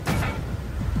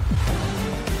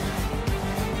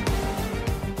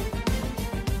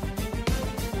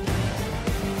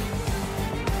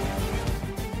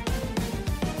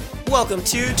Welcome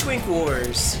to Twink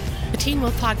Wars. The Teen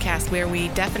Wolf podcast, where we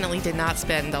definitely did not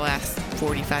spend the last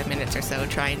 45 minutes or so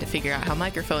trying to figure out how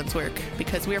microphones work,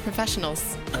 because we are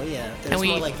professionals. Oh yeah, it was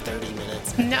more like 30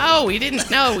 minutes. No, we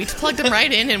didn't. No, we plugged them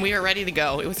right in and we were ready to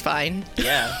go. It was fine.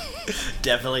 Yeah,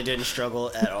 definitely didn't struggle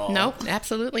at all. Nope,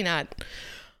 absolutely not.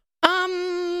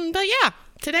 But yeah,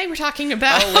 today we're talking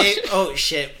about... Oh wait, oh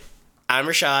shit. I'm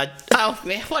Rashad. Oh,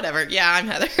 whatever. Yeah, I'm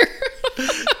Heather.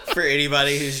 For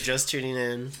anybody who's just tuning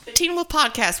in. The Teen Wolf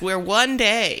podcast, where one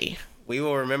day... we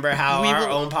will remember how our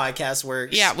own podcast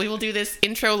works. Yeah, we will do this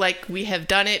intro like we have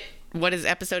done it. What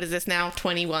episode is this now?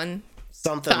 21?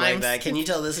 Something times. like that. Can you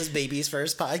tell this is baby's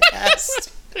first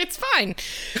podcast? It's fine.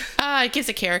 It gives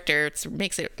a character. It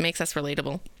makes us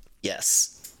relatable.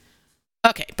 Yes.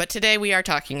 Okay, but today we are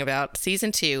talking about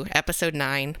Season 2, Episode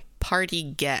 9, Party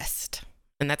Guest.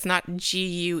 And that's not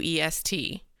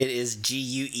G-U-E-S-T. It is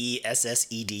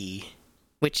G-U-E-S-S-E-D.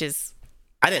 Which is...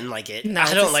 I didn't like it. No,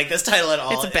 I don't like this title at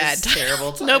all. It's a bad title.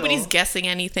 Terrible title. Nobody's guessing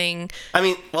anything. I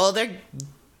mean, well, they're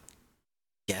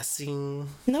guessing.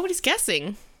 Nobody's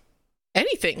guessing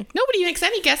anything. Nobody makes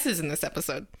any guesses in this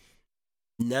episode.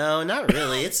 No, not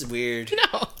really. It's weird.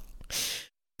 No.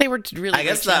 They were really I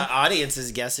guess reaching. the audience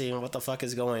is guessing what the fuck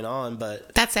is going on,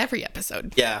 but... That's every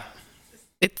episode. yeah.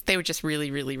 They were just really,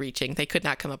 really reaching. They could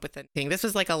not come up with anything. This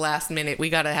was like a last minute,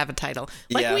 we gotta have a title.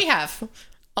 Like Yeah. we have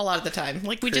a lot of the time.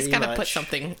 Like we just Pretty gotta put much.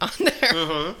 something on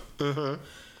there.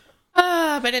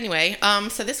 But anyway,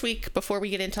 so this week, before we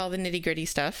get into all the nitty gritty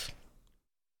stuff,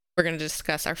 we're gonna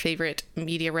discuss our favorite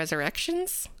media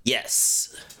resurrections.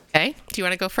 Yes. Okay, do you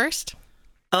want to go first?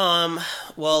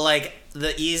 Well, like,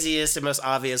 the easiest and most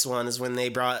obvious one is when they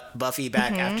brought Buffy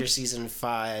back after season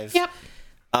 5. Yep.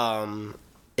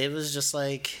 It was just,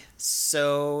 like,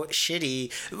 so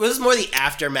shitty. It was more the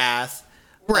aftermath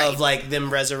Right. of, like, them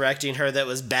resurrecting her that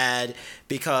was bad,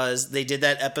 because they did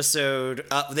that episode,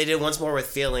 they did Once More with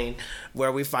Feeling,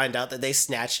 where we find out that they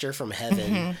snatched her from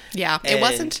heaven. Yeah, it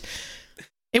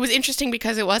was interesting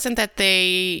because it wasn't that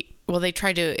they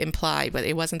tried to imply, but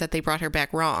it wasn't that they brought her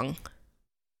back wrong.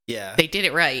 Yeah. They did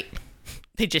it right.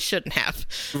 They just shouldn't have.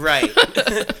 Right.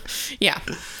 Yeah.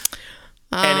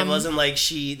 And it wasn't like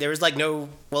there was like there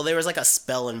was like a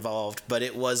spell involved, but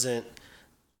it wasn't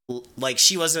like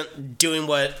she wasn't doing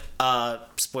what,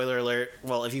 spoiler alert,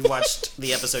 well, if you watched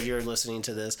the episode you're listening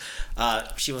to this,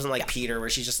 she wasn't like Peter, where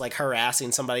she's just like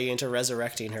harassing somebody into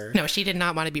resurrecting her. No, she did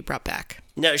not want to be brought back.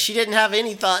 No, she didn't have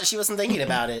any thought. She wasn't thinking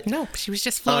about it. No, she was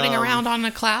just floating around on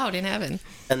a cloud in heaven.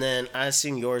 And then I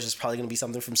assume yours is probably going to be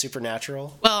something from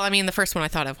Supernatural. Well, I mean, the first one I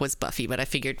thought of was Buffy, but I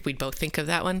figured we'd both think of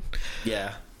that one.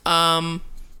 Yeah.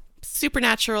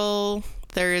 Supernatural,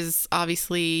 there's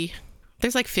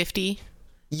like 50.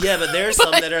 Yeah, but there's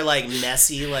some that are like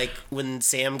messy, like when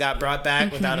Sam got brought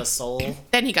back without a soul.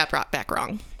 Then he got brought back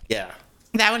wrong. Yeah.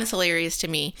 That one is hilarious to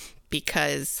me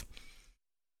because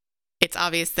it's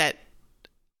obvious that,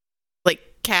 like,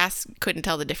 Cass couldn't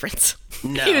tell the difference.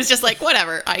 No. He was just like,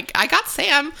 whatever, I got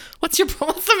Sam. What's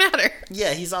the matter?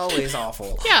 Yeah, he's always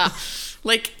awful. Yeah.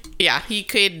 Like, yeah,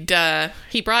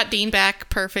 he brought Dean back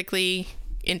perfectly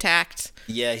intact.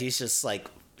 Yeah, he was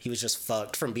just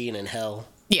fucked from being in hell.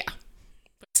 Yeah.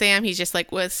 Sam, he's just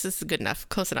like, well, this is good enough.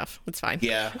 Close enough. It's fine.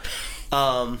 Yeah.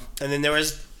 And then there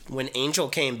was when Angel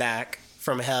came back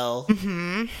from hell.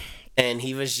 Mm-hmm. And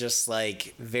he was just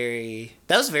like that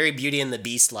was very Beauty and the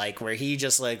Beast like, where he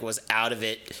just like was out of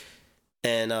it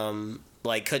and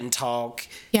like couldn't talk.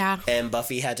 Yeah. And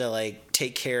Buffy had to like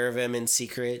take care of him in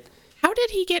secret. How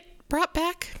did he get brought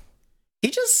back?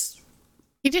 He just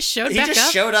showed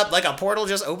up? like a portal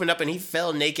just opened up and he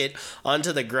fell naked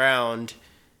onto the ground.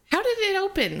 How did it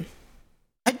open?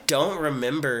 I don't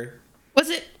remember. Was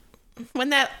it when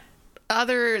that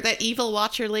evil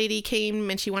Watcher lady came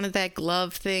and she wanted that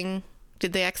glove thing?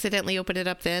 Did they accidentally open it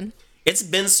up then? It's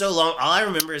been so long. All I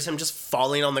remember is him just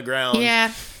falling on the ground.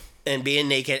 Yeah. And being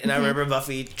naked. And I remember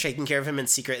Buffy taking care of him in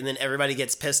secret. And then everybody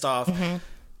gets pissed off. Mm-hmm.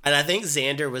 And I think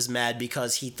Xander was mad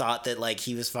because he thought that like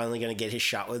he was finally going to get his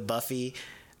shot with Buffy.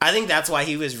 I think that's why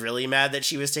he was really mad that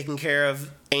she was taking care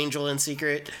of Angel in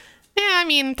secret. Yeah, I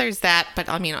mean, there's that. But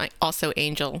I mean, also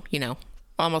Angel,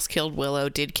 almost killed Willow,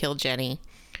 did kill Jenny.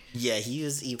 Yeah, he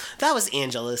was evil. That was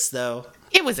Angelus, though.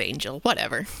 It was Angel.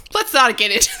 Whatever. Let's not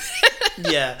get into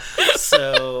that. Yeah.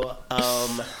 So,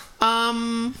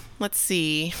 let's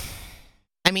see.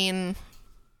 I mean,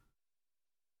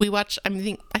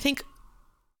 I think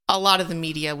a lot of the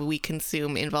media we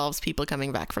consume involves people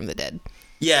coming back from the dead.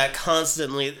 Yeah,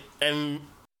 constantly. And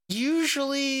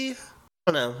usually, I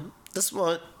don't know, this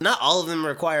one, not all of them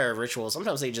require a ritual.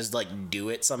 Sometimes they just, like, do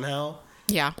it somehow.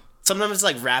 Yeah. Sometimes it's,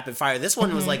 like, rapid fire. This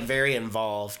one was, like, very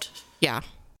involved. Yeah.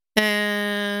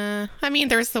 I mean,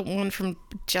 there's the one from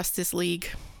Justice League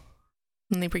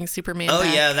when they bring Superman Oh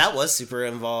back. yeah, that was super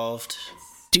involved.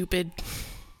 Stupid.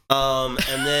 And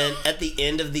then at the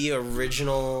end of the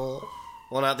original,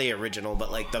 well, not the original,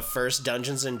 but like the first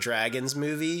Dungeons and Dragons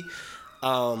movie,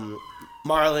 Marlon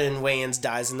Wayans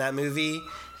dies in that movie,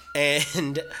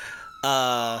 and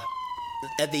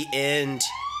at the end,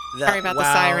 Sorry about the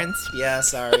sirens. Yeah,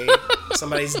 sorry,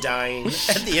 somebody's dying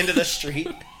at the end of the street.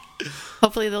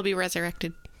 Hopefully they'll be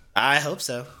resurrected. I hope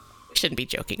so. We shouldn't be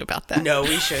joking about that. No,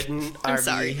 we shouldn't. I'm RB.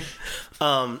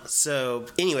 sorry. So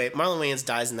anyway, Marlon Wayans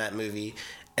dies in that movie.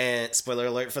 And spoiler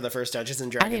alert for the first Dungeons and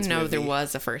Dragons I didn't know movie. there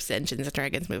was a first Dungeons and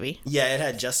Dragons movie. Yeah, it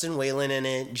had Justin Whalen in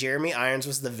it. Jeremy Irons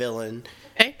was the villain.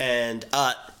 Okay. And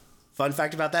fun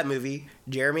fact about that movie,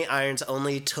 Jeremy Irons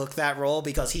only took that role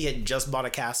because he had just bought a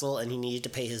castle and he needed to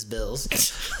pay his bills.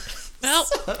 Well,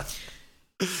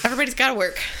 everybody's got to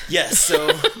work. Yes, so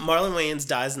Marlon Wayans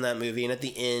dies in that movie, and at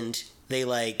the end, they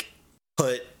like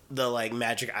put the like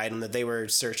magic item that they were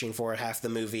searching for half the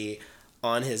movie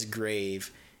on his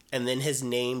grave, and then his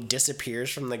name disappears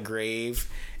from the grave,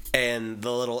 and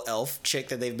the little elf chick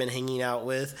that they've been hanging out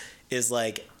with is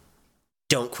like,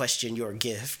 "Don't question your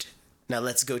gift. Now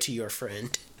let's go to your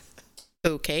friend."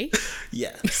 Okay.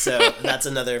 Yeah, so that's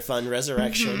another fun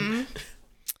resurrection. Mm-hmm.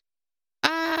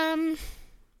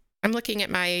 I'm looking at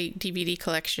my DVD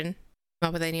collection,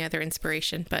 not with any other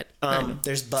inspiration, but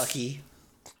There's Bucky.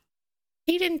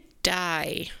 he didn't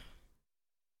die.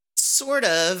 Sort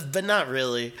of, but not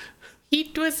really.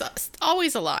 He was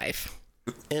always alive.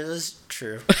 It was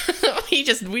true. We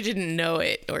didn't know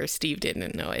it, or Steve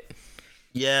didn't know it.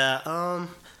 Yeah,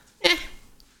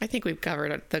 I think we've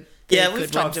covered the yeah, we've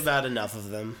good talked ones. about enough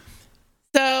of them.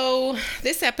 So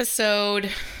this episode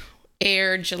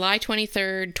aired July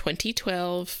 23rd,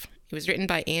 2012. It was written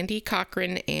by Andy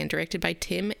Cochran and directed by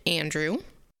Tim Andrew.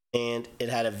 And it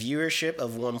had a viewership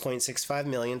of 1.65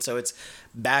 million, so it's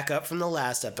back up from the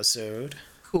last episode.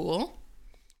 Cool.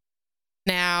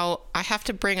 Now, I have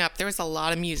to bring up, there was a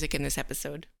lot of music in this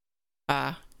episode,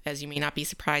 as you may not be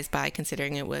surprised by,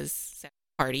 considering it was set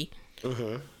party.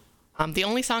 Mm-hmm. The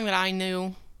only song that I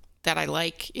knew that I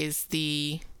like is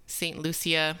the St.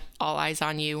 Lucia, All Eyes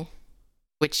on You,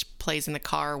 which plays in the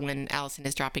car when Allison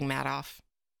is dropping Matt off.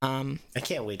 I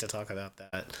can't wait to talk about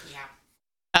that.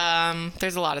 Yeah.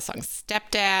 There's a lot of songs.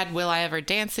 Stepdad, Will I Ever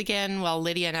Dance Again, while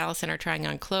Lydia and Allison are trying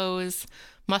on clothes.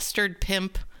 Mustard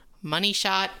Pimp, Money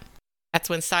Shot. That's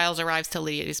when Styles arrives to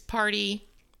Lydia's party.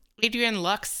 Adrian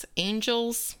Lux,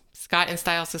 Angels. Scott and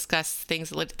Styles discuss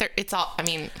things. It's all, I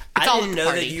mean, it's I all didn't at the know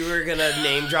party. that you were going to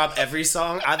name drop every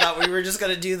song. I thought we were just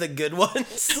going to do the good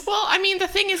ones. Well, I mean, the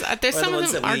thing is, there's Or some the of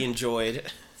ones them that are, we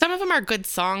enjoyed. some of them are good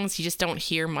songs. You just don't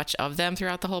hear much of them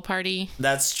throughout the whole party.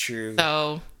 That's true.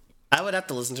 So I would have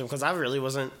to listen to them because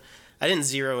I didn't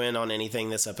zero in on anything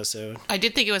this episode. I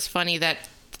did think it was funny that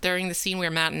during the scene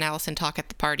where Matt and Allison talk at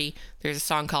the party, there's a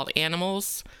song called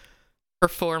Animals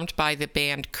performed by the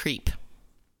band Creep,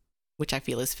 which I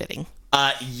feel is fitting.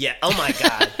 Yeah. Oh my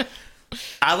God.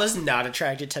 I was not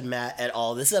attracted to Matt at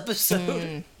all this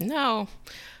episode. No.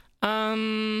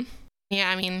 Yeah,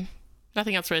 I mean,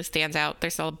 nothing else really stands out.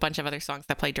 There's still a bunch of other songs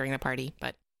that play during the party,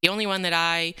 but the only one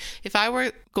that if I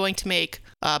were going to make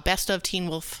a best of Teen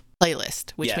Wolf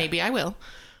playlist, which maybe I will,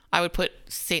 I would put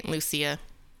St. Lucia,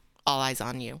 All Eyes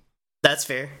on You That's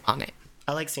fair. on it.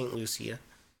 I like St. Lucia.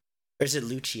 Or is it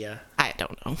Lucia? I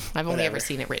don't know. I've only Whatever. ever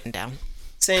seen it written down.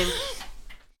 Same.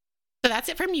 So that's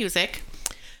it for music.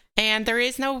 And there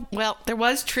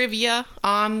was trivia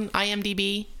on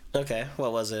IMDb. Okay.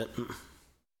 What was it?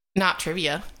 Not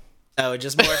trivia. Oh,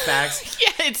 just more facts.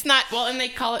 Yeah, it's not. Well, and they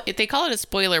call it a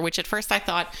spoiler, which at first I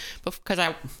thought, because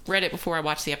I read it before I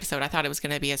watched the episode, I thought it was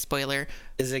going to be a spoiler.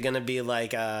 Is it gonna be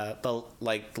like the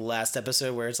last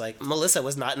episode where it's like Melissa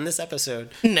was not in this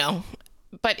episode? No,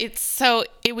 but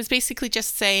it was basically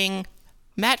just saying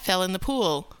Matt fell in the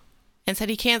pool and said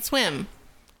he can't swim,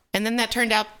 and then that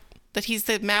turned out that he's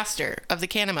the master of the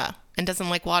Kanima and doesn't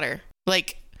like water.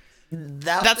 Like,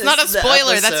 that's not a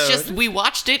spoiler. That's just, we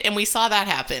watched it and we saw that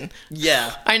happen.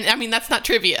 Yeah. I mean, that's not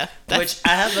trivia. Which I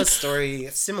have a story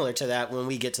similar to that when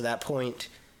we get to that point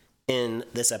in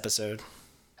this episode.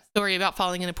 Story about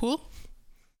falling in a pool?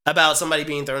 About somebody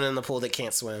being thrown in the pool that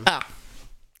can't swim. Oh.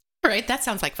 All right, that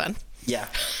sounds like fun. Yeah.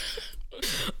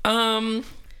 So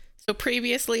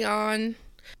previously on,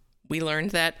 we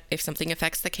learned that if something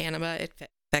affects the Kanima, it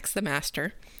affects the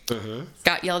master. Mm-hmm.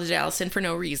 Scott yelled at Allison for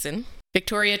no reason.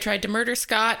 Victoria tried to murder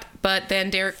Scott, but then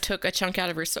Derek took a chunk out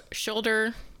of her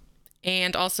shoulder.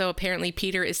 And also, apparently,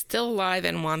 Peter is still alive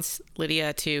and wants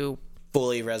Lydia to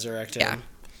Fully resurrect him. Yeah.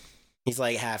 He's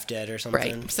like half dead or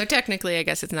something. Right. So technically, I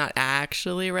guess it's not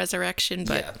actually resurrection,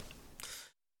 but yeah.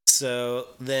 So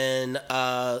then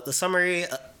the summary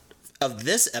of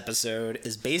this episode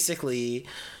is basically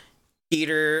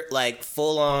Peter like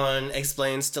full on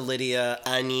explains to Lydia,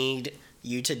 I need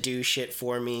you to do shit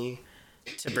for me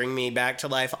to bring me back to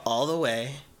life all the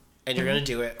way, and you're gonna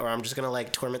do it, or I'm just gonna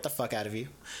like torment the fuck out of you.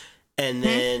 And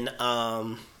then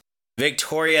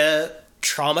Victoria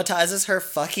traumatizes her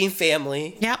fucking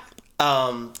family. Yep.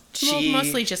 She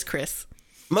mostly just Chris.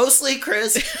 Mostly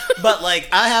Chris, but like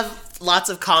I have lots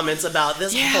of comments about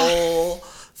this whole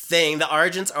thing. The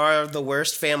Argents are the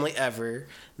worst family ever.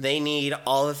 They need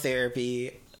all the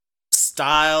therapy.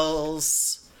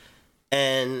 Stiles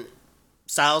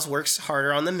works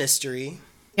harder on the mystery.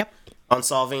 Yep. On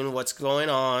solving what's going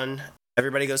on.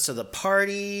 Everybody goes to the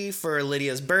party for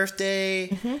Lydia's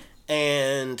birthday,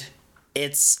 and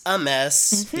it's a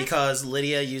mess because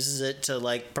Lydia uses it to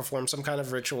like perform some kind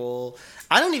of ritual.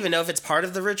 I don't even know if it's part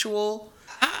of the ritual.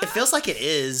 It feels like it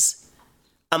is.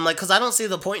 I'm like, because I don't see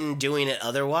the point in doing it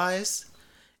otherwise.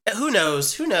 Who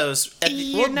knows? We'll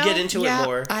get into it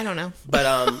more. I don't know.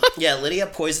 But Lydia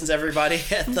poisons everybody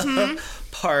at the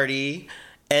party,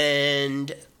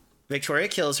 and Victoria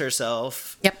kills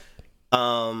herself. Yep.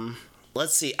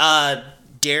 Let's see.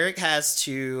 Derek has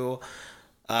to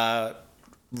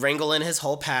wrangle in his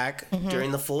whole pack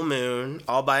during the full moon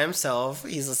all by himself.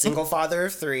 He's a single father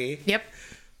of 3. Yep.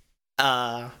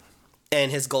 And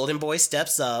his golden boy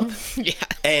steps up. Yeah.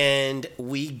 And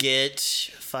we get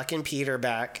fucking Peter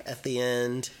back at the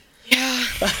end. Yeah.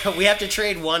 We have to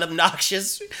trade one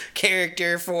obnoxious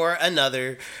character for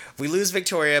another. We lose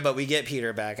Victoria, but we get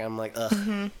Peter back. I'm like,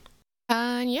 ugh.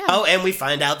 Yeah. Oh, and we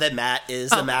find out that Matt is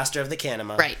the master of the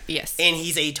Kanima. Right, yes. And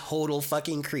he's a total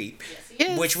fucking creep. Yes, he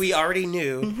is. Which we already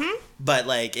knew. But,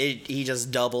 like, he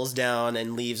just doubles down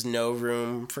and leaves no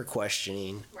room for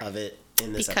questioning of it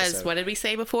in this episode. Because what did we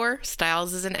say before?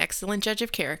 Stiles is an excellent judge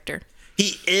of character.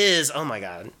 He is. Oh, my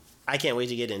God. I can't wait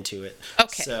to get into it.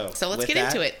 Okay, so let's get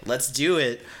into it. Let's do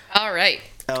it. All right.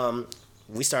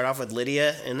 We start off with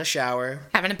Lydia in the shower.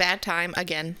 Having a bad time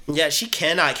again. Yeah, she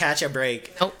cannot catch a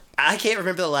break. Nope. I can't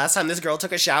remember the last time this girl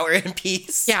took a shower in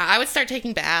peace. Yeah, I would start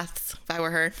taking baths if I were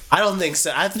her. I don't think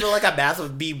so. I feel like a bath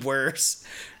would be worse.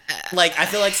 Like, I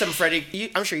feel like some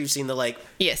Freddie... I'm sure you've seen the, like...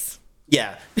 Yes.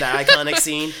 Yeah, that iconic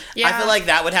scene. Yeah. I feel like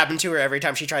that would happen to her every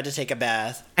time she tried to take a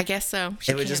bath. I guess so.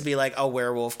 It would just be like a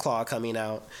werewolf claw coming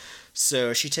out.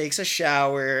 So she takes a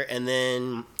shower, and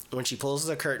then when she pulls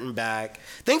the curtain back...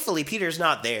 Thankfully, Peter's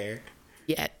not there.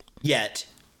 Yet.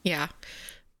 Yeah.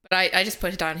 But I just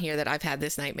put it on here that I've had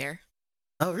this nightmare.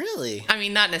 Oh, really? I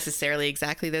mean, not necessarily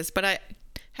exactly this, but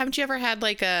haven't you ever had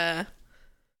like I've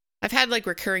had like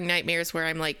recurring nightmares where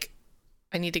I'm like,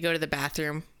 I need to go to the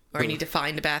bathroom or I need to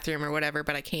find a bathroom or whatever,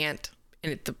 but I can't.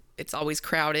 And it's always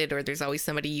crowded or there's always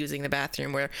somebody using the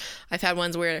bathroom. Where I've had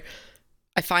ones where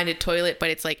I find a toilet, but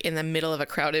it's like in the middle of a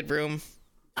crowded room.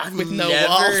 I've with no never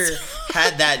walls.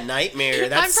 had that nightmare.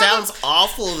 That sounds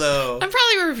awful, though. I'm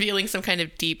probably revealing some kind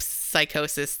of deep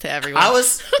psychosis to everyone. I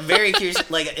was very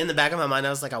curious. Like, in the back of my mind, I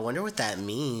was like, I wonder what that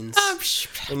means.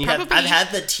 And I've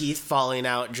had the teeth falling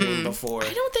out dream before.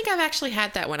 I don't think I've actually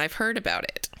had that one. I've heard about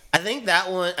it. I think that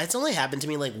one, it's only happened to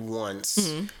me like once.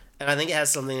 And I think it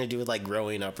has something to do with like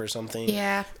growing up or something.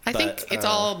 Yeah. I think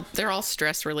they're all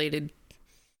stress related.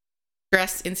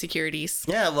 Stress, insecurities.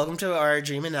 Yeah, welcome to our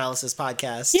dream analysis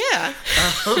podcast. Yeah.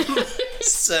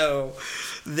 So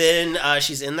then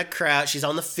she's in the crowd. She's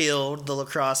on the field, the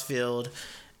lacrosse field.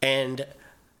 And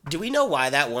do we know why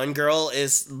that one girl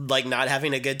is like not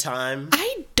having a good time?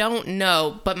 I don't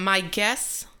know, but my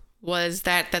guess was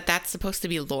that's supposed to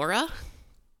be Laura.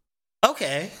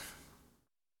 Okay.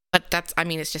 But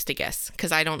it's just a guess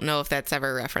because I don't know if that's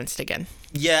ever referenced again.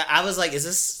 Yeah, I was like, is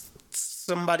this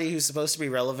somebody who's supposed to be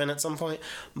relevant at some point?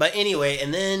 But anyway,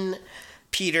 and then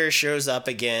Peter shows up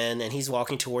again and he's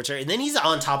walking towards her and then he's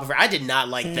on top of her. I did not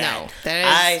like that. No,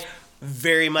 I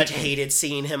very much hated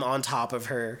seeing him on top of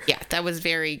her. Yeah, that was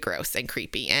very gross and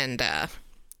creepy and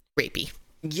rapey.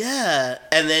 Yeah,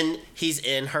 and then he's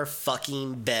in her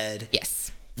fucking bed.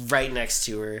 Yes. Right next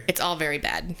to her. It's all very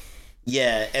bad.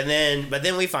 Yeah, but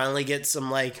then we finally get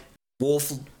some like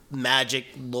wolf magic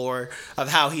lore of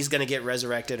how he's gonna get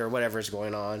resurrected or whatever's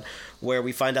going on, where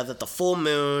we find out that the full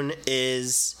moon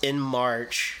is in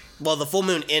March. Well, the full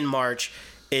moon in March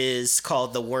is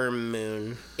called the worm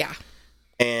moon. Yeah.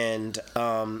 And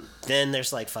then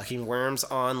there's like fucking worms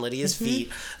on Lydia's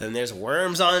feet, and there's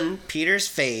worms on Peter's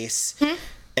face.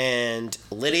 And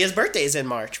Lydia's birthday is in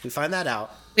March. We find that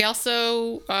out. We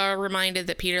also are reminded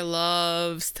that Peter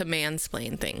loves to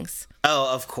mansplain things.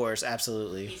 Oh, of course,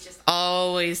 absolutely. He's just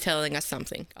always telling us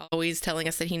something. Always telling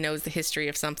us that he knows the history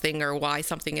of something or why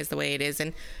something is the way it is.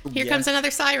 And here comes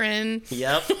another siren.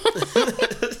 Yep.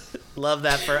 Love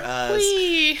that for us.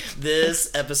 Whee! This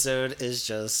episode is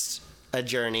just a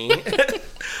journey.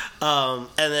 And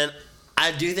then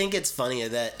I do think it's funny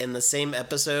that in the same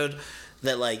episode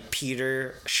that like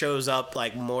Peter shows up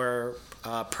like more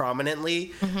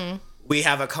prominently, we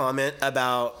have a comment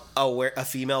about a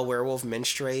female werewolf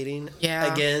menstruating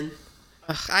again.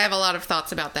 Ugh, I have a lot of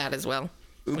thoughts about that as well.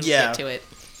 When we get to it.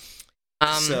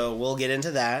 So we'll get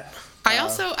into that.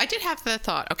 I did have the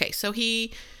thought. Okay, so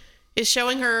he is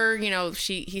showing her,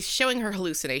 he's showing her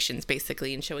hallucinations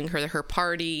basically, and showing her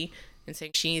party, and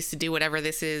saying she needs to do whatever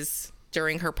this is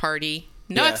during her party.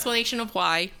 No explanation of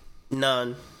why.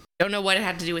 None. Don't know what it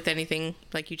had to do with anything,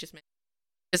 like you just mentioned.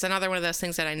 It's another one of those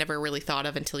things that I never really thought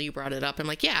of until you brought it up. I'm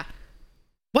like, yeah,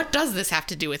 what does this have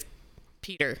to do with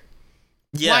Peter?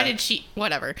 Yeah. Why did she?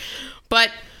 Whatever.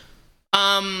 But,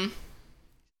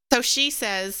 so she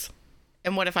says,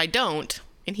 and what if I don't?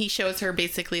 And he shows her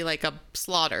basically like a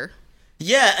slaughter.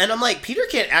 Yeah, and I'm like, Peter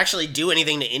can't actually do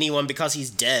anything to anyone because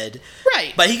he's dead.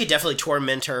 Right. But he could definitely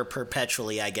torment her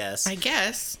perpetually, I guess.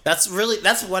 That's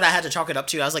what I had to chalk it up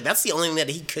to. I was like, that's the only thing that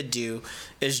he could do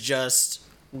is just,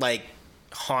 like,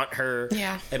 haunt her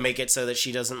and make it so that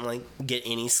she doesn't, like, get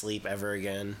any sleep ever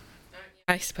again.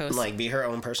 I suppose. Like, be her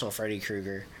own personal Freddy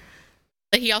Krueger.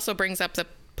 He also brings up the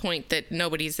point that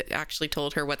nobody's actually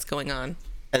told her what's going on.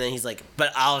 And then he's like,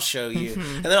 but I'll show you.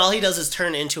 And then all he does is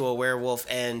turn into a werewolf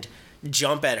and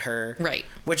jump at her. Right.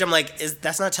 Which I'm like,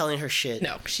 that's not telling her shit.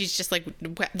 No, she's just like,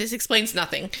 this explains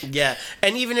nothing. Yeah.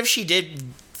 And even if she did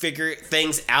figure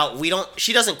things out,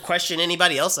 she doesn't question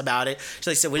anybody else about it. She's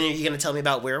like, so when are you going to tell me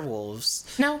about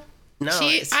werewolves? No.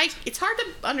 It's hard to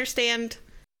understand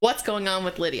what's going on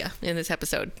with Lydia in this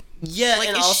episode. Yeah, like,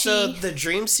 and also the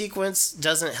dream sequence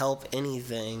doesn't help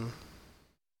anything.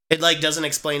 It, like, doesn't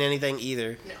explain anything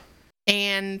either. No.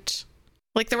 And,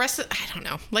 like, the rest of... I don't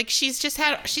know. Like, she's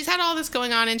had all this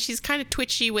going on, and she's kind of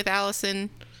twitchy with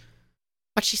Allison.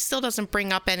 But she still doesn't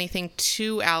bring up anything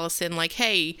to Allison. Like,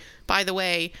 hey, by the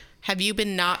way, have you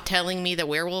been not telling me that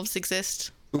werewolves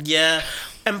exist? Yeah.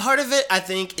 And part of it, I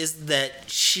think, is that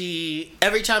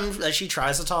every time that she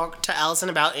tries to talk to Allison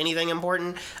about anything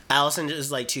important, Allison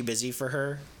is, like, too busy for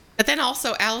her. But then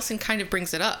also, Allison kind of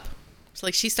brings it up. So,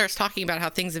 like, she starts talking about how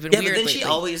things have been weird lately. But then she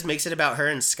always makes it about her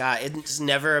and Scott. It's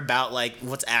never about, like,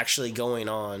 what's actually going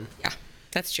on. Yeah,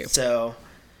 that's true. So,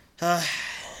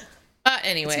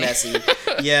 anyway. It's messy.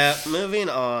 Yeah, moving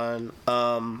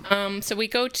on. So we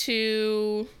go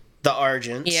to... the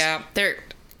Argents. Yeah,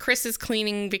 Chris is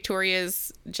cleaning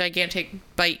Victoria's gigantic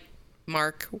bite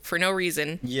mark for no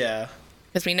reason. Yeah.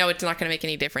 Because we know it's not going to make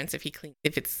any difference if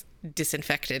it's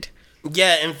disinfected.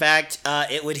 Yeah, in fact,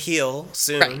 it would heal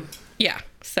soon. Right. Yeah.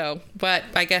 So, but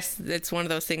I guess it's one of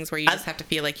those things where you just have to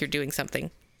feel like you're doing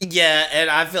something. Yeah, and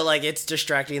I feel like it's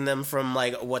distracting them from,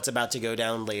 like, what's about to go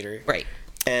down later. Right.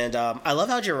 And I love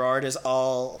how Gerard is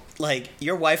all, like,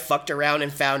 your wife fucked around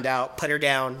and found out, put her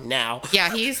down now.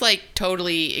 Yeah, he's, like,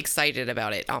 totally excited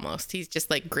about it, almost. He's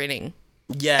just, like, grinning.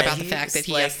 Yeah, about the fact that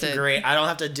he has to... great. I don't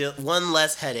have to deal... one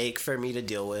less headache for me to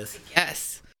deal with.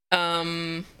 Yes.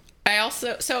 I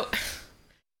also... So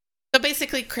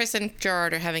basically, Chris and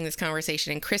Gerard are having this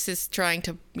conversation, and Chris is trying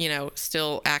to,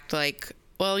 still act like,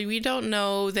 well, we don't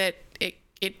know that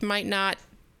it might not...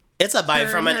 It's a bite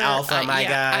from an alpha, my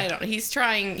guy. I don't know. He's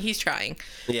trying.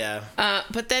 Yeah.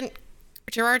 But then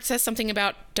Gerard says something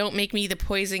about, don't make me the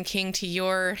Poison King to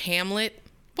your Hamlet.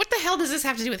 What the hell does this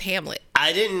have to do with Hamlet?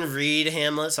 I didn't read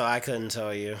Hamlet, so I couldn't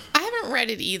tell you. I haven't read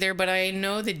it either, but I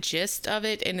know the gist of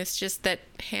it, and it's just that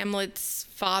Hamlet's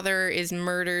father is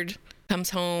murdered, comes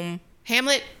home.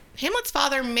 Hamlet's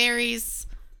father marries...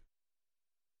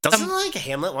 Doesn't,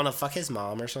 Hamlet want to fuck his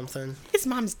mom or something? His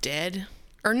mom's dead.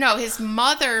 Or no, his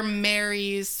mother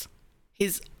marries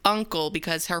his uncle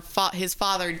because his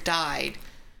father died.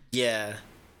 Yeah.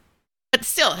 But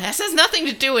still, this has nothing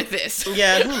to do with this.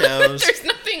 Yeah, who knows? There's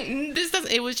nothing.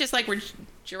 It was just like where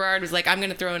Gerard was like, I'm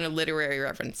going to throw in a literary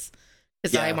reference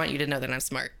because I want you to know that I'm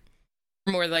smart.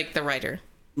 More like the writer.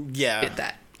 Yeah. Did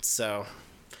that. So.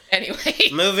 Anyway.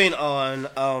 Moving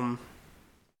on.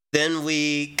 Then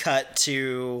we cut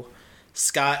to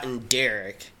Scott and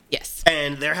Derek. Yes.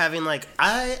 And they're having,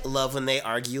 I love when they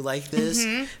argue like this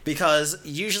because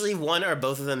usually one or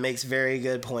both of them makes very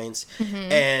good points.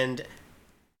 And,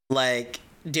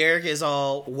 Derek is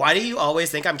all, why do you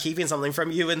always think I'm keeping something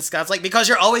from you? And Scott's like, because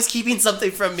you're always keeping something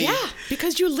from me. Yeah,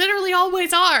 because you literally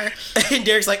always are. And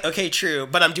Derek's like, okay, true,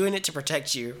 but I'm doing it to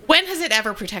protect you. When has it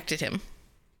ever protected him?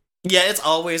 Yeah, it's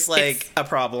always like a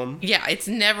problem. Yeah, it's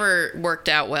never worked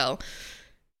out well.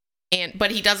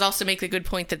 But he does also make the good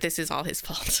point that this is all his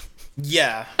fault.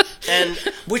 Yeah, and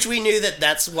which we knew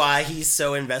that's why he's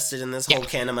so invested in this whole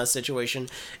Kanema situation,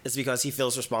 is because he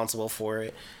feels responsible for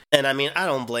it. And I mean, I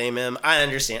don't blame him. I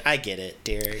understand. I get it,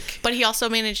 Derek. But he also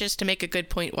manages to make a good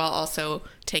point while also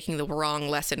taking the wrong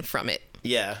lesson from it.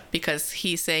 Yeah. Because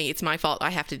he's saying, it's my fault,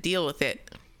 I have to deal with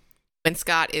it. When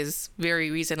Scott is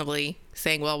very reasonably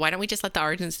saying, well, why don't we just let the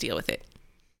Argents deal with it?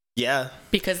 Yeah.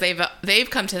 Because they've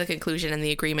come to the conclusion and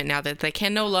the agreement now that they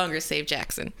can no longer save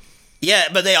Jackson. Yeah,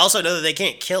 but they also know that they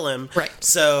can't kill him. Right.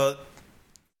 So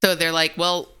they're like,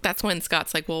 well, that's when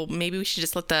Scott's like, well, maybe we should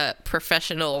just let the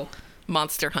professional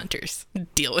monster hunters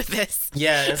deal with this.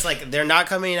 Yeah, it's like, they're not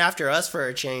coming after us for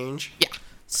a change. Yeah.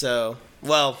 So,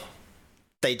 well,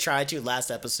 they tried to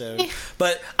last episode.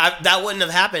 But that wouldn't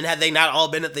have happened had they not all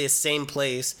been at the same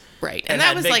place. Right. And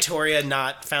that had was Victoria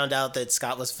not found out that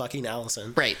Scott was fucking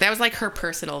Allison. Right. That was like her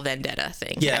personal vendetta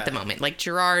thing at the moment. Like,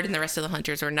 Gerard and the rest of the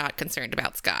hunters were not concerned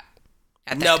about Scott.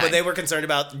 No, but they were concerned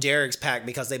about Derek's pack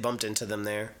because they bumped into them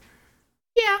there.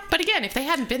 Yeah, but again, if they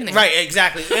hadn't been there. Right,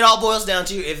 exactly. It all boils down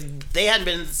to, if they hadn't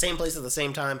been in the same place at the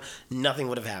same time, nothing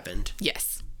would have happened.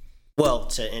 Yes. Well,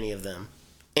 to any of them.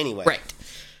 Anyway. Right.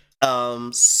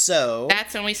 So.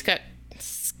 That's when we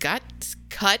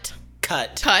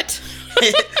cut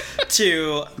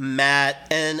to Matt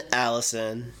and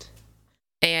Allison.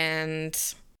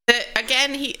 And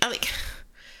again, he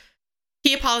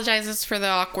apologizes for the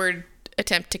awkward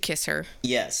attempt to kiss her.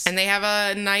 Yes. And they have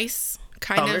a nice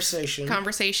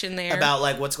conversation there about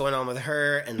like what's going on with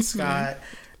her and Scott.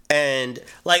 And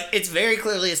like, it's very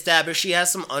clearly established she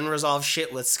has some unresolved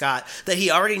shit with Scott that he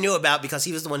already knew about because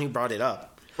he was the one who brought it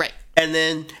up. Right. And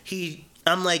then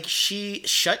I'm like, she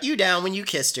shut you down when you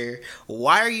kissed her.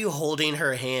 Why are you holding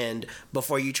her hand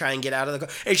before you try and get out of the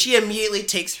car? And she immediately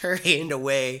takes her hand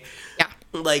away. Yeah.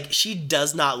 Like, she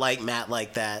does not like Matt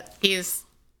like that. He's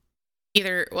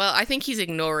I think he's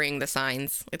ignoring the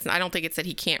signs. I don't think it's that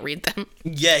he can't read them.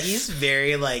 Yeah, he's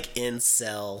very like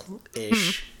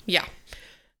incel-ish. Yeah.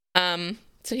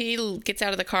 So he gets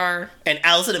out of the car. And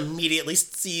Allison immediately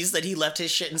sees that he left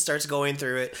his shit and starts going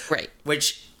through it. Right.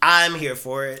 Which, I'm here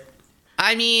for it.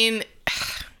 I mean,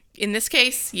 in this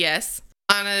case, yes.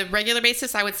 On a regular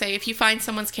basis, I would say if you find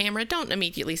someone's camera, don't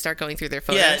immediately start going through their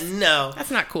photos. Yeah, no.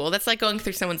 That's not cool. That's like going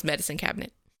through someone's medicine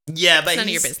cabinet. Yeah, but it's none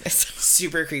he's of your business.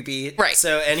 Super creepy. Right.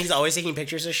 So, and he's always taking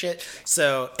pictures of shit.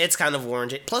 So, it's kind of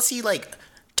warranted. Plus, he like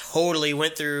totally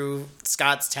went through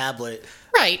Scott's tablet.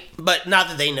 Right. But not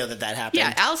that they know that happened.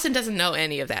 Yeah, Allison doesn't know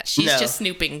any of that. She's just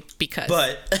snooping because.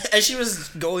 But as she was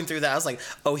going through that, I was like,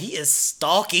 oh, he is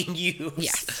stalking you.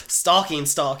 Yes.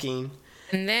 Stalking.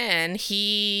 And then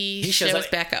he shows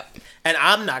back up. And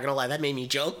I'm not going to lie, that made me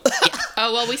jump. Yeah.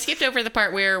 Oh, well, we skipped over the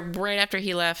part where right after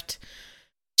he left,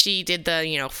 she did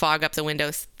the, fog up the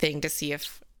windows thing to see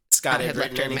if Scott had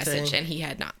left her a anything. message, and he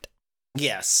had not.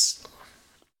 Yes.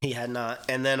 He had not.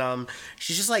 And then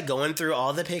she's just like going through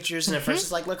all the pictures, and at first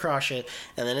it's like lacrosse shit,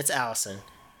 and then it's Allison.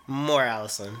 More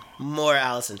Allison. More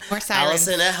Allison. More sirens.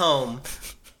 Allison at home.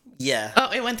 Yeah.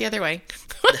 Oh, it went the other way.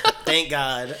 Thank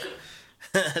God.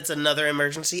 It's another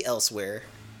emergency elsewhere.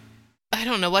 I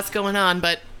don't know what's going on,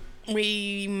 but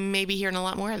we may be hearing a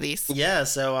lot more of these. Yeah,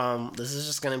 so this is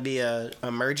just gonna be a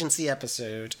emergency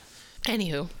episode.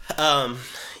 Anywho.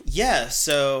 Yeah,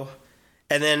 so,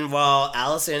 and then while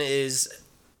Allison is,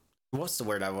 what's the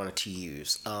word I wanted to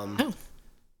use?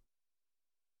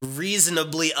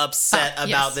 Reasonably upset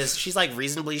about this. She's like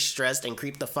reasonably stressed and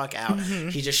creeped the fuck out.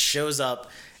 He just shows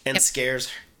up and scares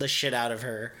the shit out of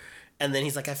her. And then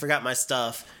he's like, I forgot my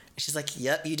stuff. And she's like,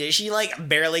 yep, you did. She like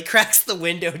barely cracks the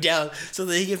window down so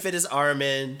that he can fit his arm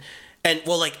in. And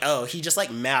well, like, he just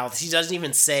like mouths. He doesn't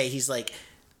even say. He's like,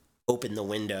 open the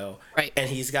window. Right.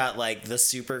 And he's got like the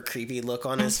super creepy look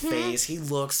on his face. He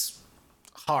looks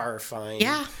horrifying.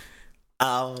 Yeah.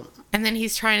 And then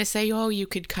he's trying to say, oh, you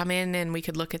could come in and we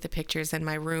could look at the pictures in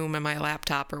my room and my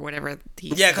laptop or whatever.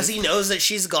 Yeah, because he knows that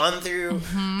she's gone through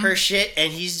her shit,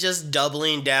 and he's just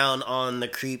doubling down on the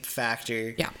creep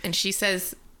factor. Yeah, and she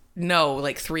says no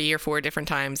like 3 or 4 different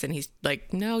times, and he's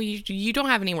like, no, you don't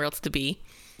have anywhere else to be.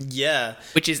 Yeah.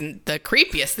 Which isn't the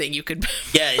creepiest thing you could...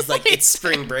 Yeah, it's like, it's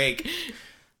spring break.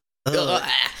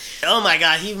 Oh my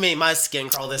God, he made my skin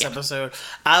crawl this episode.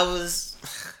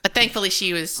 But thankfully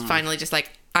she was finally just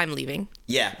like, I'm leaving.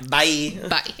 Yeah, bye.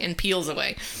 Bye, and peels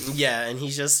away. Yeah, and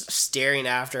he's just staring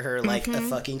after her like a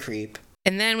fucking creep.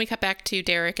 And then we cut back to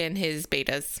Derek and his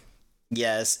betas.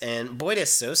 Yes, and Boyd is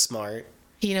so smart.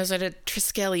 He knows what a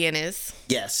Triskelion is.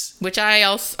 Yes. Which I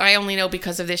only know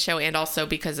because of this show and also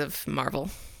because of Marvel.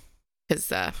 Because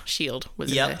S.H.I.E.L.D.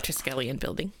 was in the Triskelion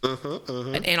building.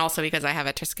 And also because I have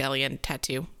a Triskelion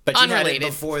tattoo. But you had it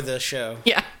before the show.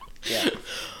 Yeah. Yeah.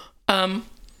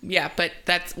 Yeah, but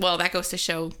that goes to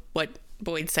show what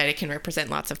Boyd said. It can represent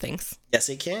lots of things. Yes,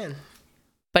 it can.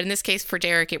 But in this case, for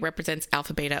Derek, it represents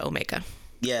Alpha, Beta, Omega.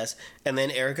 Yes. And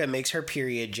then Erica makes her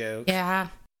period joke. Yeah.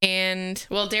 And,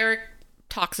 Derek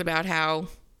talks about how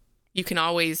you can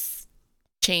always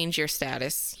change your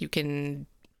status. You can...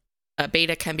 A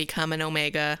beta can become an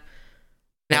omega.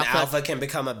 An alpha can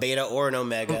become a beta or an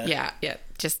omega. Yeah.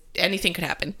 Just anything could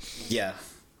happen. Yeah.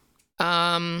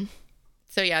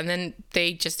 So yeah, and then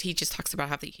he just talks about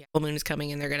how the full moon is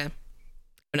coming and they're gonna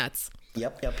go nuts.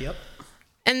 Yep.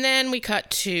 And then we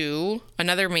cut to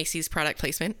another Macy's product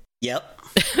placement. Yep.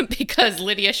 Because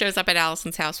Lydia shows up at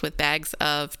Allison's house with bags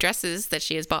of dresses that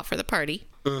she has bought for the party.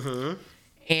 Mm-hmm.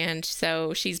 And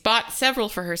so she's bought several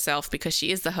for herself because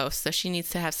she is the host, so she needs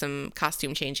to have some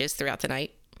costume changes throughout the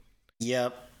night.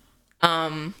 Yep.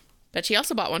 But she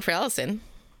also bought one for Allison.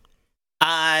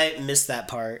 I missed that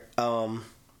part. And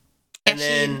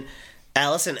then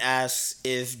Allison asks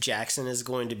if Jackson is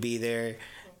going to be there,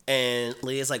 and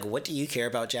Lydia's like, "What do you care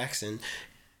about Jackson?"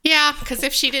 Yeah, because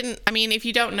if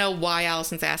you don't know why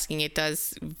Allison's asking, it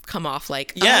does come off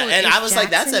like, yeah, and I was like,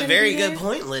 that's a very good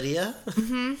point, Lydia.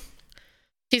 Mm-hmm.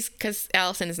 Because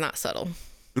Allison is not subtle.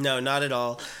 No, not at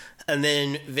all. And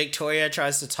then Victoria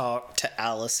tries to talk to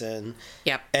Allison.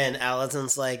 Yep. And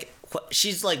Allison's like,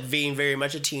 she's like being very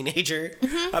much a teenager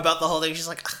about the whole thing. She's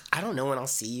like, I don't know when I'll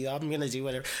see you. I'm going to do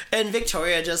whatever. And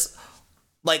Victoria just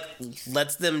like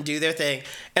lets them do their thing.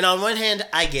 And on one hand,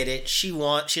 I get it. She doesn't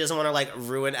want to like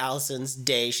ruin Allison's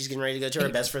day. She's getting ready to go to her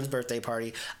best friend's birthday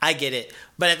party. I get it.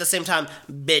 But at the same time,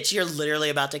 bitch, you're literally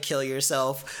about to kill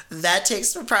yourself. That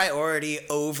takes the priority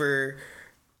over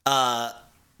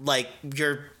like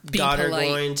your daughter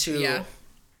going to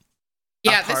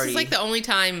yeah, this is like the only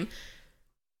time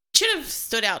it should have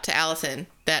stood out to Allison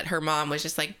that her mom was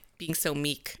just like being so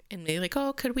meek and be like,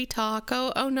 oh, could we talk?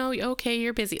 Oh no, okay,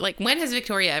 you're busy. Like, when has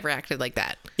Victoria ever acted like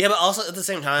that? Yeah, but also at the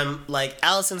same time, like,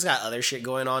 Allison's got other shit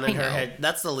going on in her head.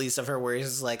 That's the least of her worries,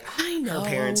 is like her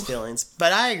parents' feelings.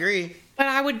 But I agree. But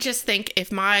I would just think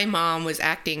if my mom was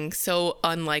acting so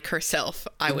unlike herself,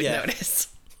 I would notice.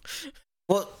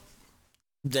 Well,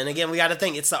 then again, we got to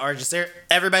think it's the artist.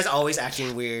 Everybody's always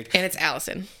acting weird, and it's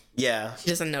Allison. Yeah, she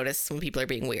doesn't notice when people are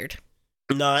being weird.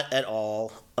 Not at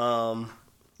all.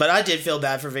 But I did feel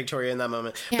bad for Victoria in that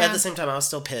moment. Yeah. But at the same time, I was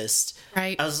still pissed.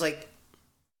 Right. I was like,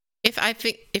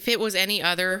 if it was any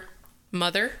other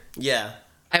mother, yeah,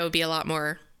 I would be a lot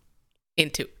more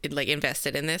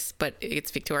invested in this. But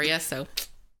it's Victoria, so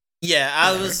yeah,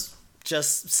 I was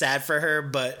just sad for her,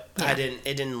 but it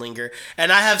didn't linger.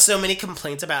 And I have so many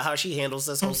complaints about how she handles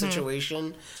this whole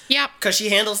situation. Yeah, because she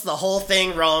handles the whole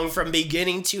thing wrong from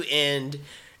beginning to end,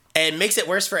 and makes it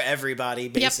worse for everybody.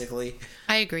 Basically, yep.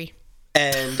 I agree.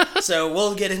 And so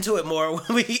we'll get into it more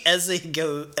when as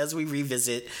we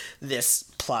revisit this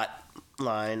plot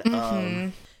line.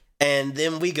 And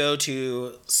then we go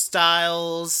to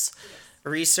Stiles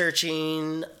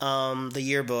researching the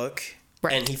yearbook,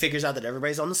 right. And he figures out that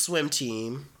everybody's on the swim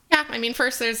team. Yeah, I mean,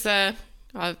 first there's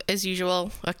as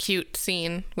usual, a cute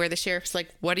scene where the sheriff's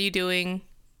like, "What are you doing?"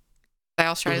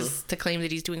 Stiles tries to claim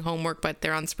that he's doing homework, but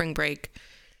they're on spring break.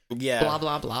 Yeah. Blah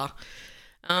blah blah.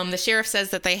 The sheriff says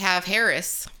that they have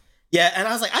Harris. Yeah, and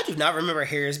I was like, I do not remember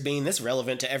Harris being this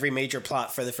relevant to every major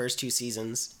plot for the first 2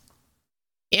 seasons.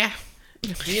 Yeah.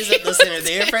 He is at the center.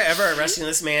 They are forever arresting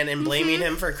this man and blaming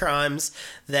him for crimes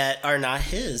that are not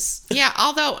his. Yeah,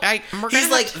 although he's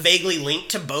like vaguely linked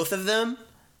to both of them.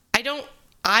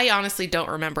 I honestly don't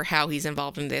remember how he's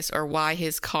involved in this or why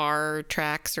his car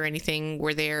tracks or anything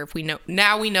were there. We know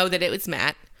that it was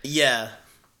Matt. Yeah.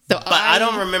 So but I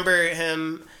don't remember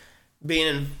him being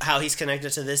in how he's connected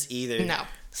to this either. No.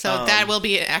 So that will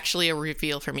be actually a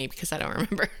reveal for me because I don't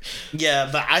remember. Yeah,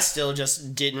 but I still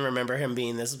just didn't remember him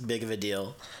being this big of a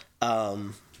deal.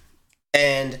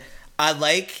 And I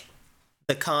like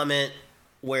the comment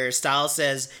where Stiles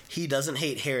says he doesn't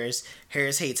hate Harris.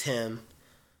 Harris hates him.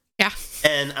 Yeah.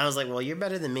 And I was like, well, you're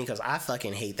better than me because I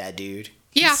fucking hate that dude.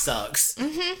 He sucks.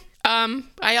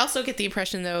 I also get the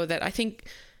impression, though, that I think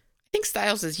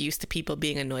Stiles is used to people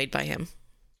being annoyed by him.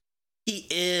 He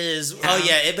is. Yeah. Oh,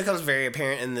 yeah. It becomes very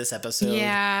apparent in this episode.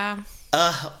 Yeah.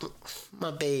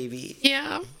 My baby.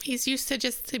 Yeah, he's used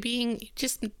to being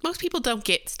most people don't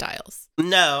get Styles.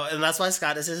 No, and that's why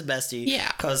Scott is his bestie.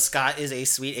 Yeah. Because Scott is a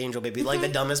sweet angel baby. Like the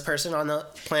dumbest person on the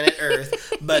planet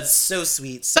Earth, but so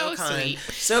sweet, so kind, sweet.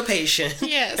 so patient,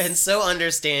 Yes. and so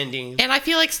understanding. And I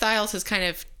feel like Styles has kind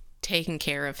of taken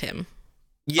care of him.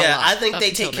 Yeah, lot I think up they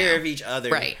take until care now. of each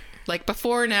other. Right. Like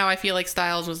before now, I feel like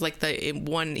Styles was like the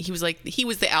one, he was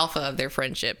the alpha of their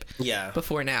friendship. Yeah.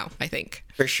 Before now, I think.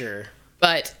 For sure.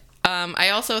 But I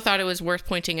also thought it was worth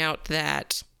pointing out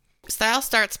that Styles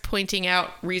starts pointing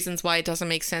out reasons why it doesn't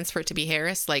make sense for it to be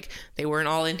Harris. Like, they weren't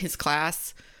all in his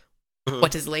class. Mm-hmm.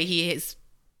 What does Leahy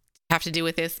have to do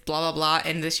with this? Blah, blah, blah.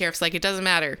 And the sheriff's like, it doesn't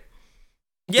matter.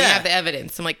 Yeah. We have the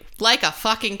evidence. I'm like a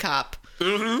fucking cop.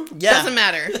 Mm-hmm. Yeah. Doesn't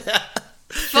matter.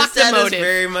 Fuck His the dad is motive.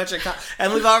 very much a cop.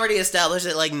 And we've already established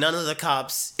that, like, none of the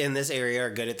cops in this area are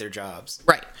good at their jobs.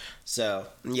 Right. So,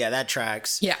 yeah, that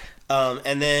tracks. Yeah.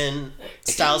 And then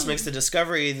Styles makes the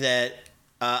discovery that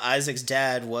Isaac's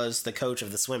dad was the coach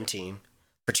of the swim team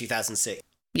for 2006.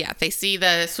 Yeah, they see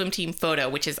the swim team photo,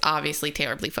 which is obviously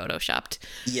terribly photoshopped.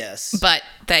 Yes. But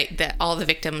that all the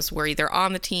victims were either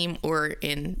on the team or,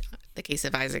 in the case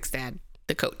of Isaac's dad,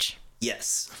 the coach.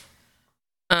 Yes.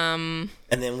 And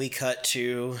then we cut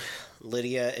to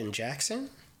Lydia and Jackson.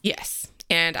 Yes.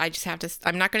 And I just have to,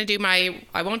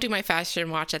 I won't do my fashion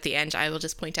watch at the end. I will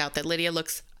just point out that Lydia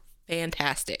looks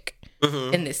fantastic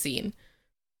in this scene.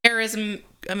 Hair is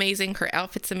amazing. Her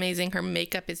outfit's amazing. Her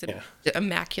makeup is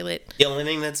immaculate. The only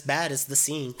thing that's bad is the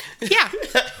scene. Yeah.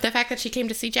 The fact that she came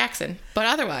to see Jackson. But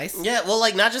otherwise. Yeah, well,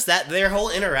 like, not just that. Their whole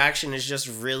interaction is just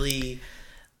really,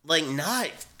 like, not...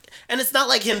 And it's not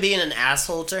like him being an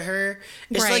asshole to her.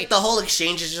 It's right. like the whole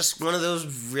exchange is just one of those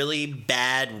really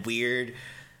bad, weird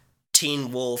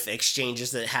Teen Wolf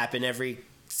exchanges that happen every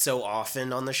so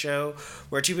often on the show,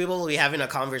 where two people will be having a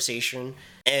conversation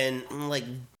and I'm like,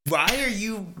 why are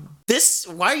you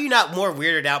not more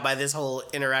weirded out by this whole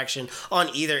interaction on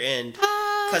either end?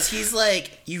 Because he's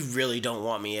like, you really don't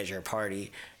want me at your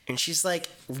party. And she's like,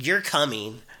 you're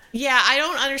coming. Yeah, I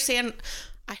don't understand.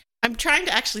 I'm trying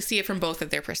to actually see it from both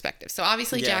of their perspectives. So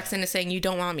obviously Jackson is saying, you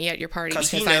don't want me at your party because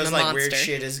he knows, I'm a monster. Weird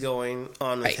shit is going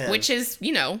on with him. Which is,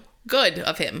 good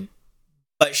of him.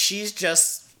 But she's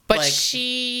just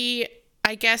she,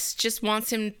 I guess, just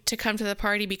wants him to come to the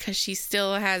party because she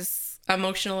still has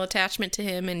emotional attachment to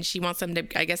him and she wants them to,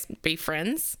 I guess, be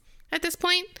friends at this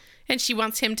point. And she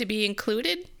wants him to be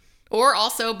included. Or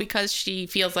also because she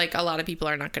feels like a lot of people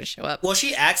are not going to show up. Well,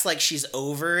 she acts like she's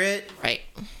over it. Right.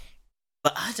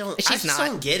 But I just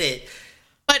don't get it.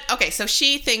 But okay, so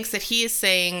she thinks that he is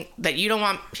saying that you don't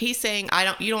want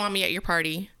me at your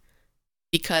party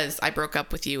because I broke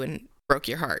up with you and broke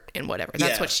your heart and whatever.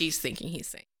 That's what she's thinking he's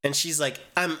saying. And she's like,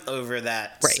 I'm over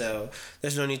that. Right. So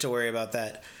there's no need to worry about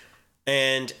that.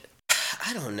 And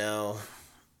I don't know.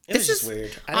 It was just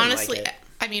weird. I didn't like it.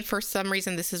 I mean, for some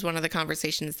reason, this is one of the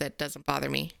conversations that doesn't bother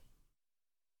me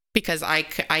because I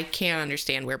can't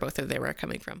understand where both of them are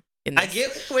coming from. I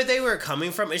get where they were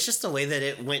coming from. It's just the way that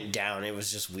it went down. It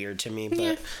was just weird to me,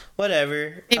 but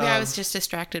whatever. Maybe I was just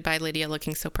distracted by Lydia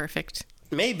looking so perfect.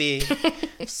 Maybe.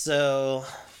 So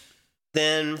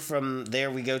then from there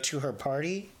we go to her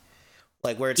party.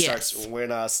 Like where it starts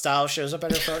when Styles shows up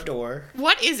at her front door.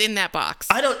 What is in that box?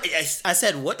 I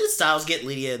said, what did Styles get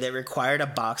Lydia that required a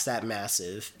box that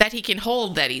massive? That he can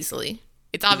hold that easily.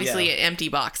 It's obviously an empty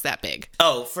box that big.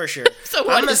 Oh, for sure. So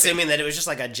I'm assuming that it was just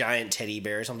like a giant teddy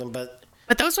bear or something, but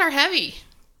those are heavy.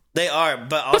 They are,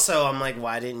 but also I'm like,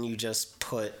 why didn't you just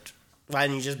bring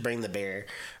the bear?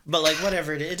 But like,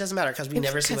 whatever, it doesn't matter because we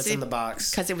never see what's in the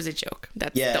box. Because it was a joke.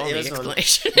 That's the only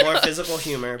explanation. More physical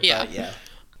humor, but yeah.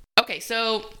 Okay,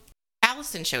 so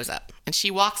Allison shows up and she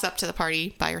walks up to the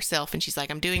party by herself and she's like,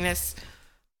 I'm doing this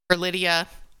for Lydia.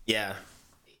 Yeah.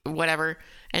 Whatever.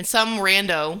 And some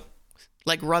rando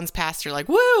like runs past her like,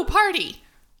 woo, party.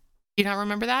 You not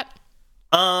remember that?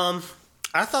 I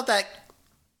thought that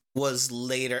was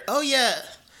later. Oh yeah.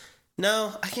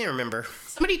 No, I can't remember.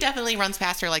 Somebody definitely runs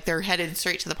past her like they're headed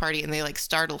straight to the party and they like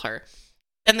startle her.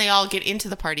 Then they all get into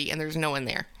the party and there's no one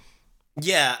there.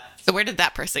 Yeah. So where did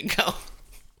that person go?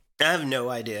 I have no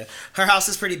idea. Her house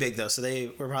is pretty big though, so they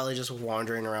were probably just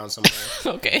wandering around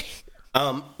somewhere. Okay.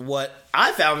 What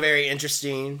I found very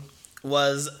interesting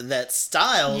was that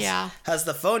Styles has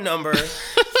the phone number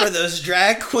for those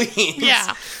drag queens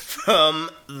from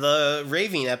the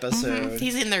Raving episode. Mm-hmm.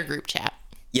 He's in their group chat.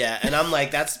 Yeah, and I'm like,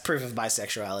 that's proof of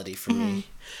bisexuality for me.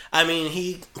 I mean,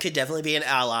 he could definitely be an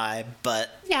ally,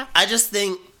 but I just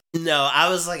think, I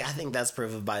was like, I think that's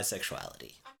proof of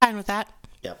bisexuality. I'm fine with that.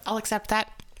 Yep. I'll accept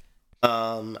that.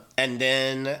 And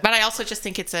then, But I also just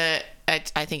think I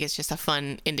think it's just a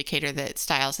fun indicator that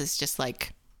Styles is just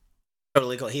like,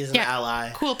 totally cool. He's an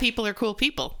ally. Cool people are cool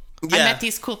people. Yeah. I met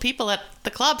these cool people at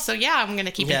the club, so yeah, I'm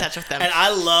gonna keep in touch with them. And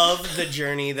I love the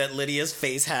journey that Lydia's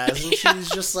face has, and she's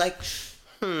just like,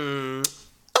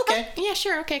 okay. Yeah,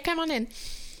 sure, okay, come on in.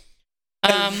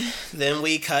 Then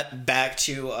we cut back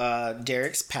to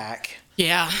Derek's pack.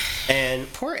 Yeah.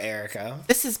 And poor Erica.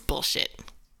 This is bullshit.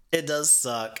 It does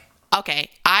suck. Okay,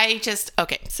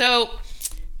 so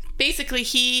basically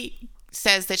he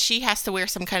says that she has to wear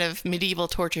some kind of medieval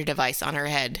torture device on her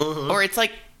head. Mm-hmm. Or it's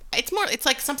like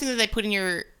something that they put in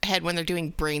your head when they're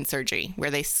doing brain surgery,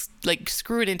 where they like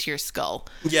screw it into your skull.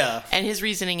 Yeah. And his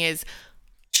reasoning is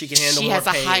she can handle more pain. She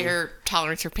has a higher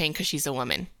tolerance for pain because she's a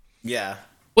woman. Yeah.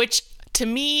 Which, to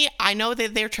me, I know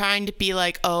that they're trying to be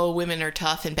like, oh, women are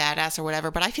tough and badass or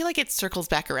whatever, but I feel like it circles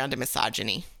back around to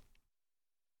misogyny.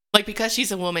 Like, because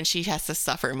she's a woman, she has to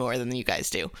suffer more than you guys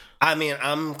do. I mean,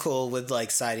 I'm cool with, like,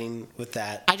 siding with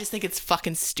that. I just think it's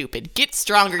fucking stupid. Get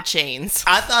stronger chains.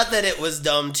 I thought that it was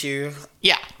dumb, too.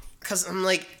 Yeah. Because I'm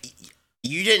like,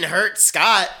 you didn't hurt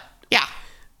Scott. Yeah.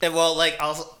 And,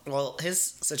 his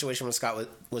situation with Scott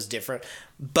was different.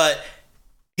 But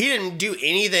he didn't do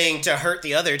anything to hurt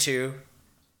the other two.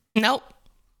 Nope.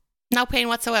 No pain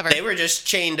whatsoever. They were just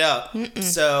chained up. Mm-mm.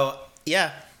 So,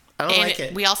 yeah. I don't like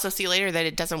it. We also see later that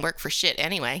it doesn't work for shit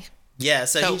anyway. Yeah,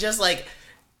 so he just like,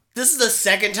 this is the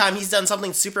second time he's done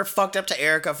something super fucked up to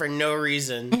Erica for no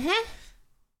reason. Mm-hmm.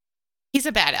 He's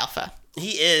a bad alpha.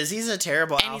 He is. He's a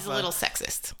terrible alpha. And he's a little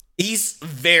sexist. He's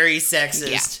very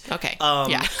sexist. Yeah, okay.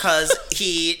 Because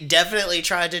he definitely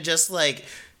tried to just like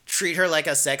treat her like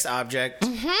a sex object.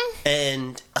 Mm-hmm.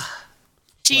 And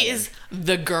she is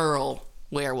the girl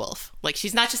werewolf. Like,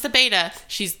 she's not just a beta,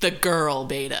 she's the girl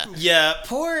beta. Yeah,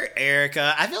 poor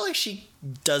Erica. I feel like she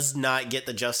does not get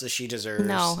the justice she deserves.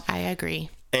 No, I agree.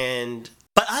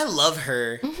 But I love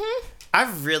her. Mm-hmm.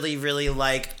 I really, really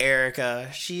like Erica.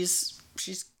 She's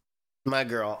my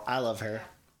girl. I love her.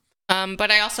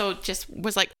 But I also just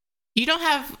was like, you don't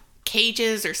have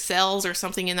cages or cells or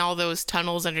something in all those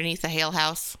tunnels underneath the Hale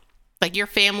house? Like, your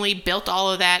family built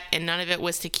all of that and none of it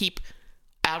was to keep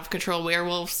out of control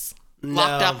werewolves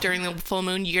locked up during the full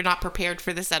moon? You're not prepared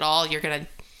for this at all. You're gonna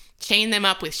chain them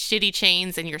up with shitty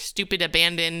chains in your stupid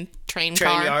abandoned train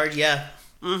car. Yard, yeah.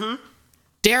 Mm-hmm.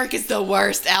 Derek is the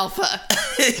worst alpha.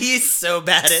 He's so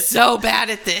bad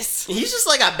at this. He's just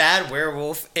like a bad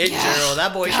werewolf in general.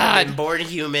 That boy should have been born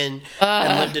human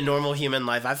and lived a normal human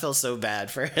life. I feel so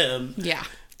bad for him. Yeah.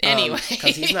 Anyway,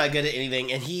 because he's not good at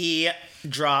anything, and he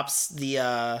drops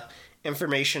the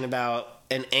information about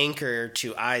an anchor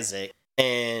to Isaac,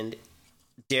 and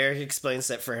Derek explains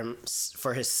that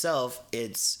for himself,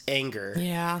 it's anger.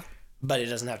 Yeah. But it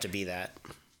doesn't have to be that.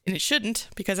 And it shouldn't,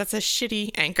 because that's a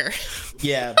shitty anchor.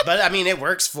 Yeah, but I mean, it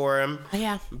works for him.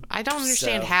 Yeah. I don't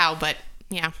understand how, but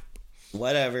yeah.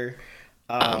 Whatever.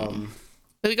 But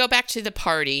we go back to the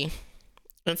party.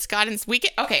 And Scott and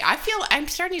I'm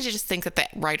starting to just think that the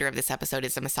writer of this episode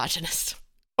is a misogynist.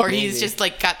 Or maybe he's just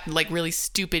like got like really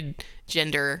stupid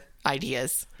gender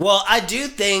ideas. Well, I do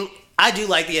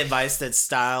like the advice that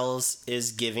Styles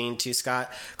is giving to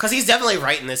Scott, because he's definitely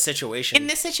right in this situation. In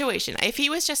this situation, if he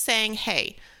was just saying,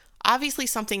 hey, obviously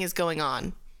something is going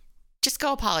on, just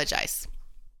go apologize.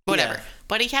 Whatever. Yeah.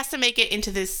 But he has to make it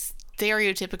into this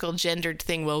stereotypical gendered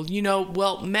thing.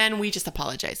 Well, men, we just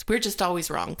apologize. We're just always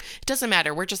wrong. It doesn't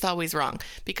matter. We're just always wrong.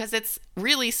 Because it's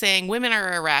really saying women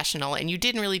are irrational and you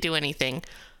didn't really do anything.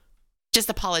 Just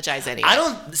apologize anyway.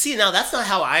 Now that's not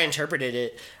how I interpreted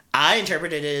it. I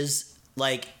interpreted it as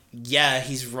like, yeah,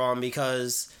 he's wrong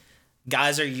because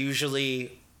guys are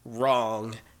usually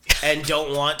wrong and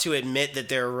don't want to admit that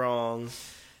they're wrong.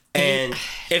 And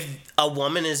if a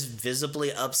woman is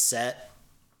visibly upset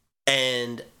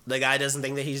and the guy doesn't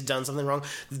think that he's done something wrong,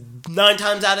 9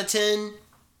 times out of 10,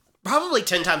 probably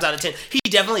 10 times out of 10, he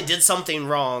definitely did something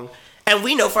wrong. And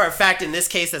we know for a fact in this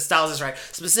case that Styles is right.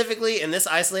 Specifically in this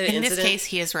isolated incident. In this case,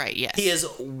 he is right, yes. He is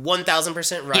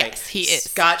 1,000% right. Yes, he is.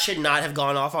 Scott should not have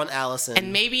gone off on Allison.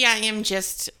 And maybe I am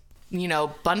just,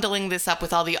 bundling this up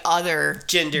with all the other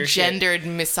gendered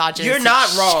misogyny. You're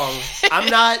not wrong. I'm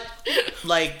not,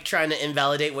 trying to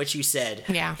invalidate what you said.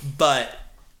 Yeah. But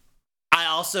I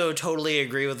also totally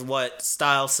agree with what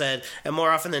Styles said. And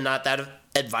more often than not, that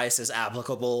advice is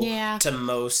applicable to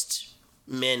most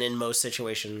men in most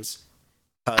situations.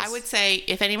 I would say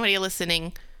if anybody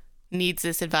listening needs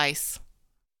this advice,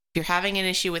 if you're having an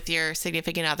issue with your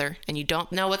significant other and you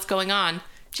don't know what's going on,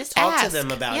 just talk to them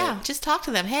about it. Yeah, just talk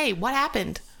to them. Hey, what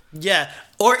happened? Yeah.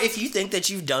 Or if you think that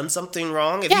you've done something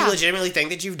wrong, if you legitimately think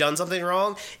that you've done something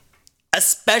wrong,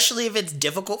 especially if it's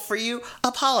difficult for you,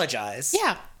 apologize.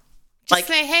 Yeah. Just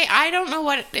say, hey, I don't know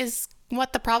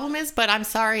what the problem is, but I'm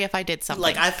sorry if I did something.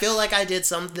 Like, I feel like I did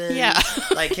something. Yeah.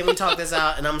 Like, can we talk this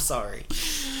out? And I'm sorry.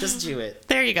 Just do it.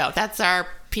 There you go. That's our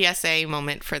PSA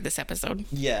moment for this episode.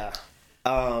 Yeah.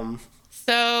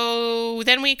 So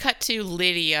then we cut to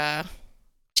Lydia.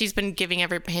 She's been giving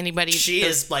anybody. She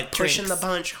is like pushing the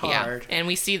punch hard. Yeah. And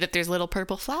we see that there's little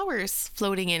purple flowers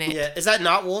floating in it. Yeah. Is that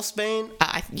not Wolfsbane?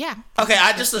 Yeah. Okay,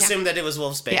 I just assumed that it was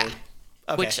Wolfsbane. Yeah.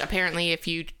 Okay. Which apparently, if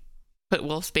you put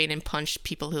Wolfsbane and punch,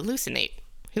 people hallucinate.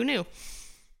 Who knew?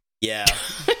 Yeah.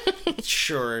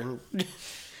 Sure.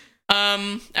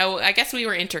 I guess we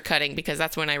were intercutting because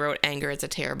that's when I wrote anger is a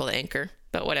terrible anchor,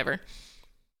 but whatever.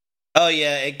 Oh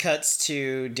yeah, it cuts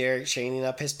to Derek chaining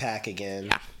up his pack again.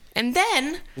 Yeah. And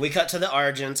then we cut to the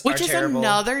Argents, which is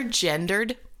another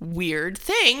gendered weird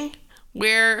thing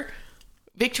where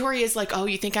Victoria's like, oh,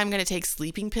 you think I'm going to take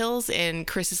sleeping pills? And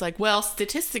Chris is like, well,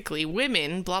 statistically,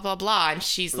 women, blah, blah, blah. And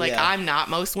she's like, yeah. I'm not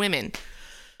most women.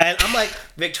 And I'm like,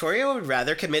 Victoria would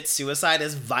rather commit suicide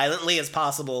as violently as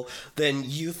possible than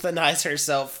euthanize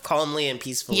herself calmly and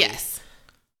peacefully. Yes.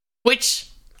 Which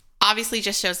obviously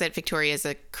just shows that Victoria is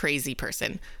a crazy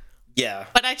person. Yeah.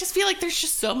 But I just feel like there's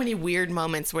just so many weird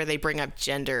moments where they bring up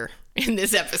gender in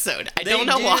this episode. I don't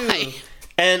know why.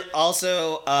 And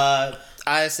also,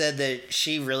 I said that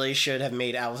she really should have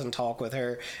made Allison talk with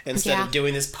her instead of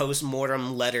doing this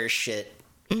post-mortem letter shit.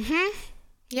 Mm-hmm.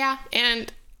 Yeah,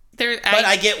 and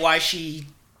I get why she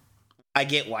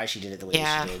did it the way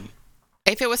she did.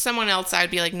 If it was someone else, I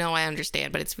would be like, no, I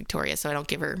understand, but it's Victoria, so I don't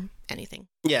give her anything.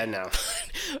 Yeah, no.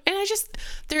 And I just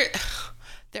there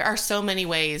are so many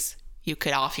ways you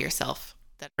could off yourself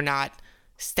that are not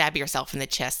stab yourself in the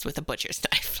chest with a butcher's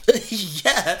knife.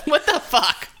 Yeah. What the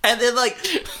fuck? And then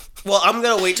well, I'm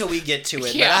going to wait till we get to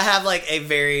it. Yeah. But I have a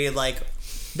very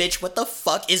bitch, what the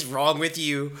fuck is wrong with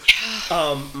you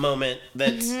moment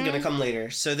that's going to come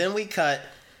later. So then we cut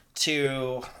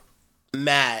to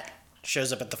Matt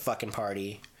shows up at the fucking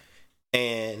party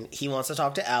and he wants to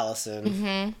talk to Allison.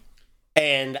 Mm-hmm.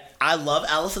 And I love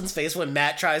Allison's face when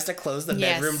Matt tries to close the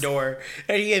bedroom door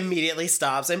and he immediately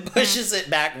stops and pushes it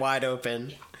back wide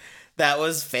open. That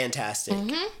was fantastic.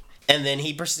 Mm-hmm. And then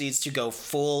he proceeds to go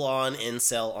full on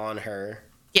incel on her.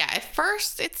 Yeah, at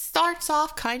first it starts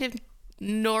off kind of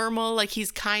normal,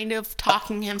 he's kind of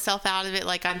talking himself out of it,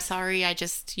 I'm sorry, I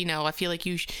just, I feel like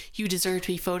you deserve to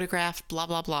be photographed, blah,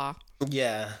 blah, blah.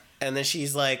 Yeah. And then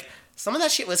she's like, some of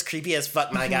that shit was creepy as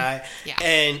fuck, my guy. Yeah.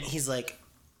 And he's like,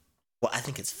 well, I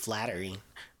think it's flattering.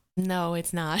 No,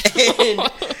 it's not.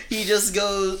 And he just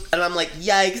goes, and I'm like,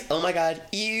 yikes, oh my god,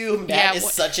 ew, Matt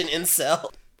is such an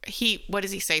incel. What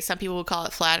does he say? Some people would call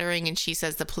it flattering, and she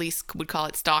says the police would call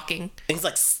it stalking. And he's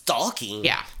like, stalking?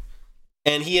 Yeah.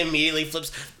 And he immediately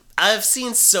flips. I've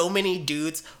seen so many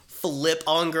dudes flip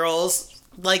on girls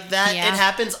like that. Yeah. It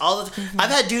happens all the time. Mm-hmm.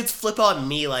 I've had dudes flip on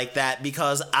me like that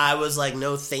because I was like,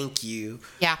 no, thank you.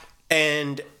 Yeah.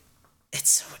 And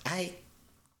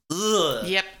ugh.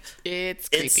 Yep. It's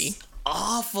creepy. It's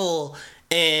awful.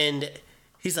 And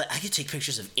he's like, I could take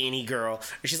pictures of any girl.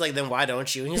 And she's like, then why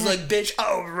don't you? And he's like, bitch,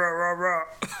 oh, rah, rah, rah.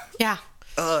 Yeah.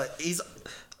 He's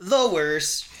the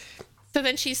worst. So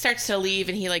then she starts to leave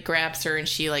and he grabs her and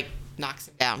she knocks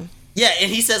him down. Yeah, and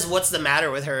he says, what's the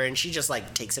matter with her? And she just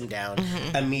takes him down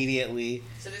immediately.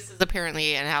 So this is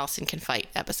apparently an Allison can fight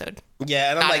episode.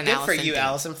 Yeah, and I'm like, good for you,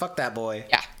 Allison. Fuck that boy.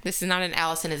 Yeah, this is not an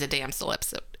Allison is a damsel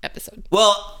episode.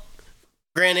 Well,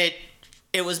 granted,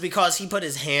 it was because he put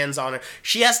his hands on her.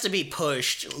 She has to be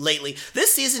pushed lately.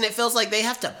 This season, it feels like they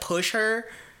have to push her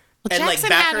and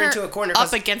back her into a corner.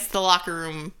 Up against the locker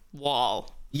room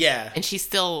wall. Yeah. And she's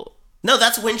still... No,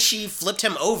 that's when she flipped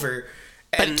him over.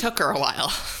 But it took her a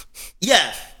while.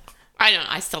 Yeah.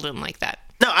 I still didn't like that.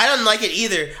 No, I don't like it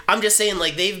either. I'm just saying,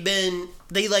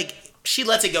 she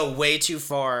lets it go way too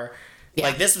far.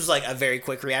 Yeah. This was a very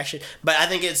quick reaction. But I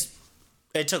think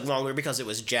it took longer because it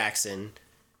was Jackson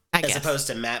as opposed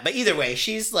to Matt. But either way,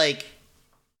 she's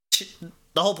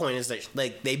the whole point is that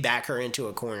they back her into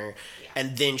a corner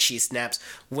and then she snaps.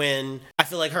 When I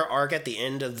feel like her arc at the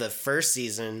end of the first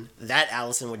season, that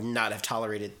Allison would not have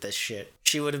tolerated this shit.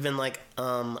 She would have been like,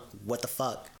 what the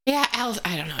fuck? Yeah,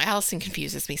 I don't know. Allison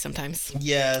confuses me sometimes.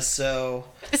 Yeah, so...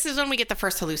 This is when we get the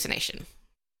first hallucination.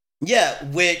 Yeah,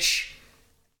 which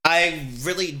I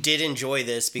really did enjoy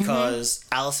this because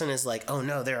Allison is like, oh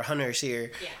no, there are hunters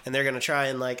here. Yeah. And they're going to try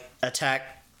and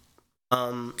attack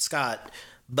Scott.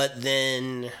 But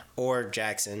then, or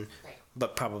Jackson, right.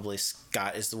 But probably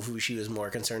Scott is who she was more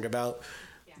concerned about.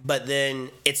 Yeah. But then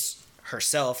it's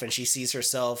herself, and she sees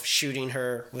herself shooting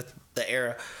her with the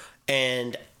arrow.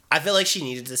 And I feel like she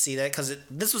needed to see that because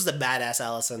this was the badass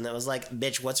Allison that was like,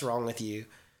 bitch, what's wrong with you?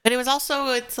 But it was also,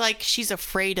 it's like she's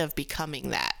afraid of becoming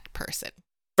that person.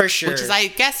 For sure. Which is, I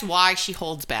guess, why she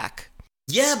holds back.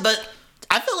 Yeah, but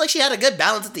I felt like she had a good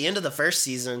balance at the end of the first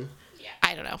season. Yeah,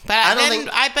 I don't know.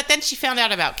 But but then she found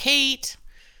out about Kate.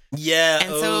 Yeah. And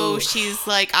so she's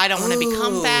like, I don't want to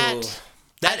become that.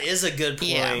 That is a good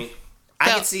point. Yeah. I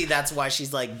can see that's why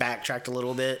she's like backtracked a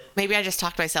little bit. Maybe I just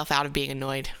talked myself out of being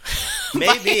annoyed.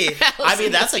 Maybe. I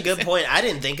mean, that's a good point. I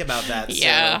didn't think about that.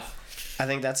 Yeah. So I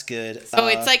think that's good. So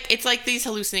it's like these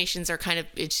hallucinations are kind of,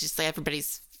 it's just like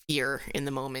everybody's fear in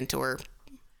the moment, or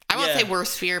I won't say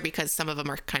worst fear because some of them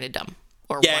are kind of dumb.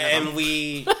 Or yeah, one of and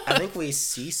them. I think we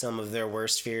see some of their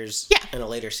worst fears in a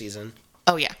later season.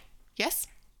 Oh, yeah. Yes?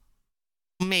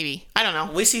 Maybe. I don't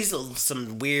know. We see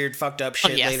some weird, fucked up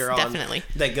shit later on. Definitely.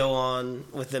 That go on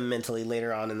with them mentally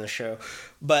later on in the show.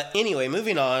 But anyway,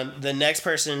 moving on. The next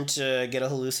person to get a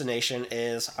hallucination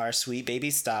is our sweet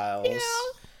baby Styles.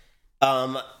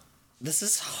 Yeah. This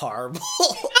is horrible.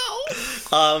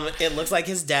 No. It looks like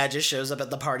his dad just shows up at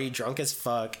the party drunk as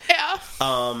fuck. Yeah.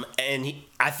 And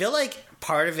I feel like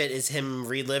part of it is him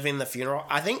reliving the funeral.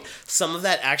 I think some of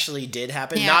that actually did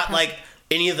happen. Yeah, Not like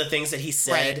any of the things that he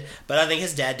said, right. but I think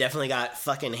his dad definitely got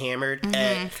fucking hammered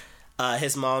at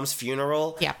his mom's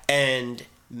funeral. Yeah. And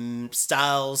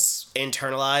Styles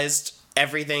internalized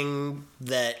everything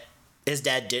that his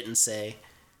dad didn't say.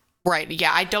 Right.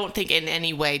 Yeah. I don't think in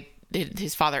any way did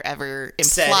his father ever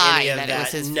Said imply any of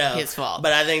that it was his fault.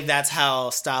 But I think that's how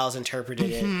Styles interpreted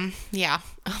it. Yeah.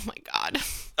 Oh my God.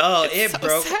 Oh, It's it so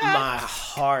broke sad. my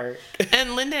heart.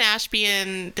 And Lyndon Ashby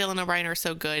and Dylan O'Brien are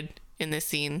so good in this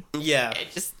scene. Yeah.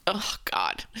 It just, oh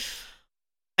God.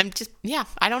 I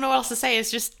don't know what else to say.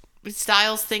 It's just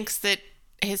Styles thinks that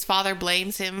his father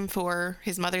blames him for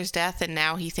his mother's death, and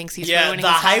now he thinks he's ruining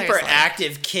the his father's life.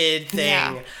 hyperactive kid thing.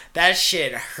 Yeah. That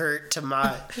shit hurt to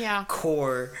my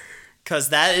core. Because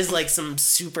that is like some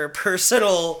super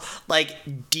personal,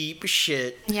 like deep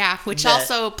shit. Yeah, which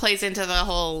also plays into the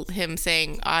whole him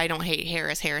saying, I don't hate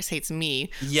Harris, Harris hates me.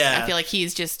 Yeah. I feel like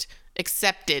he's just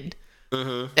accepted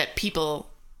that people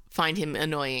find him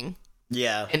annoying.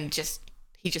 Yeah. And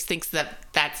he just thinks that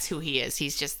that's who he is.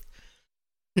 He's just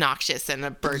noxious and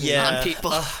a burden on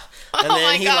people. And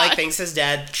then he like thinks his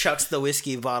dad chucks the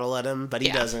whiskey bottle at him, but he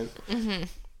doesn't. Mm-hmm.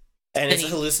 And it's a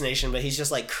hallucination, but he's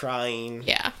just like crying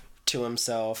to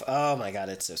himself. Oh my God,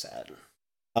 it's so sad.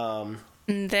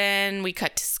 And then we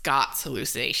cut to Scott's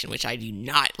hallucination, which I do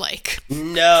not like.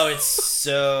 No, it's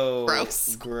so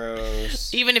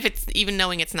gross. Even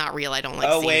knowing it's not real, I don't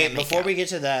like seeing that makeup. Before we get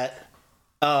to that,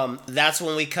 that's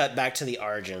when we cut back to the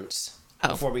Argents.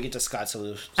 Before we get to Scott's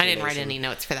hallucination. I didn't write any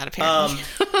notes for that, apparently.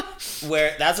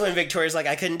 Where that's when Victoria's like,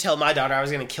 I couldn't tell my daughter I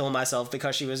was going to kill myself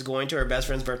because she was going to her best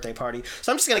friend's birthday party.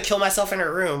 So I'm just going to kill myself in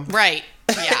her room. Right.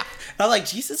 Yeah. I'm like,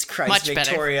 Jesus Christ, Much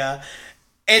Victoria. Better.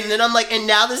 And then I'm like, and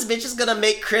now this bitch is going to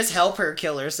make Chris help her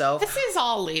kill herself. This is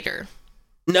all later.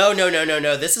 No.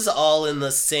 This is all in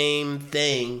the same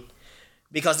thing.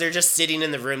 Because they're just sitting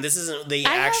in the room. This isn't the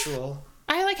actual...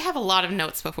 I have a lot of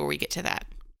notes before we get to that.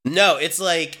 No, it's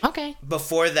like... Okay.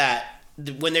 Before that,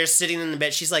 when they're sitting in the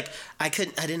bed, she's like, I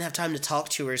didn't have time to talk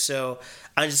to her, so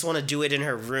I just want to do it in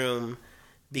her room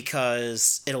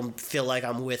because it'll feel like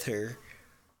I'm with her.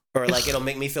 Or like it'll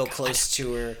make me feel close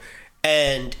to her.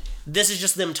 And this is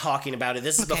just them talking about it.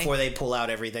 This is before they pull out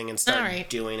everything and start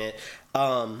doing it.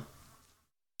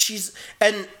 She's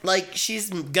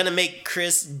gonna make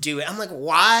Chris do it. I'm like,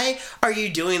 why are you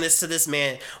doing this to this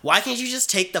man? Why can't you just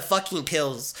take the fucking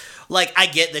pills? Like, I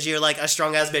get that you're like a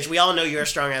strong ass bitch. We all know you're a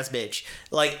strong ass bitch.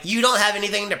 Like, you don't have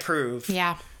anything to prove.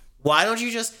 Yeah. Why don't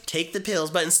you just take the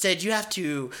pills? But instead you have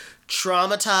to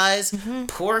traumatize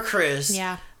poor Chris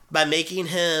by making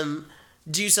him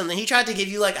do something. He tried to give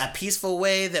you like a peaceful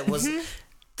way that was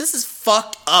this is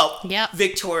fucked up,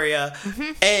 Victoria.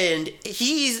 And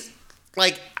he's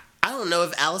like, I don't know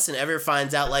if Allison ever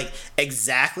finds out like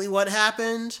exactly what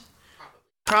happened.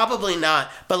 Probably not.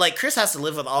 But like Chris has to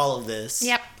live with all of this.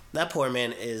 Yep. That poor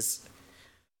man is.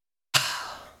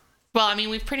 Well, I mean,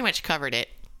 we've pretty much covered it.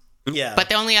 Yeah. But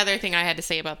the only other thing I had to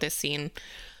say about this scene,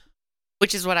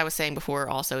 which is what I was saying before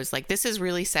also, is like, this is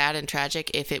really sad and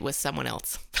tragic if it was someone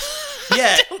else.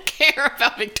 Yeah. I don't care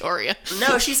about Victoria.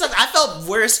 No, she said, I felt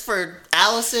worse for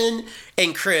Allison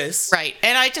and Chris. Right.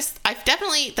 And I've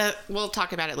definitely, we'll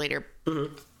talk about it later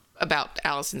about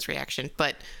Allison's reaction,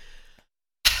 but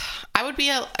I would be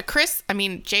a Chris, I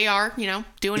mean, JR,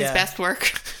 doing his best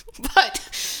work,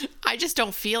 but I just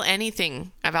don't feel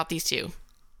anything about these two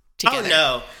together. Oh,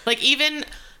 no. Like, even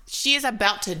she is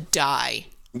about to die.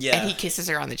 Yeah. And he kisses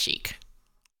her on the cheek.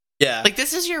 Yeah. Like,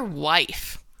 this is your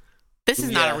wife. This is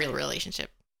not Yeah. a real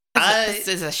relationship. This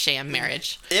is a sham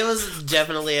marriage. It was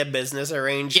definitely a business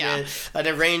arrangement, an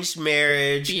arranged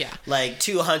marriage. Yeah. Like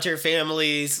two hunter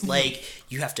families. Like,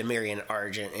 you have to marry an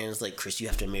Argent, and it's like, Chris, you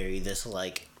have to marry this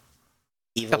like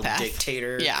evil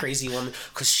dictator, crazy woman,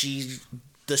 because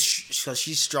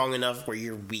she's strong enough where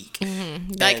you're weak.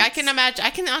 Like, I can imagine, I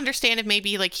can understand if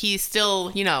maybe like he's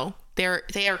still, you know,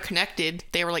 they are connected.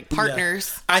 They were like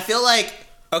partners. I feel like,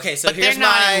 okay, so But they're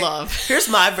not in love. Here's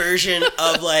my version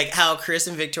of like how Chris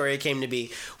and Victoria came to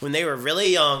be when they were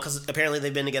really young, because apparently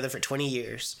they've been together for 20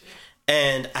 years,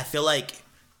 and I feel like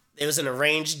it was an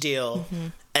arranged deal,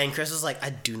 and Chris was like, I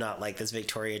do not like this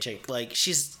Victoria chick. Like,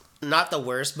 she's not the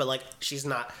worst, but like, she's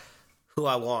not who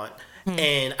I want.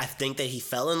 And I think that he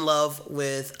fell in love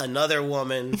with another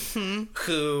woman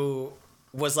who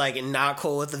was like not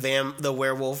cool with the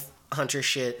werewolf hunter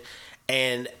shit,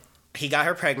 and he got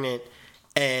her pregnant,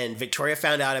 and Victoria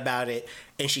found out about it,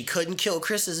 and she couldn't kill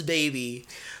Chris's baby,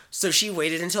 so she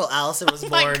waited until Allison was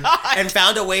born and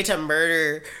found a way to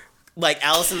murder like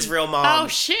Allison's real mom. Oh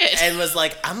shit. And was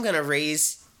like, I'm gonna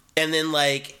raise, and then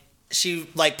like she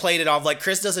like played it off like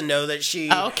Chris doesn't know that she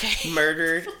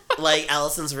murdered like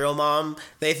Allison's real mom.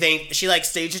 They think she like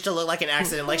staged it to look like an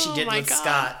accident, like she did with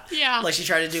Scott. Yeah, like she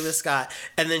tried to do with Scott,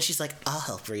 and then she's like, I'll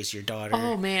help raise your daughter.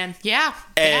 Oh man, yeah.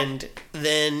 And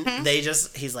then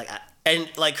he's like, and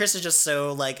like Chris is just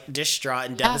so like distraught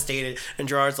and devastated, and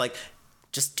Gerard's like,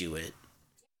 just do it.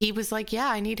 He was like, yeah,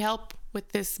 I need help with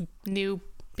this new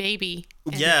baby.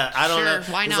 And I don't know.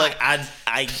 Why He's not? like,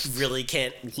 I really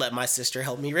can't let my sister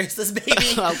help me raise this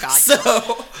baby. Oh God.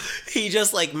 So he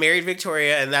just like married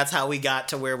Victoria, and that's how we got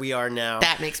to where we are now.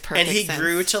 That makes perfect sense. And he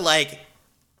grew to like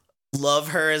love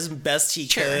her as best he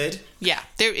could. Yeah,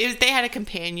 they had a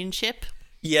companionship.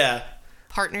 Yeah.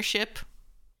 Partnership.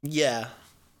 Yeah.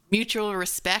 Mutual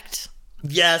respect.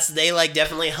 Yes, they like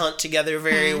definitely hunt together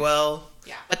very well.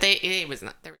 Yeah, but it was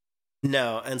not there.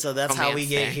 No, and so that's how we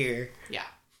get here. Yeah.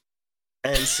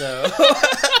 And so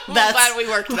I'm glad we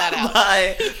worked that out.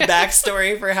 My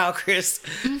backstory for how Chris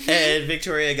and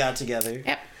Victoria got together.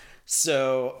 Yep.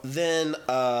 So then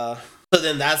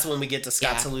that's when we get to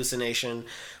Scott's hallucination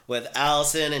with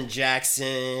Allison and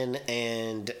Jackson,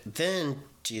 and then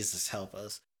Jesus help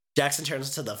us, Jackson turns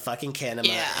into the fucking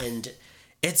Canema, and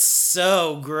it's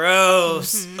so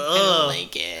gross. I don't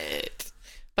like it.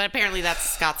 But apparently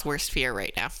that's Scott's worst fear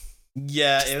right now.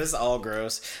 Yeah, it was all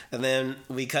gross. And then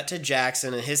we cut to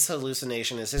Jackson, and his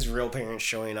hallucination is his real parents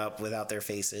showing up without their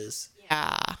faces.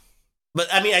 Yeah. But,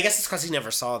 I mean, I guess it's because he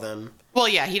never saw them. Well,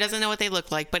 yeah, he doesn't know what they look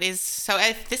like, but this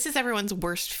is everyone's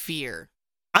worst fear.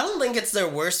 I don't think it's their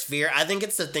worst fear. I think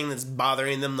it's the thing that's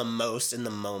bothering them the most in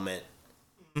the moment.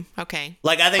 Okay.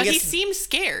 Like, I think he seems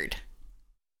scared.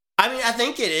 I mean, I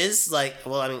think it is, like,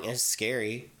 well, I mean, it's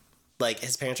scary. Like,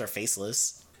 his parents are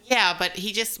faceless. Yeah, but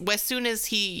he just, as soon as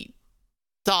he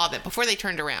saw them, before they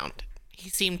turned around, he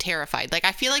seemed terrified. Like,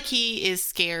 I feel like he is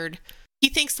scared. He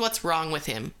thinks what's wrong with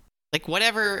him. Like,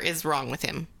 whatever is wrong with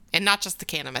him. And not just the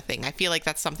Canema thing. I feel like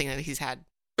that's something that he's had.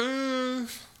 I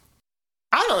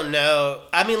don't know.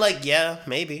 I mean, like, yeah,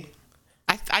 maybe.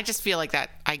 I just feel like that.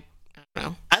 I don't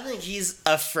know. I think he's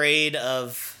afraid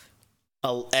of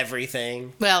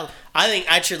everything. Well,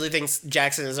 I truly think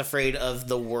Jackson is afraid of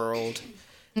the world.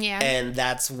 Yeah. And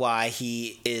that's why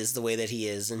he is the way that he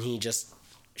is, and he just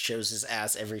shows his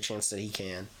ass every chance that he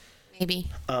can. Maybe.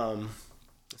 So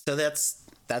that's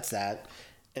that.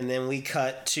 And then we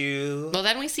cut to... Well,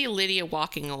 then we see Lydia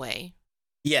walking away.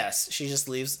 Yes, she just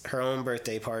leaves her own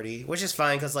birthday party, which is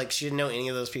fine because, like, she didn't know any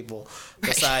of those people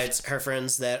besides her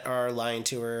friends that are lying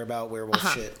to her about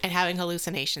werewolf shit. And having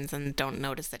hallucinations and don't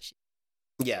notice that she...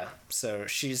 Yeah, so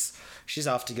she's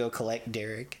off to go collect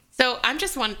Derek. So I'm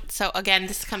just so again,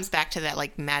 this comes back to that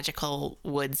like magical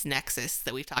woods nexus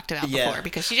that we've talked about before,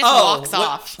 because she just walks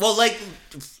off. Well, like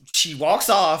she walks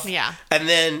off. Yeah. And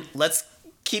then let's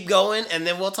keep going, and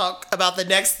then we'll talk about the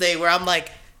next thing where I'm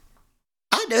like,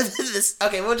 I know this.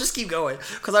 Okay, we'll just keep going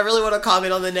because I really want to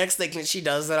comment on the next thing that she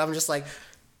does that I'm just like,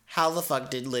 how the fuck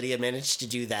did Lydia manage to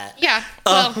do that? Yeah.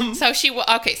 Well, so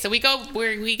so we go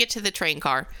where we get to the train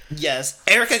car. Yes.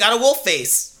 Erica got a wolf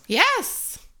face. Yes.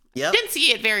 Yep. Didn't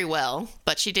see it very well,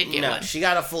 but she did get one. She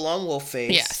got a full-on wolf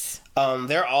face. Yes.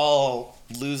 They're all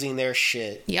losing their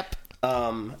shit. Yep.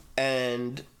 And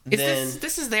then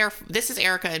this is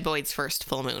Erica and Boyd's first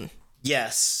full moon.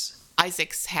 Yes.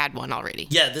 Isaac's had one already.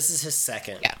 Yeah, this is his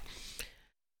second. Yeah.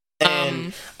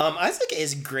 And Isaac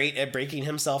is great at breaking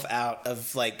himself out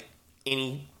of like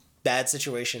any bad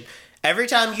situation. Every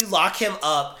time you lock him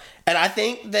up, and I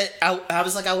think that I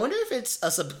was like, I wonder if it's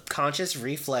a subconscious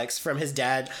reflex from his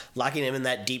dad locking him in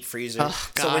that deep freezer.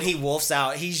 Oh, God. So when he wolfs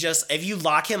out, he's just, if you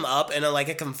lock him up in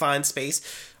a confined space,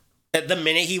 the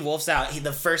minute he wolfs out,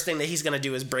 the first thing that he's going to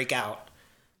do is break out.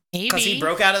 Maybe. Because he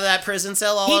broke out of that prison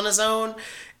cell all on his own.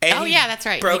 And yeah, that's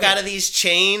right. Broke out of these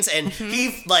chains, and he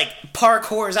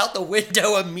parkours out the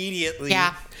window immediately.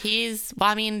 Yeah,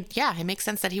 it makes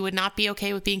sense that he would not be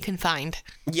okay with being confined.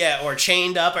 Yeah, or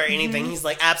chained up or anything. He's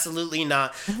like, absolutely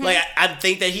not. I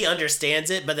think that he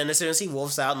understands it, but then as soon as he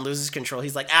wolfs out and loses control,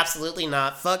 he's like, absolutely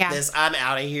not. Fuck this. I'm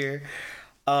out of here.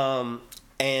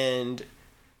 And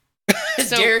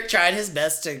so, Derek tried his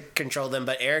best to control them,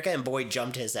 but Erica and Boyd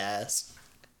jumped his ass.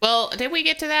 Well, did we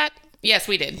get to that? Yes,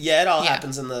 we did. Yeah, it all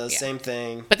happens in the same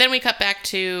thing. But then we cut back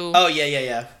to... Oh,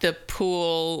 yeah. The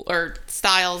pool, or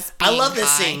Styles I love this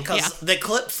scene, because the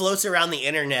clip floats around the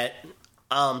internet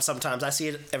sometimes. I see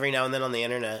it every now and then on the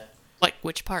internet. Like,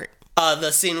 which part?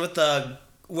 The scene with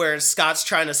where Scott's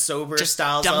trying to sober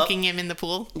Styles up. Dunking him in the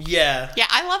pool? Yeah. Yeah,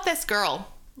 I love this girl.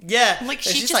 Yeah. Like,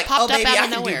 she's just like, popped oh, baby, up out I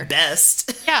of can nowhere. do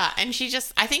best. Yeah, and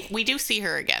I think we do see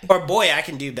her again. Or, boy, I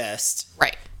can do best.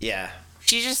 Right. Yeah.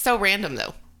 She's just so random,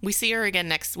 though. We see her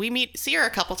again see her a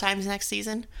couple times next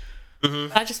season.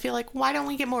 But I just feel like, why don't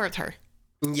we get more of her?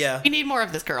 Yeah. We need more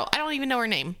of this girl. I don't even know her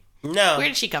name. No. Where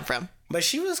did she come from? But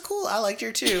she was cool. I liked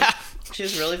her too. Yeah. She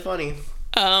was really funny.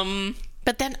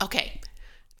 But then, okay.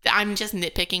 I'm just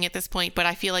nitpicking at this point, but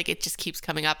I feel like it just keeps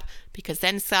coming up because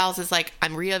then Styles is like,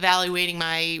 I'm reevaluating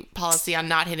my policy on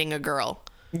not hitting a girl.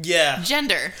 Yeah.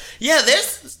 Gender. Yeah,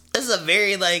 this is a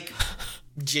very,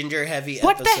 gender heavy episode.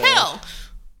 What the hell?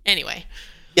 Anyway.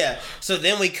 Yeah. So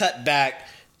then we cut back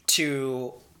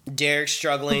to Derek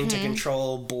struggling to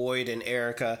control Boyd and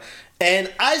Erica.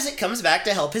 And Isaac comes back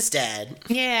to help his dad.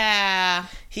 Yeah.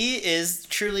 He is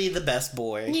truly the best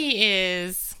boy. He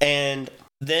is. And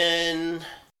then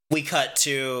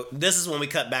this is when we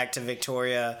cut back to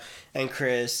Victoria and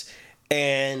Chris.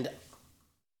 And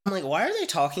I'm like, why are they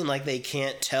talking like they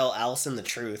can't tell Allison the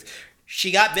truth?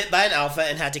 She got bit by an alpha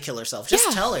and had to kill herself.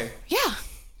 Just tell her. Yeah.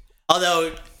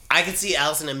 Although I could see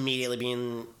Allison immediately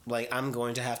being like, I'm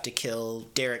going to have to kill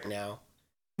Derek now.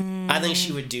 I think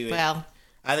she would do it. Well,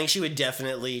 I think she would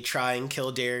definitely try and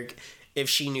kill Derek if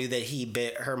she knew that he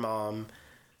bit her mom.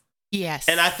 yes.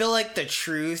 And I feel like they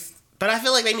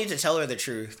need to tell her the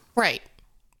truth. Right.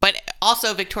 But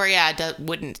also, Victoria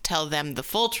wouldn't tell them the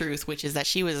full truth, which is that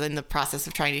she was in the process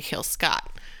of trying to kill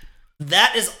Scott.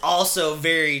 That is also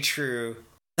very true.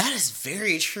 That is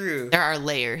very true. There are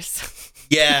layers.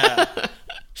 Yeah.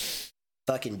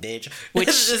 Fucking bitch. Which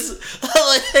that's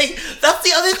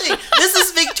the other thing. This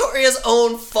is Victoria's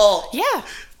own fault. Yeah.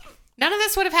 None of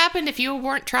this would have happened if you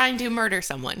weren't trying to murder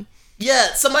someone.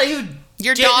 Yeah, somebody who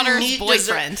your daughter's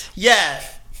boyfriend. Yeah.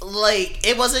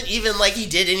 It wasn't even like he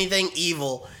did anything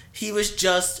evil. He was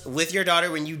just with your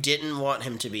daughter when you didn't want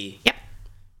him to be. Yep.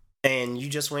 And you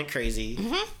just went crazy.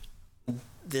 Mm-hmm.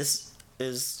 This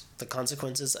is the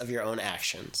consequences of your own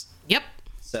actions. Yep.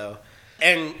 So,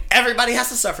 and everybody has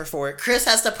to suffer for it. Chris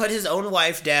has to put his own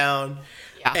wife down.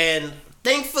 Yeah. And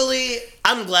thankfully,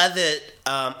 I'm glad that,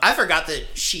 I forgot that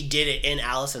she did it in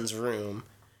Allison's room.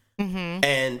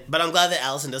 Mm-hmm. But I'm glad that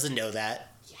Allison doesn't know that.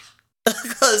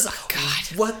 Because,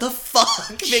 what the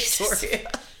fuck, Victoria?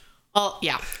 Well,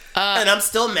 yeah. And I'm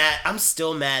still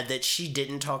mad that she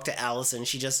didn't talk to Allison.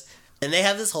 And they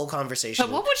have this whole conversation.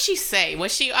 But what would she say?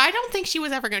 I don't think she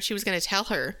was ever going to tell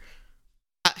her,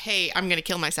 hey, I'm going to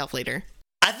kill myself later.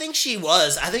 I think she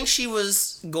was. I think she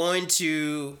was going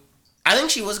to. I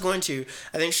think she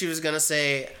was going to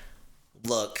say,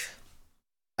 look,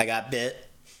 I got bit.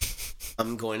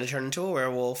 I'm going to turn into a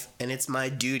werewolf, and it's my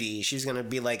duty. She's going to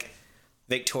be like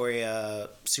Victoria,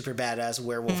 super badass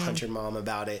werewolf hunter mom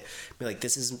about it. Be like,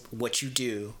 this is what you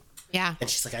do. Yeah. And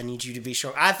she's like, I need you to be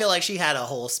strong. I feel like she had a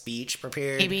whole speech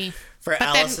prepared for but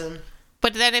Allison.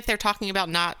 But then if they're talking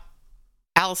about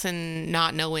Allison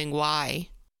not knowing why,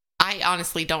 I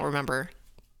honestly don't remember.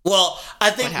 Well, I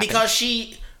think because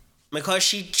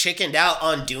she chickened out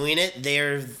on doing it,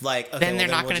 they're like, okay, then they're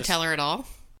not going to tell her at all?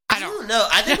 I don't know.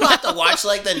 I think we'll have to watch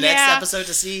the next episode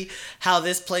to see how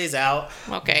this plays out.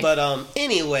 Okay. But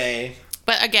anyway.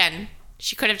 But again,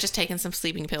 she could have just taken some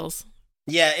sleeping pills.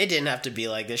 Yeah, it didn't have to be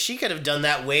like this. She could have done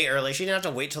that way early. She didn't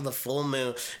have to wait till the full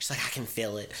moon. She's like, I can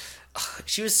feel it. Ugh,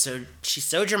 she's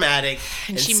so dramatic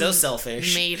and she so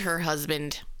selfish. Made her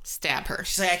husband stab her.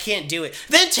 She's like, I can't do it.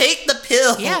 Then take the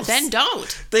pills. Yeah, then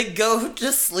don't. Then go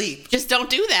to sleep. Just don't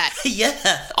do that.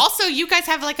 Yeah. Also, you guys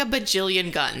have a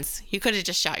bajillion guns. You could have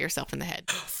just shot yourself in the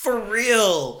head. For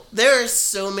real. There are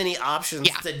so many options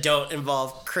that don't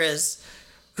involve Chris,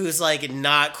 who's like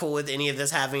not cool with any of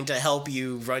this having to help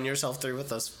you run yourself through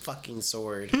with a fucking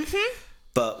sword. Mm-hmm.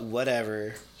 But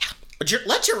whatever. Yeah.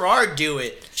 Let Gerard do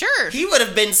it. Sure. He would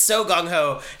have been so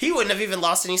gung-ho. He wouldn't have even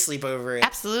lost any sleep over it.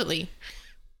 Absolutely.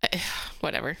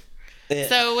 Whatever. Yeah.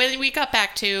 So when we got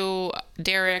back to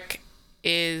Derek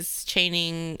is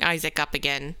chaining Isaac up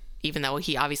again, even though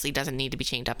he obviously doesn't need to be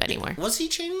chained up anymore. Was he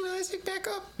chaining Isaac back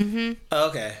up? Mm-hmm.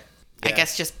 Okay. Yeah. I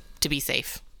guess just to be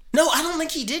safe. No, I don't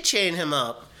think he did chain him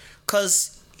up.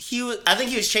 Because I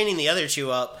think he was chaining the other two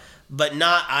up, but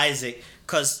not Isaac.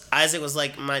 Because Isaac was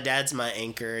like, my dad's my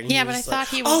anchor. And yeah, but I thought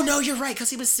he was... Oh, no, you're right. Because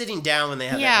he was sitting down when they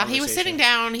had that conversation. Yeah, he was sitting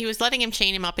down. He was letting him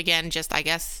chain him up again. Just, I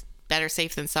guess, better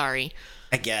safe than sorry.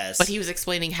 I guess. But he was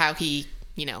explaining how he,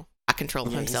 got control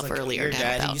of himself like, earlier. Your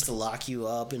dad, he used to lock you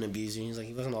up and abuse you. He's like,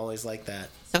 he wasn't always like that.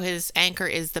 So his anchor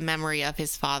is the memory of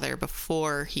his father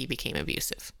before he became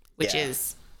abusive, which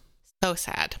is so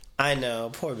sad. I know.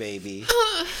 Poor baby.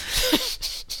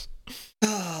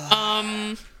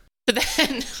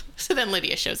 So then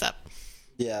Lydia shows up.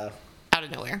 Yeah. Out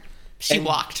of nowhere. She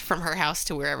walked from her house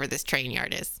to wherever this train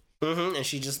yard is. Mm-hmm, and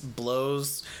she just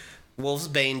blows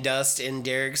Wolfsbane dust in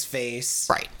Derek's face.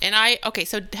 Right. And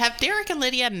so have Derek and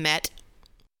Lydia met?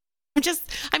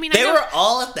 They were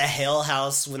all at the Hale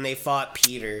House when they fought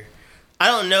Peter. I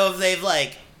don't know if they've,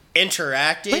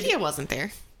 interacted. Lydia wasn't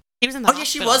there. He was in the hospital. Yeah,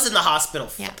 she was in the hospital.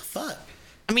 Yeah. What the fuck?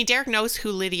 Derek knows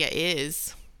who Lydia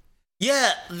is.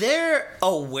 Yeah, they're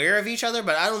aware of each other,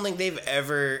 but I don't think they've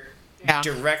ever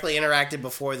directly interacted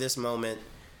before this moment.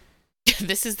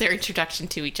 This is their introduction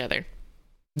to each other.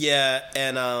 Yeah,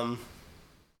 and,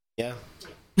 yeah.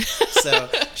 So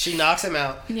she knocks him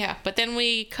out. Yeah, but then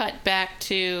we cut back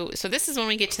to... So this is when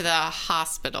we get to the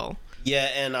hospital. Yeah,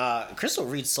 and Crystal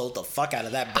Reed sold the fuck out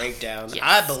of that breakdown. Yes.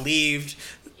 I believed,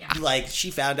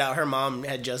 she found out her mom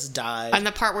had just died. And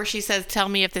the part where she says, tell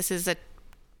me if this is a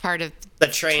part of the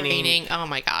training. Oh,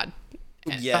 my God.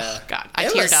 Yeah. Oh, God. I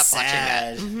teared up watching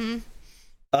that.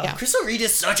 Mm-hmm. Crystal Reed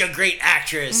is such a great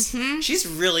actress. Mm-hmm. She's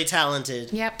really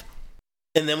talented. Yep.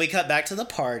 And then we cut back to the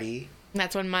party. And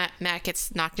that's when Matt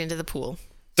gets knocked into the pool.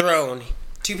 Thrown.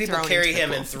 Two people carry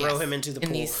him and throw him into the pool.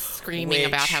 And he's screaming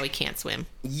about how he can't swim.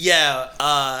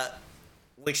 Yeah.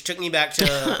 Which took me back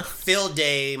to field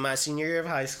day, my senior year of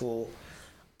high school.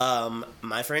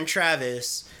 My friend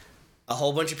Travis, a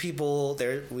whole bunch of people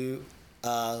there. We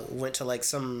went to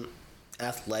some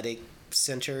athletic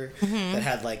center that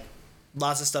had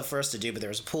lots of stuff for us to do, but there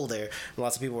was a pool there. And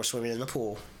lots of people were swimming in the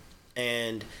pool.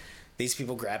 And these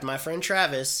people grabbed my friend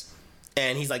Travis,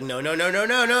 and he's like, no,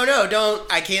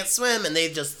 don't, I can't swim. And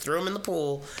they just threw him in the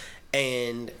pool,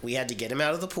 and we had to get him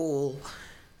out of the pool,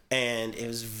 and it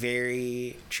was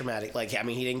very traumatic.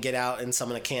 He didn't get out and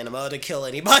summon a can of mud to kill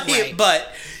anybody, right.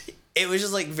 But it was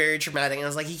just very traumatic, and I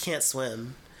was like, he can't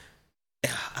swim.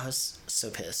 Yeah, I was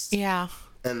so pissed. Yeah.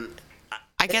 And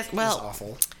I guess, it was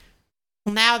awful.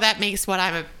 Now that makes what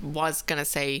I was going to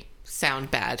say sound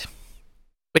bad,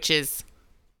 which is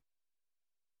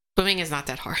swimming is not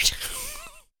that hard.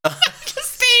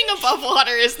 Just staying above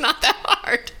water is not that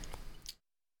hard.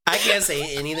 I can't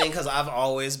say anything because I've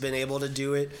always been able to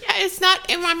do it. Yeah, it's not.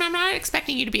 I'm not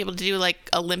expecting you to be able to do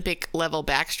Olympic level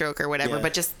backstroke or whatever,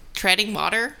 but just treading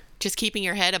water, just keeping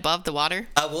your head above the water.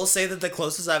 I will say that the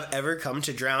closest I've ever come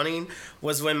to drowning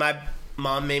was when my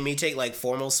mom made me take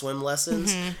formal swim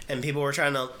lessons, and people were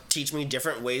trying to teach me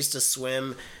different ways to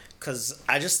swim. Because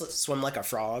I just swim like a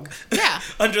frog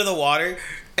under the water.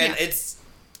 And it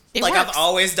works. I've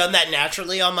always done that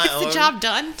naturally on my own. It's the job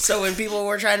done. So when people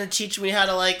were trying to teach me how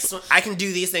to swim, I can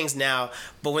do these things now.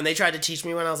 But when they tried to teach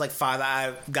me when I was 5,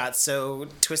 I got so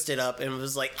twisted up and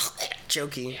was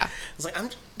choking. Yeah. I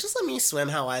was just let me swim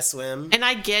how I swim. And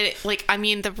I get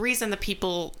it. The reason the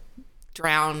people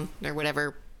drown or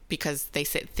whatever, because they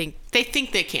think they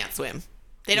can't swim.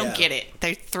 They don't get it.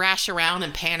 They thrash around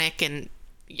and panic and...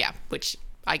 Yeah, which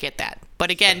I get that. But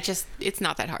again, it's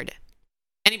not that hard.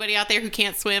 Anybody out there who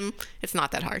can't swim, it's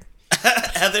not that hard.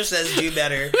 Heather says do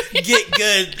better. Get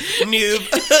good, noob.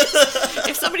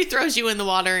 If somebody throws you in the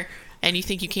water and you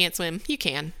think you can't swim, you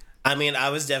can. I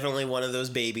was definitely one of those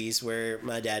babies where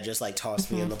my dad just tossed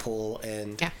me in the pool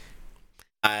and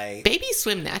Babies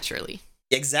swim naturally.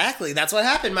 Exactly. That's what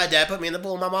happened. My dad put me in the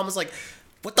pool and my mom was like,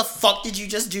 what the fuck did you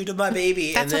just do to my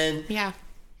baby?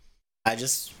 I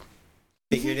just...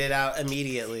 figured it out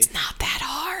immediately. It's not that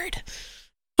hard.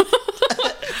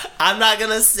 I'm not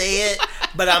gonna say it,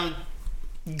 but I'm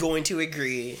going to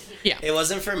agree. Yeah. It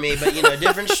wasn't for me, but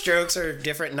different strokes are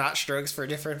different not strokes for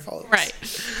different folks. Right.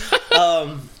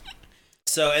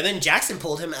 So and then Jackson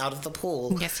pulled him out of the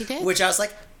pool. Yes, he did. Which I was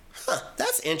like,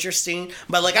 That's interesting.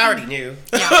 But like I already knew.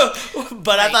 Yeah.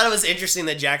 But I thought it was interesting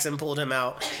that Jackson pulled him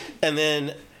out. And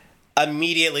then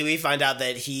immediately we find out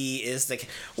that he is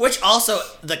which also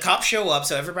the cops show up,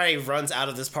 so everybody runs out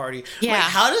of this party. Yeah. Like,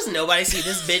 how does nobody see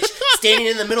this bitch standing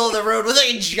in the middle of the road with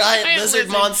a giant lizard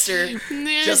monster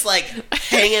just like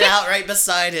hanging out right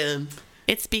beside him?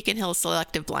 It's Beacon Hill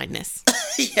selective blindness.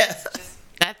 Yeah.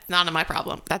 That's not my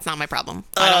problem. That's not my problem.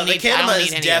 I don't need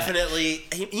is any definitely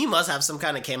he must have some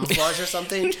kind of camouflage or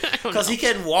something, because he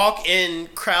can walk in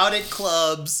crowded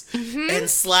clubs and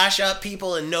slash up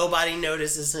people and nobody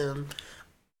notices him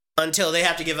until they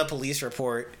have to give a police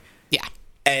report. Yeah.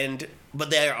 But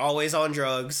they're always on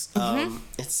drugs.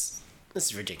 It's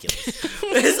ridiculous.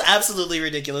 It's absolutely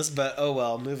ridiculous. But oh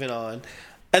well, moving on.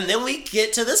 And then we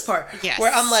get to this part where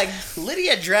I'm like,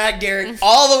 Lydia dragged Derek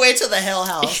all the way to the Hell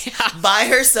House by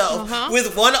herself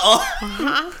with one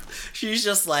arm. She's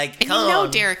just like, come on.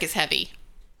 Derek is heavy.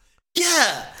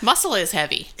 Yeah. Muscle is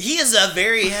heavy. He is a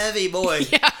very heavy boy.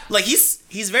 Yeah. Like,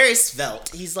 he's very svelte.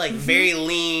 He's like very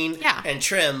lean and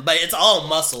trim, but it's all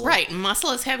muscle. Right.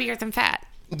 Muscle is heavier than fat.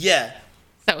 Yeah.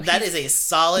 So that is a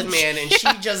solid man, and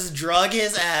she just drug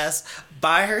his ass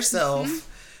by herself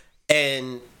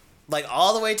and like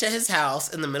all the way to his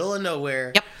house in the middle of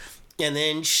nowhere. Yep. And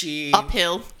then she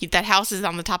uphill. That house is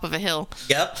on the top of a hill.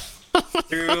 Yep.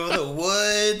 Through the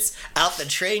woods, out the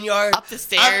train yard, up the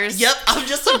stairs. I'm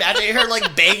just imagining her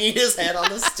like banging his head on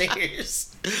the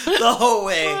stairs the whole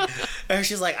way. And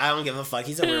she's like, I don't give a fuck.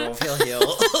 He's a werewolf. He'll heal.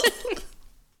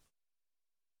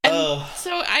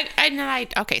 So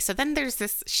okay. So then there's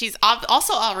this. She's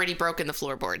also already broken the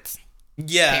floorboards.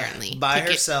 Yeah. Apparently by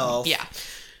herself. Yeah.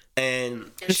 And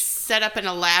set up an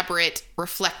elaborate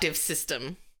reflective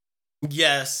system.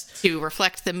 Yes. To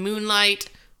reflect the moonlight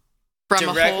from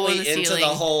directly a hole in the into ceiling. the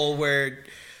hole where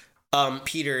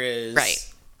Peter is.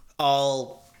 Right.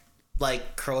 All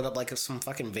like curled up like some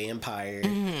fucking vampire.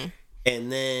 Mm-hmm.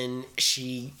 And then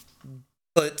she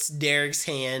puts Derek's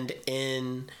hand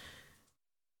in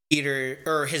Peter,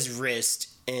 or his wrist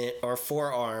or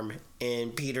forearm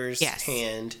in Peter's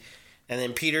hand. And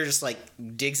then Peter just like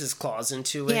digs his claws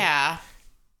into it. Yeah.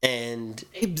 And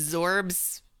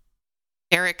absorbs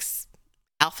Derek's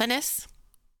alphaness.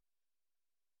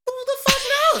 Who the fuck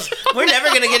knows? We're never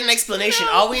going to get an explanation.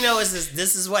 All we know is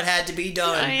this is what had to be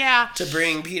done to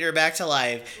bring Peter back to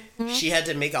life. Mm-hmm. She had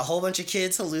to make a whole bunch of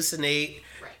kids hallucinate.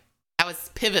 Right. That was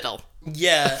pivotal.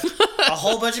 Yeah. A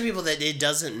whole bunch of people that it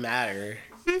doesn't matter.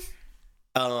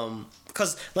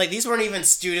 Because like these weren't even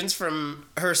students from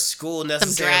her school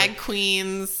necessarily. Some drag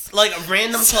queens, like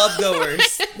random club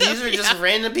goers. These are just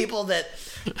random people that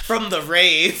from the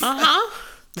rave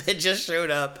that just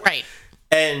showed up, right?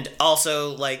 And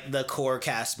also like the core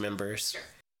cast members.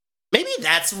 Maybe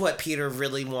that's what Peter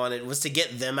really wanted, was to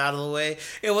get them out of the way.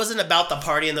 It wasn't about the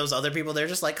party and those other people. They're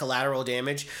just like collateral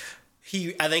damage.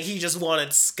 I think he just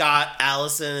wanted Scott,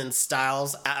 Allison, and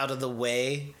Styles out of the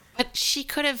way. But she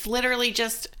could have literally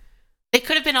they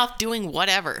could have been off doing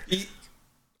whatever.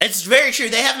 It's very true.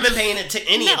 They haven't been paying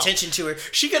any attention to her.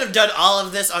 She could have done all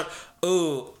of this on...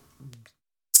 Ooh,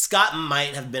 Scott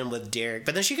might have been with Derek,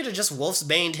 but then she could have just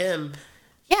wolfsbaned him.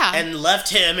 Yeah. And left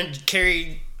him and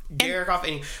carried Derek off.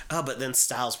 But then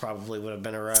Styles probably would have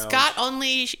been around. Scott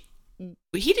only...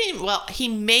 He didn't... Well, he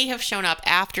may have shown up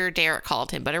after Derek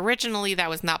called him, but originally that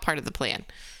was not part of the plan.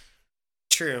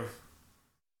 True.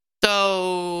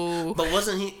 So...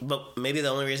 But maybe the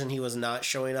only reason he was not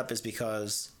showing up is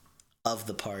because of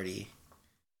the party.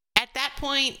 At that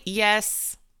point,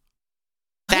 yes.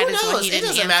 That is what he didn't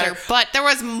answer. Matter. But there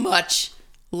was much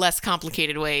less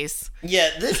complicated ways. Yeah,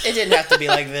 it didn't have to be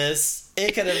like this.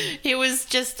 It could have... It was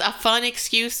just a fun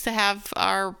excuse to have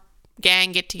our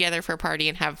gang get together for a party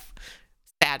and have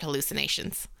sad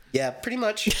hallucinations. Yeah, pretty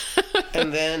much.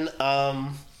 And then,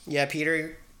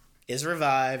 Peter... is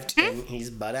revived and he's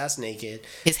butt-ass naked.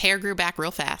 His hair grew back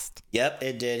real fast. Yep,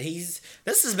 it did.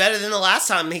 This is better than the last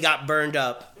time he got burned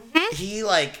up. He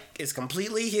is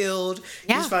completely healed.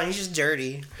 Yeah. He's fine. He's just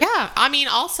dirty. Yeah. I mean,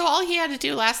 also all he had to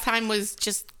do last time was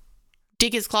just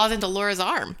dig his claws into Laura's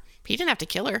arm. He didn't have to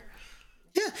kill her.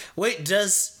 Yeah. Wait,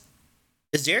 is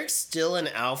Derek still an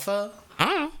alpha? I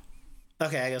don't know.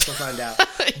 Okay, I guess we'll find out.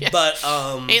 Yeah. But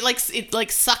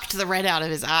it sucked the red out of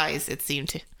his eyes, it seemed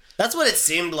to. That's what it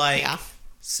seemed like. Yeah.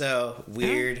 So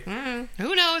weird.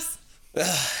 Who knows?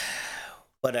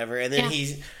 Whatever. And then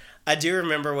I do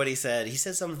remember what he said. He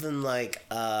said something like,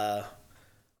 I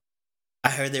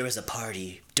heard there was a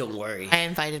party. Don't worry. I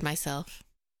invited myself.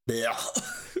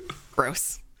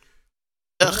 Gross.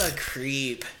 What a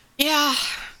creep. Yeah.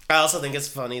 I also think it's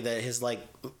funny that his, like,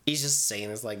 he's just saying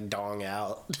his, like, dong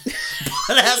out.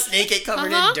 Butt ass naked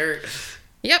covered in dirt.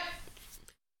 Yep.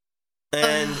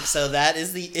 And so that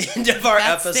is the end of our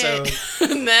episode.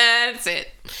 That's it.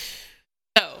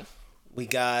 So. We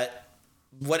got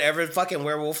whatever fucking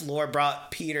werewolf lore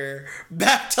brought Peter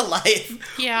back to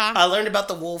life. Yeah. I learned about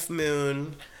the wolf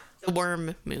moon. The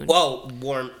worm moon. Whoa,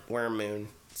 worm moon.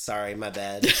 Sorry, my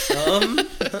bad.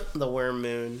 The worm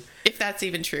moon. If that's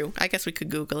even true. I guess we could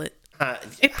Google it.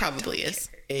 It probably is.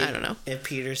 I don't know. If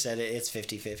Peter said it, it's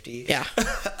 50-50.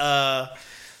 Yeah.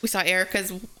 We saw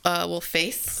Erica's wolf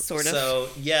face, sort of. So,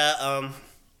 yeah,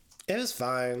 it was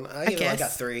fine. I gave it like a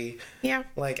 3. Yeah.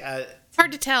 Like, it's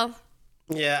hard to tell.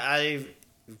 Yeah, I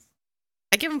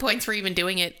give him points for even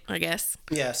doing it, I guess.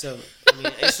 Yeah, so, I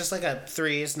mean, it's just like a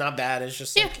 3. It's not bad. It's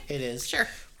just like, it is. Sure.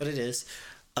 But it is.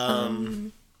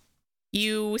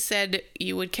 You said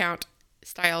you would count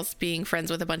Styles being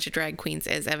friends with a bunch of drag queens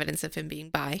as evidence of him being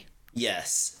bi.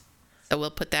 Yes. So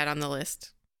we'll put that on the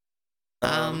list.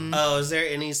 Is there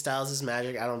any Styles is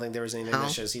magic? I don't think there was anything that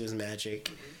shows he was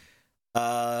magic.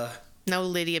 No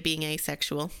Lydia being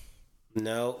asexual.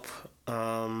 Nope.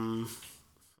 I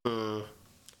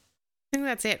think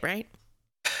that's it, right?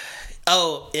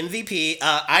 Oh, MVP.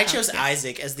 I chose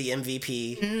Isaac as the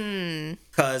MVP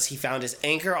because he found his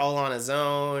anchor all on his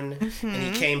own, and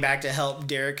he came back to help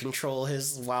Derek control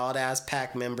his wild ass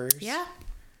pack members. Yeah,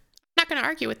 I'm not gonna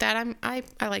argue with that. I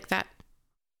like that.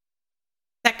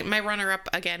 Second, my runner-up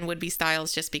again would be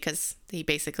Styles, just because he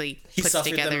basically puts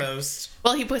together the most.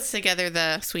 Well, he puts together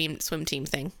the swim team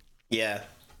thing. Yeah,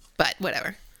 but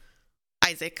whatever.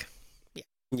 Isaac.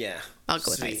 Yeah. I'll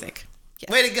go with Isaac. Yes.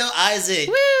 Way to go, Isaac!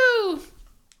 Woo!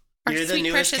 You're the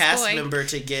newest cast member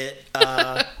to get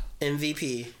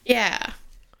MVP. Yeah.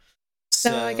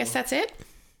 So I guess that's it.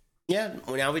 Yeah.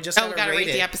 Well, now we just gotta rate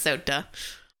the episode. Duh.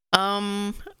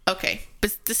 Okay.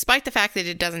 But despite the fact that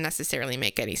it doesn't necessarily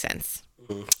make any sense,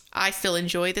 I still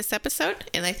enjoy this episode,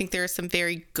 and I think there are some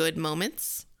very good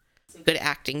moments, good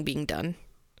acting being done.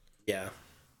 Yeah.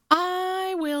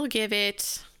 I will give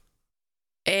it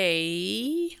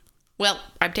well,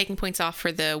 I'm taking points off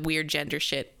for the weird gender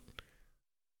shit.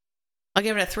 I'll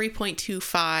give it a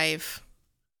 3.25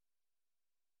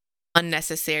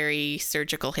 unnecessary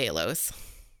surgical halos.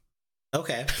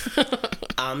 Okay.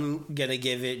 I'm gonna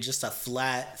give it just a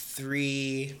flat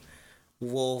 3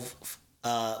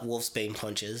 wolfsbane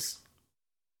punches.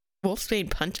 Wolfsbane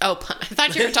punch? Oh, I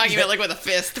thought you were talking about like with a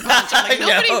fist punch. I'm like,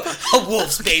 nobody. No, a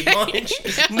wolfsbane punch.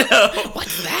 No.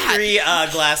 What's that? 3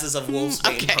 glasses of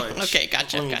wolfsbane punch. Okay,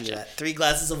 gotcha. 3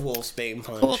 glasses of wolfsbane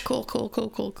punch.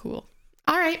 Cool.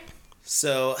 All right.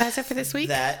 So that's it for this week.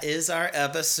 That is our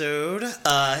episode.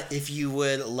 If you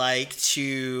would like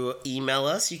to email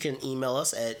us, you can email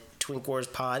us at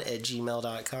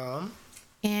twinkwarspod@gmail.com.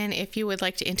 And if you would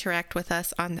like to interact with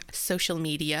us on social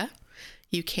media,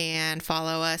 you can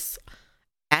follow us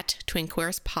at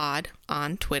twinkwarspod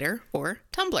on Twitter or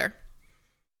Tumblr.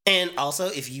 And also,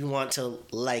 if you want to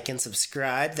like and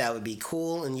subscribe, that would be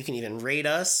cool. And you can even rate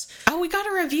us. Oh, we got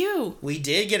a review. We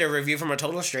did get a review from a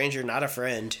total stranger, not a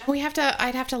friend.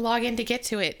 I'd have to log in to get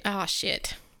to it. Oh,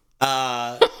 shit.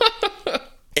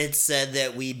 It said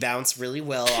that we bounce really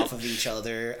well off of each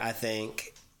other, I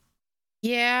think.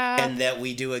 Yeah. And that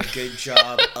we do a good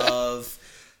job of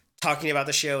talking about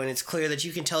the show, and it's clear that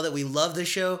you can tell that we love the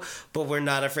show, but we're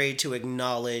not afraid to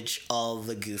acknowledge all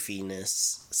the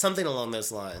goofiness. Something along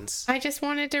those lines. I just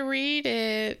wanted to read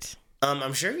it.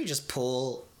 I'm sure if you just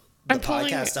pull the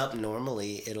podcast up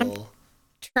normally, it'll... I'm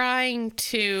trying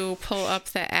to pull up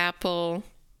the Apple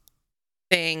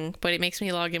thing, but it makes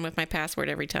me log in with my password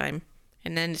every time.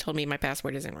 And then it told me my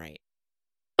password isn't right.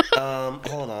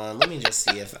 Hold on. Let me just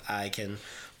see if I can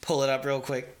pull it up real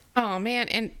quick. Oh, man.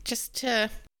 And just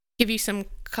to give you some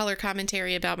color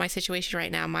commentary about my situation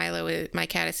right now, Milo, my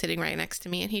cat, is sitting right next to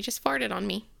me, and he just farted on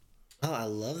me. Oh, I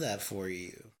love that for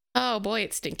you. Oh, boy,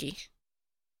 it's stinky.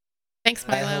 Thanks,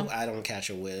 Milo. I hope I don't catch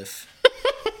a whiff.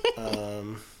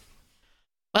 Well,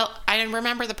 I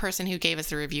remember the person who gave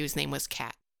us the review. His name was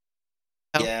Kat.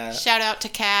 So, yeah. Shout out to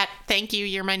Kat. Thank you.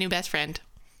 You're my new best friend.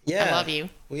 Yeah. I love you.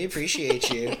 We appreciate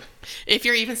you. If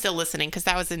you're even still listening, because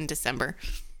that was in December.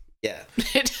 Yeah.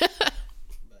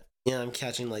 Yeah, I'm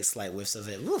catching like slight whiffs of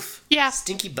it. Woof. Yeah.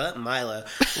 Stinky butt Milo.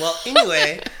 Well,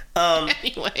 anyway,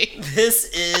 this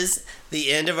is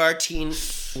the end of our Teen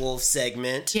Wolf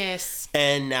segment. Yes.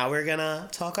 And now we're gonna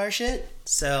talk our shit.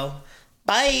 So,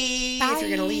 bye. If you're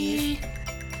gonna leave.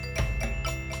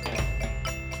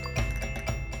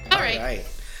 All right.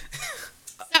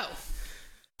 So,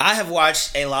 I have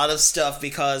watched a lot of stuff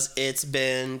because it's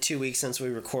been 2 weeks since we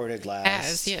recorded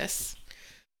last. yes.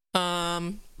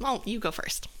 well, you go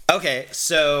first. Okay,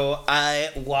 so I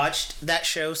watched that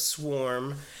show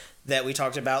Swarm that we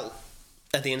talked about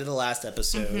at the end of the last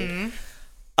episode. Mm-hmm.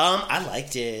 I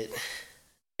liked it.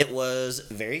 It was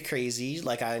very crazy,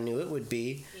 like I knew it would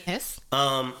be. Yes.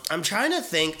 I'm trying to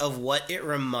think of what it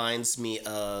reminds me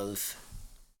of.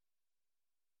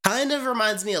 Kind of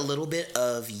reminds me a little bit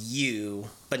of You,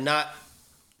 but not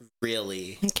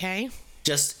really. Okay.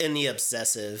 Just in the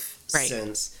obsessive Right.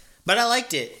 sense. But I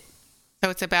liked it. So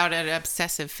it's about an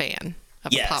obsessive fan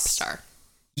of Yes. a pop star.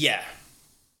 Yeah.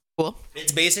 Cool.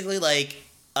 It's basically like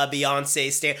a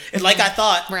Beyonce stan. Like I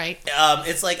thought. Right.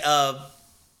 It's like a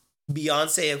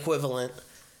Beyonce equivalent.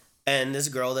 And this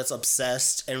girl that's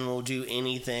obsessed and will do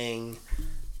anything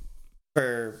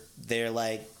for their,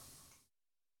 like,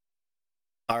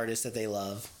 artist that they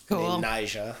love. Cool. Named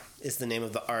Nyjah is the name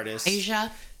of the artist.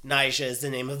 Asia. Nyjah is the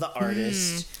name of the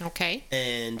artist. Okay.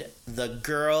 And the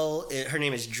girl, her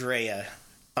name is Drea.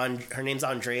 Her name's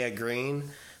Andrea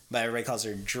Green, but everybody calls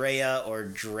her Drea or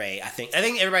Dre. I think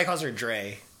everybody calls her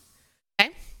Dre.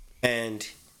 Okay. And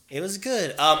it was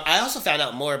good. I also found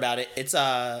out more about it. It's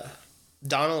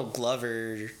Donald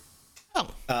Glover. Oh.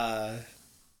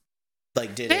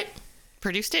 Like did it.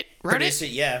 Produced it. Wrote Produced it.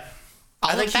 Yeah.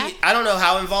 All I think of that? I don't know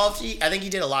how involved I think he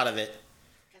did a lot of it.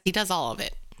 He does all of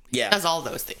it. Yeah. Does all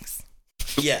those things.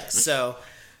 Yeah. So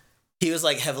he was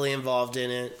like heavily involved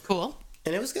in it. Cool.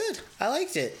 And it was good. I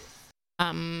liked it.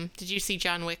 Did you see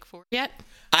John Wick 4 yet?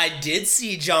 I did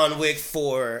see John Wick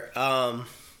 4. Oh,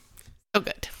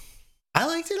 good. I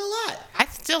liked it a lot. I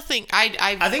still think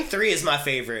I think 3 is my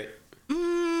favorite.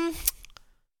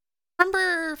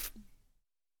 remember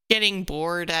getting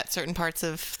bored at certain parts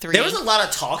of 3. There was a lot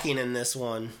of talking in this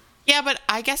one. Yeah, but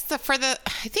I guess I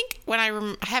think when I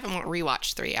haven't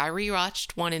rewatched 3. I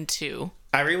rewatched 1 and 2.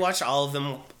 I rewatched all of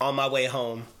them on my way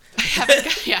home.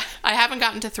 I haven't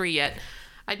gotten to 3 yet.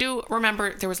 I do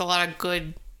remember there was a lot of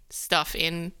good stuff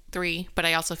in 3, but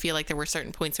I also feel like there were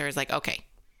certain points where I was like, okay.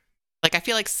 Like, I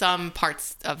feel like some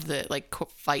parts of the, like,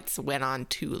 fights went on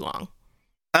too long.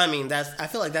 I mean, I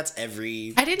feel like that's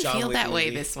every I didn't John feel Wick that way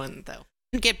movie. this one, though.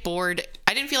 I didn't get bored.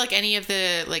 I didn't feel like any of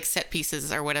the, like, set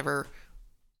pieces or whatever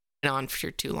went on for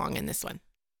too long in this one.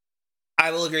 I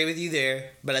will agree with you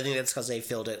there, but I think that's because they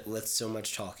filled it with so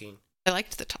much talking. I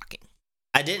liked the talking.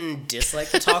 I didn't dislike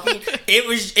the talking.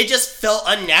 It just felt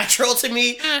unnatural to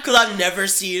me because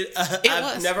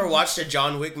I've never watched a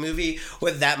John Wick movie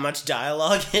with that much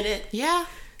dialogue in it. Yeah.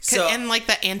 So, and like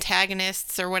the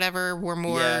antagonists or whatever were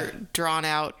more drawn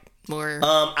out, more.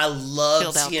 I loved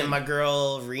out seeing than- my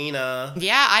girl Rena.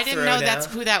 Yeah, I didn't know throw that's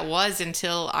down. who that was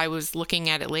until I was looking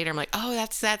at it later. I'm like, oh,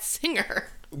 that's that singer.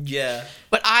 Yeah.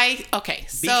 But okay,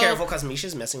 so Be careful because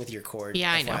Misha's messing with your cord.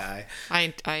 Yeah, I know.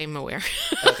 FYI. I'm aware.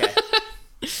 Okay.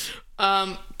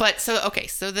 But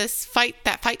so this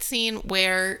that fight scene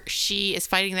where she is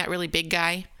fighting that really big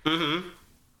guy,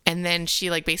 and then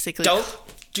she like basically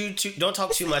Don't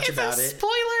talk too much it's about a it.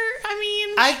 spoiler. I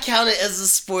mean, I count it as a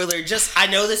spoiler. Just I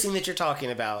know the scene that you're talking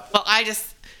about. well,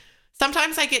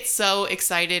 sometimes I get so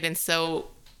excited and so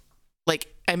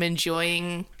like I'm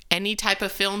enjoying any type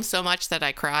of film so much that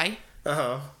I cry.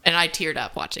 And I teared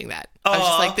up watching that. I was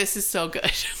just like, this is so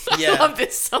good. Yeah. I love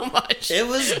this so much. It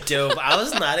was dope. I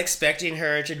was not expecting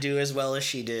her to do as well as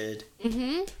she did.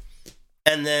 Mm-hmm.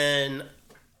 And then,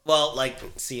 well, like,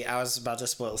 see, I was about to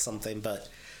spoil something, but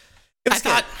it was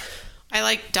I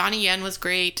like Donnie Yen was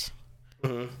great.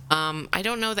 Mm-hmm. I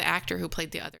don't know the actor who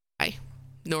played the other guy.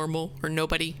 Normal or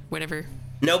Nobody, whatever.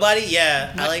 Nobody,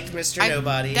 yeah. I liked Mr.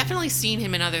 Nobody. I've definitely seen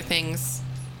him in other things.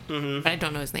 Mm-hmm. But I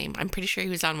don't know his name. I'm pretty sure he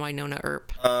was on Winona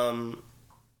Earp.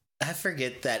 I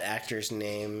forget that actor's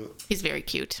name. He's very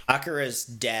cute. Akira's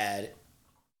dad.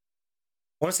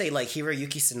 I want to say, like,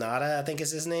 Hiroyuki Sanada, I think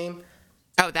is his name.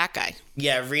 Oh, that guy.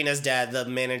 Yeah, Rena's dad, the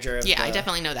manager of I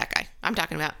definitely know that guy. I'm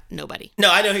talking about Nobody.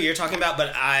 No, I know who you're talking about,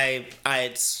 but I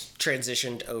had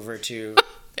transitioned over to...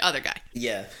 The other guy.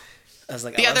 Yeah. I was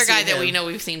like, The I wanna other guy see that him. we know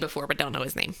we've seen before but don't know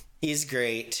his name. He's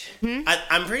great. Mm-hmm.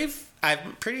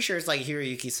 I'm pretty sure it's like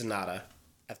Hiroyuki Sanada.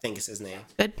 I think is his name.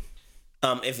 Good.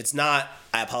 If it's not,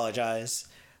 I apologize.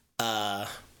 Yeah,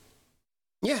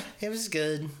 it was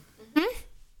good.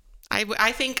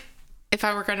 I think if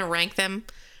I were going to rank them,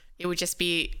 it would just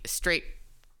be a straight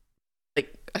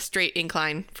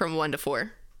incline from 1 to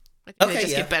 4. I think they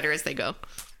just get better as they go,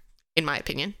 in my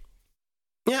opinion.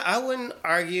 Yeah, I wouldn't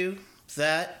argue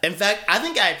that. In fact, I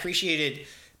think I appreciated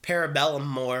Parabellum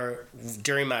more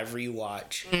during my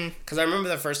rewatch. Because I remember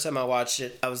the first time I watched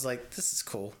it, I was like, this is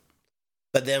cool.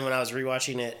 But then when I was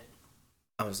rewatching it,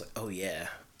 I was like, oh yeah.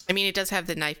 I mean, it does have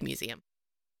the knife museum.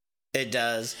 It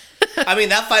does. I mean,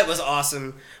 that fight was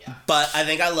awesome, but I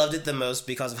think I loved it the most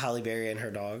because of Halle Berry and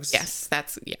her dogs. Yes,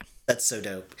 that's so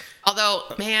dope. Although,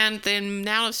 man, the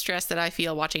amount of stress that I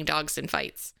feel watching dogs in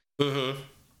fights. Mm-hmm.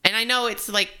 And I know it's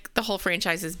like the whole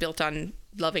franchise is built on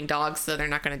loving dogs, so they're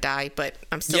not going to die, but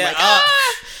I'm still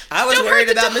I was worried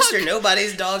about dog. Mr.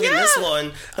 Nobody's dog in this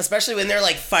one, especially when they're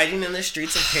like fighting in the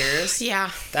streets of Paris. Yeah.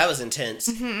 That was intense.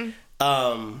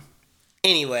 Mm-hmm.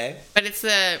 Anyway. But it's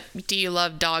the Do You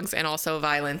Love Dogs and Also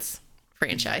Violence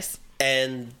franchise.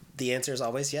 And the answer is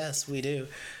always yes, we do.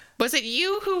 Was it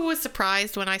you who was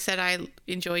surprised when I said I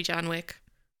enjoy John Wick?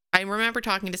 I remember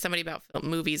talking to somebody about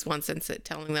movies once and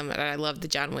telling them that I loved the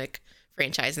John Wick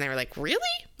franchise, and they were like, really?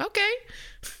 Okay.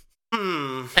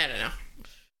 I don't know.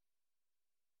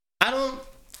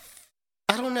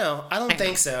 I don't know. I don't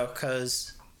think so,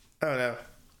 because, I don't know.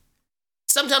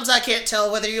 Sometimes I can't tell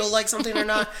whether you'll like something or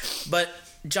not, but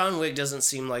John Wick doesn't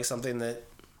seem like something that...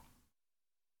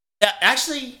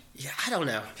 Actually, I don't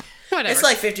know. Whatever. It's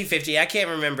like 50-50. I can't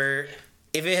remember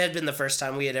if it had been the first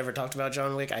time we had ever talked about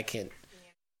John Wick. I can't.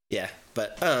 Yeah,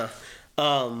 but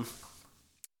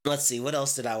let's see. What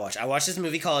else did I watch? I watched this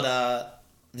movie called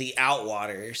The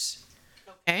Outwaters.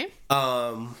 Okay.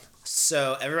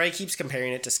 So everybody keeps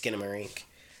comparing it to Skinamarink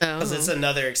because it's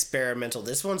another experimental.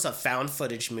 This one's a found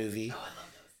footage movie. Oh, I love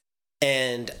those.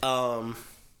 And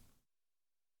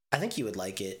I think you would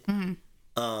like it.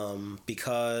 Mm-hmm.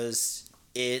 Because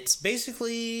it's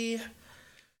basically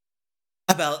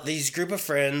about these group of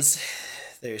friends.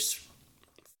 There's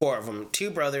 4 of them,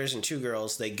 2 brothers and 2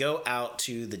 girls. They go out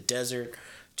to the desert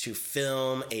to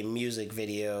film a music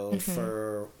video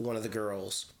for one of the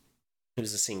girls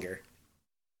who's a singer.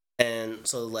 And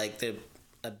so like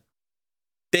a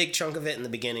big chunk of it in the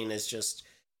beginning is just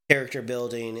character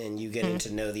building and you getting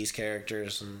to know these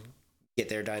characters and get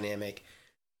their dynamic.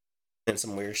 And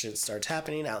some weird shit starts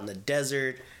happening out in the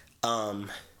desert. But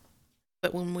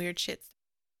when weird shit...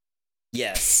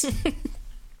 Yes.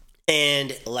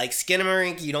 And like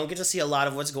Skinamarink, you don't get to see a lot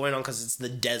of what's going on because it's the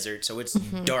desert, so it's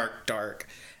dark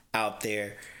out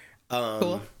there.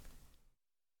 Cool.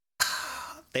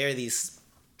 There are these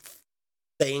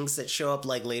things that show up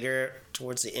like later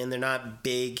towards the end. They're not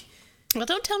big. Well,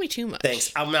 don't tell me too much.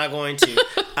 Thanks. I'm not going to.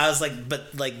 I was like,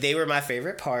 but like they were my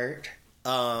favorite part.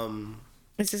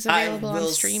 Is this available on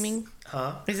streaming?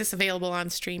 Huh? Is this available on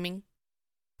streaming?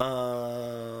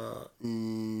 No.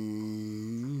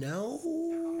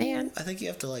 Man. I think you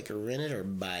have to like rent it or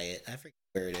buy it. I forget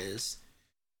where it is.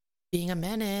 Being a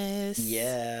menace.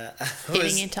 Yeah.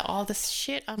 Getting into all this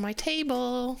shit on my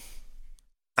table.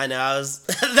 I know.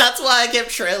 That's why I kept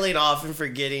trailing off and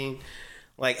forgetting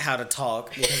like how to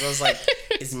talk because I was like,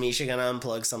 is Misha gonna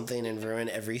unplug something and ruin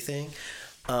everything?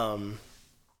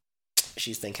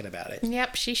 She's thinking about it.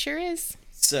 Yep, she sure is.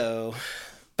 So,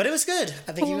 but it was good.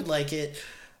 I think you would like it.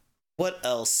 What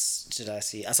else did I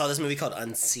see? I saw this movie called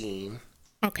Unseen.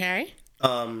 Okay.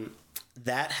 Have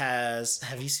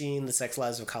you seen The Sex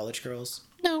Lives of College Girls?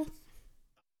 No.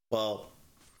 Well,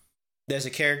 there's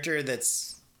a character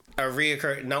that's not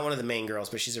one of the main girls,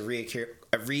 but she's a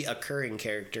reoccurring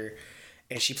character,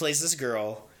 and she plays this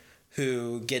girl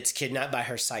who gets kidnapped by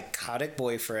her psychotic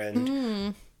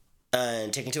boyfriend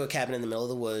and taken to a cabin in the middle of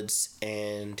the woods,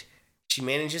 and she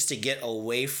manages to get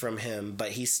away from him,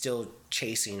 but he's still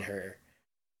chasing her.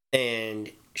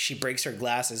 And she breaks her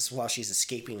glasses while she's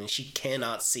escaping, and she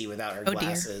cannot see without her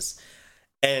glasses.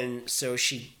 Dear. And so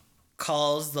she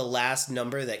calls the last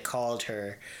number that called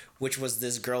her, which was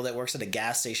this girl that works at a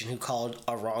gas station who called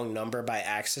a wrong number by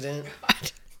accident.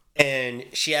 What? And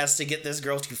she has to get this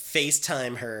girl to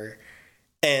FaceTime her.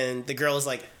 And the girl is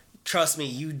like, trust me,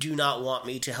 you do not want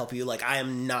me to help you. Like, I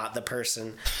am not the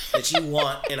person that you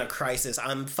want in a crisis.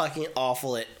 I'm fucking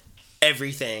awful at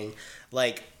everything.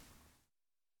 Like,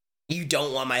 you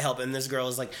don't want my help. And this girl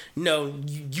is like, no,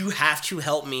 you have to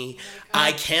help me.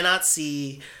 I cannot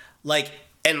see. Like,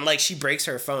 and like, she breaks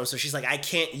her phone. So she's like, I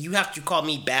can't, you have to call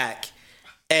me back.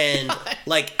 And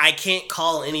like, I can't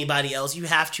call anybody else. You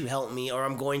have to help me or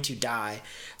I'm going to die.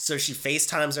 So she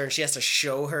FaceTimes her and she has to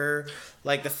show her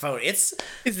like the phone. Is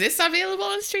this available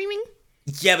on streaming?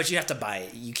 Yeah, but you have to buy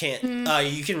it. You can't,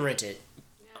 you can rent it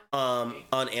on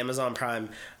Amazon Prime.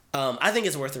 I think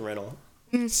it's worth a rental.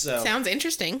 So sounds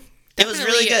interesting. It was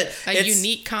really good. It's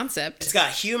unique concept. It's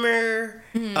got humor.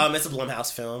 It's a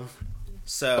Blumhouse film.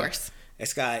 So of course.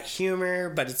 It's got humor,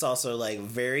 but it's also like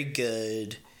very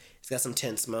good. It's got some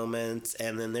tense moments,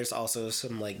 and then there's also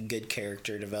some like good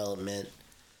character development.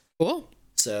 Cool.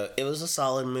 So it was a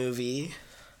solid movie.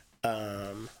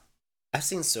 I've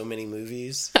seen so many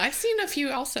movies. I've seen a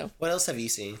few also. What else have you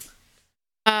seen?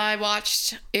 I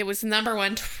watched, it was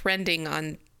 #1 trending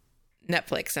on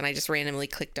Netflix, and I just randomly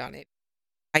clicked on it.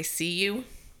 I See You.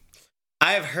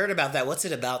 I have heard about that. What's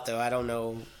it about, though? I don't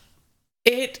know.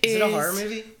 Is it a horror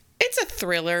movie? It's a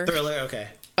thriller. Thriller, okay.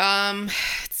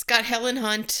 It's got Helen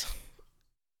Hunt.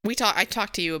 I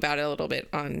talked to you about it a little bit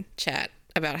on chat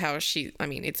about how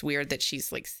it's weird that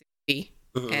she's like 60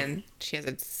 and she has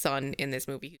a son in this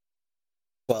movie.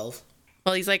 12.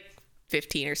 Well, he's like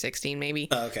 15 or 16 maybe.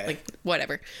 Oh, okay. Like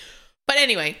whatever. But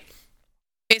anyway,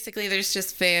 basically there's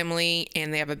just family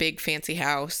and they have a big fancy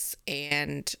house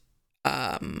and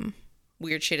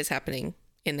weird shit is happening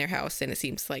in their house and it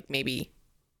seems like maybe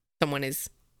someone is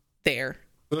there.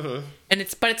 And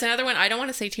it's another one. I don't want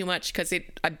to say too much because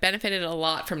I benefited a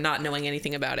lot from not knowing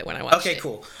anything about it when I watched it. Okay,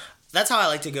 cool. That's how I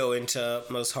like to go into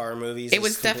most horror movies. It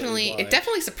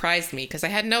definitely surprised me because I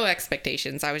had no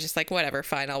expectations. I was just like, whatever,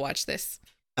 fine, I'll watch this.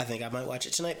 I think I might watch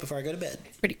it tonight before I go to bed.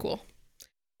 It's pretty cool.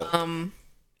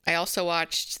 I also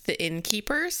watched The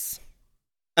Innkeepers.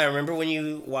 I remember when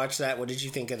you watched that. What did you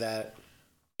think of that?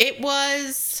 It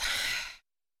was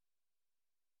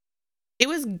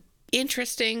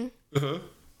interesting,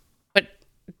 but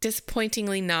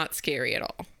disappointingly not scary at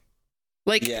all.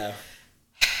 Like, yeah.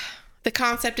 The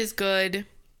concept is good.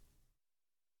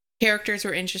 Characters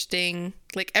were interesting.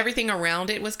 Like, everything around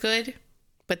it was good,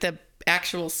 but the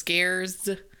actual scares,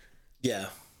 yeah,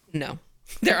 no,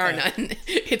 there are none.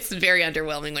 It's very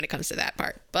underwhelming when it comes to that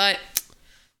part. But,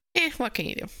 what can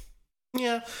you do?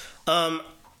 Yeah.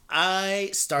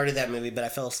 I started that movie, but I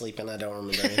fell asleep and I don't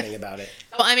remember anything about it.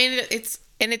 Well, I mean, it's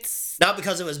not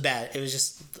because it was bad. It was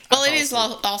just. Well, it is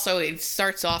also, it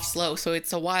starts off slow, so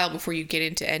it's a while before you get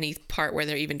into any part where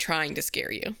they're even trying to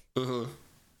scare you.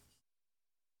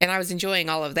 And I was enjoying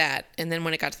all of that. And then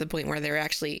when it got to the point where they're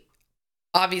actually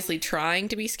obviously trying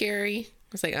to be scary,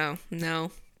 I was like, oh,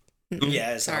 no.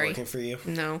 Yeah, it's not working for you.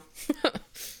 No.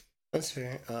 That's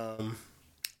fair.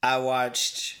 I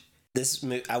watched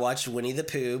Winnie the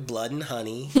Pooh, Blood and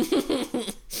Honey.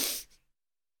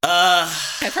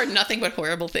 I've heard nothing but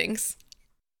horrible things.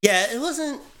 Yeah, it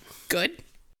wasn't good.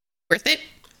 Worth it.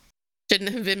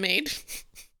 Shouldn't have been made.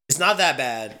 It's not that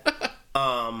bad.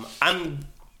 I'm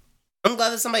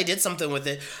glad that somebody did something with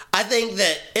it. I think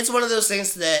that it's one of those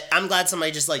things that I'm glad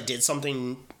somebody just like did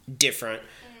something different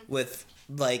with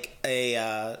like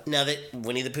a now that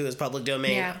Winnie the Pooh is public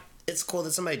domain. Yeah. It's cool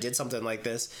that somebody did something like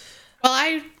this.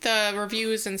 Well, the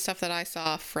reviews and stuff that I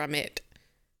saw from it,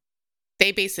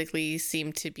 they basically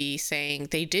seem to be saying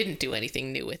they didn't do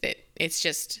anything new with it. It's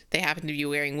just they happen to be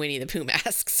wearing Winnie the Pooh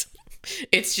masks.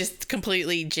 It's just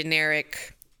completely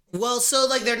generic. Well, so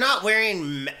like they're not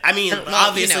wearing. I mean,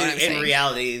 obviously, in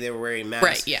reality, they were wearing masks.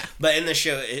 Right? Yeah. But in the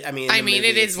show, I mean,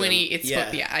 it is Winnie. It's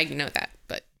yeah, I know that,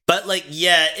 but like,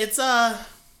 yeah, it's I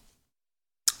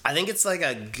think it's like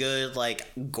a good like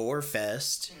gore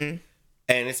fest, and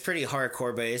it's pretty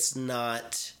hardcore, but it's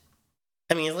not.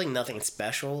 I mean, it's like nothing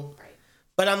special. Right.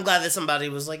 But I'm glad that somebody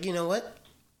was like, you know what,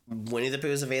 Winnie the Pooh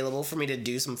is available for me to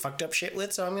do some fucked up shit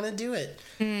with, so I'm gonna do it.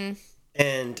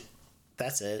 And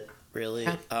that's it. Really,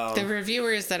 the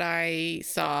reviewers that I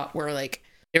saw were like,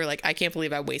 I can't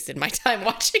believe I wasted my time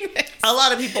watching this. A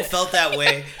lot of people felt that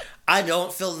way. I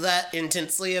don't feel that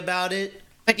intensely about it.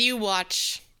 But you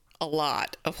watch a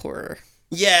lot of horror.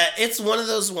 Yeah, it's one of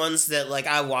those ones that like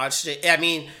I watched it. I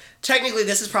mean, technically,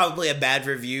 this is probably a bad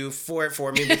review for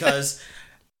me because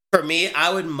for me,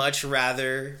 I would much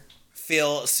rather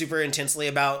feel super intensely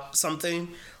about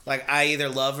something. Like I either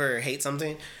love or hate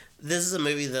something. This is a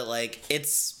movie that like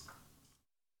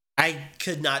I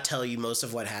could not tell you most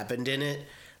of what happened in it.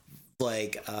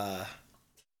 Like,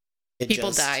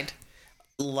 people died.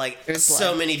 Like,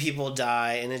 so many people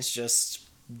die, and it's just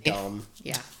dumb.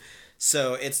 Yeah.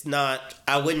 So it's not.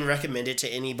 I wouldn't recommend it to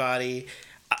anybody.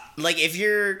 Like, if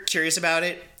you're curious about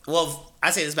it, well,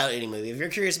 I say this about any movie. If you're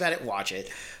curious about it, watch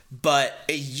it. But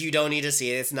you don't need to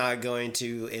see it. It's not going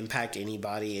to impact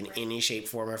anybody in any shape,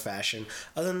 form, or fashion,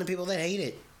 other than the people that hate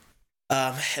it.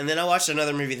 And then I watched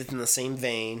another movie that's in the same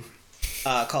vein,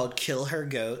 called Kill Her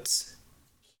Goats.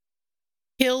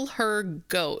 Kill Her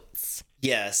Goats.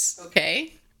 Yes.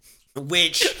 Okay.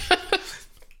 Which,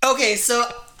 okay, so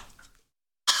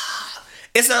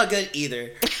it's not good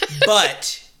either,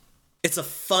 but it's a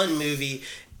fun movie.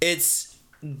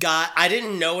 I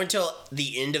didn't know until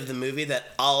the end of the movie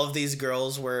that all of these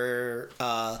girls were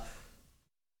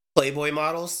Playboy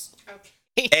models.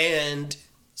 Okay. And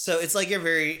so it's like your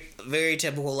very, very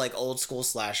typical like old school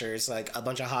slasher. It's like a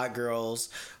bunch of hot girls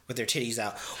with their titties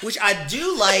out, which I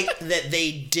do like that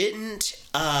they didn't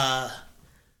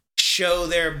show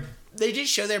their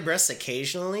breasts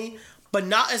occasionally, but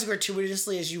not as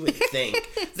gratuitously as you would think.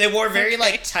 They wore very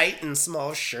like tight and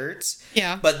small shirts.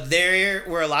 Yeah. But there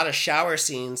were a lot of shower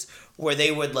scenes where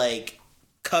they would like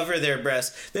cover their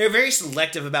breasts. They were very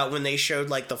selective about when they showed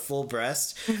like the full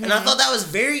breast. Mm-hmm. And I thought that was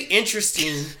very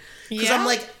interesting. Because I'm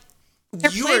like,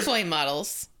 they're Playboy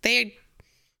models.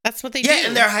 That's what they do. Yeah,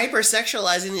 and they're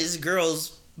hypersexualizing these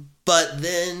girls, but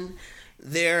then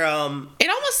they're It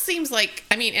almost seems like,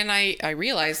 I mean, and I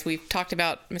realize we've talked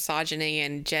about misogyny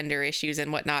and gender issues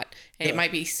and whatnot, and it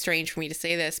might be strange for me to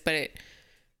say this, but it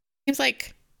seems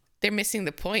like they're missing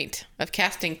the point of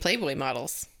casting Playboy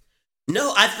models.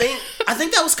 No, I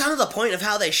think that was kind of the point of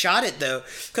how they shot it, though,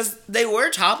 because they were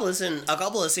topless in a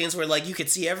couple of scenes where like you could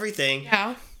see everything.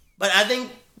 Yeah. But I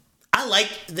think I like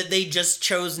that they just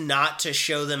chose not to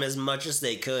show them as much as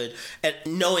they could, and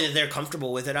knowing that they're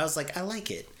comfortable with it, I was like, I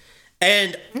like it.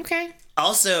 And okay.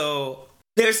 Also,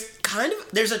 there's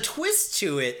a twist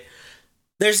to it.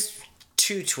 There's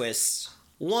two twists.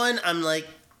 One, I'm like,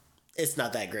 it's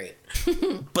not that great.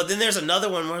 But then there's another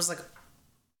one where I was like,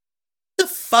 the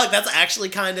fuck, that's actually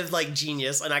kind of like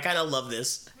genius, and I kind of love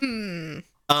this. Okay.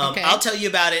 I'll tell you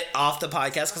about it off the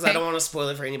podcast because I don't want to spoil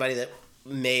it for anybody that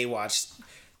may watch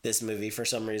this movie for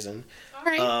some reason. All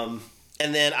right.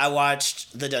 And then I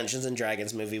watched the Dungeons and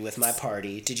Dragons movie with my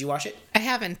party. Did you watch it? I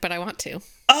haven't, but I want to.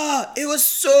 It was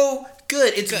so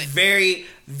good. It's very,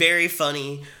 very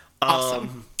funny.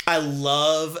 Awesome. I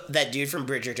love that dude from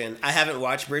Bridgerton. I haven't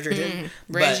watched Bridgerton.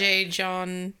 Regé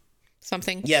John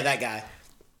something. Yeah, that guy.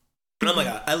 Oh my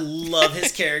god, I love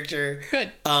his character.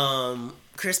 Good.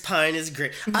 Chris Pine is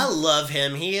great. I love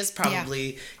him. He is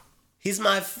probably he's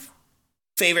my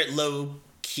favorite low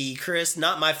key Chris.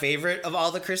 Not my favorite of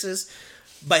all the Chris's,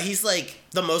 but he's like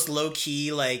the most low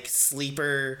key, like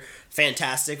sleeper,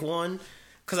 fantastic one.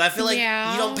 Because I feel like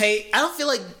I don't feel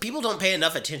like people don't pay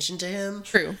enough attention to him.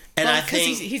 True. And I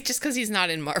think he's just because he's not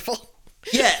in Marvel.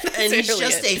 Yeah, and he's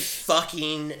just a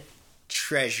fucking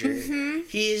treasure.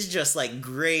 He is just like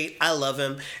great. I love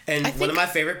him. And one of my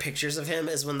favorite pictures of him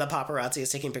is when the paparazzi is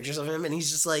taking pictures of him and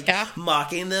he's just like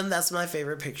mocking them. That's my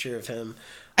favorite picture of him.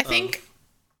 I think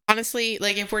honestly,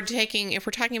 like if we're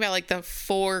talking about like the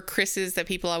 4 Chris's that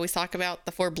people always talk about,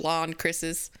 the 4 blonde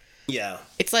Chris's. Yeah.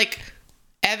 It's like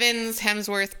Evans,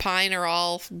 Hemsworth, Pine are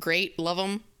all great, love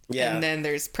them. Yeah. And then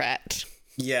there's Pratt.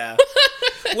 Yeah.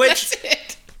 Which that's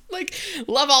it. Like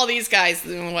love all these guys,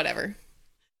 whatever.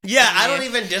 Yeah, I don't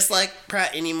even dislike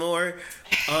Pratt anymore.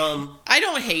 I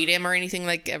don't hate him or anything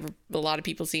like a lot of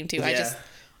people seem to. Yeah.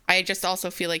 I just also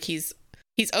feel like he's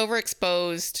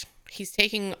overexposed. He's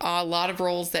taking a lot of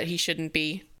roles that he shouldn't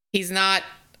be. He's not.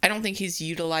 I don't think he's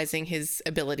utilizing his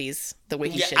abilities the way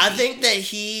he should. I think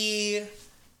that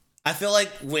I feel like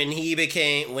when he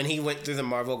went through the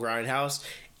Marvel grindhouse,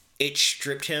 it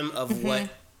stripped him of what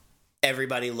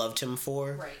everybody loved him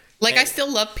for. Right. Like I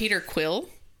still love Peter Quill.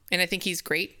 And I think he's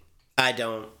great. I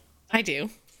don't. I do.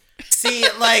 See,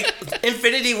 like,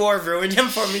 Infinity War ruined him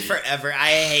for me forever.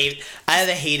 I have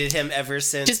hated him ever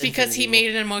since. Just because he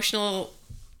made an emotional,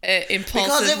 impulsive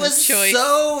because it was choice.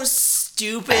 So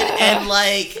stupid and,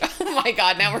 like... Oh my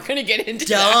god, now we're going to get into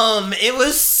dumb. That. It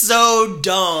was so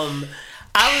dumb.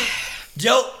 I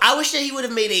wish that he would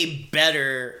have made a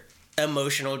better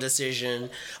emotional decision.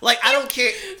 Like, I don't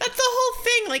care. That's the whole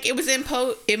thing. Like, it was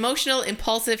emotional,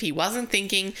 impulsive. He wasn't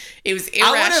thinking. It was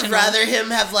irrational. I would have rather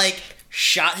him have, like,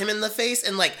 shot him in the face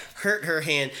and, like, hurt her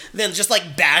hand than just,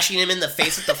 like, bashing him in the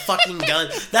face with the fucking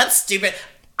gun. That's stupid.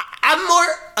 I'm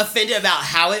more offended about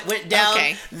how it went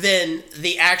down than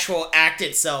the actual act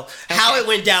itself. Okay. How it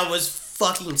went down was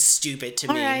fucking stupid to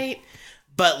me. All right.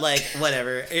 But, like,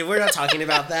 whatever. We're not talking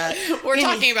about that. We're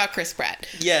talking about Chris Pratt.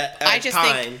 Yeah, I just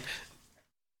Pine. think...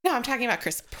 No, I'm talking about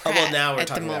Chris Pratt now we're at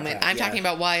the moment. Pratt, I'm talking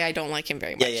about why I don't like him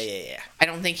very much. Yeah. I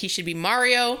don't think he should be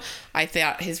Mario. I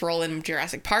thought his role in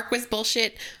Jurassic Park was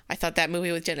bullshit. I thought that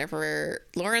movie with Jennifer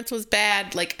Lawrence was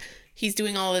bad. Like, he's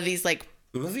doing all of these, like...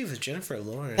 The movie with Jennifer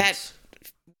Lawrence? That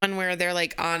one where they're,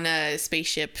 like, on a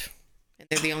spaceship and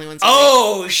they're the only ones...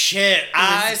 Oh, shit!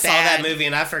 I saw that movie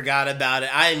and I forgot about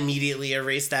it. I immediately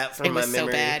erased that from my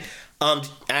memory. It was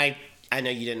so bad. I know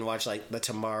you didn't watch, like, the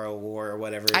Tomorrow War or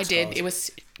whatever it's I did. called. It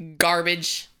was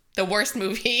garbage. The worst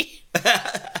movie.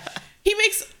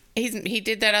 He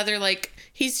did that other, like,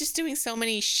 he's just doing so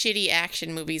many shitty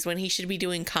action movies when he should be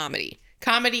doing comedy.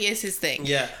 Comedy is his thing.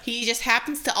 Yeah. He just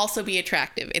happens to also be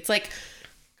attractive. It's like,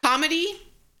 comedy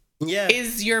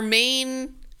is your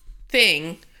main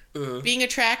thing. Mm-hmm. Being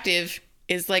attractive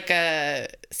is like a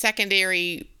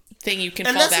secondary thing you can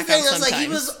fall back on sometimes. And that's the thing, like, he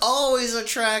was always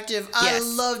attractive. Yes. I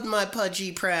loved my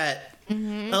pudgy Pratt.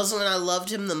 Mm-hmm. That was when I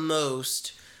loved him the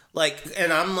most. Like,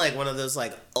 and I'm like one of those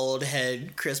like old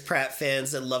head Chris Pratt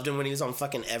fans that loved him when he was on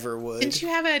fucking Everwood. Didn't you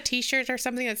have a T-shirt or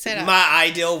something that said My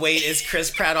ideal weight is Chris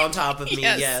Pratt on top of me.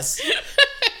 Yes.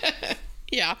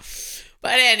 Yeah.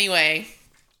 But anyway.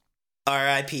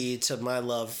 R.I.P. to my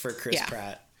love for Chris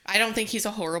Pratt. I don't think he's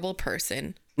a horrible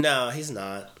person. No, he's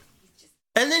not.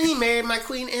 And then he married my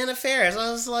queen Anna Faris.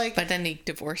 I was like... But then he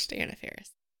divorced Anna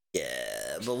Faris.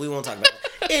 Yeah, but we won't talk about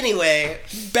it. Anyway,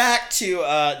 back to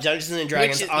Dungeons and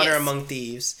Dragons Honor Among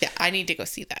Thieves. Yeah, I need to go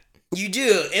see that. You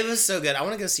do. It was so good. I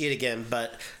want to go see it again,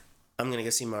 but I'm going to go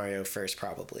see Mario first,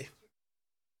 probably.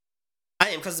 I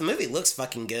am, because the movie looks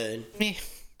fucking good. Meh.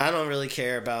 I don't really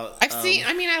care about...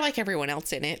 I like everyone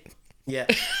else in it. Yeah.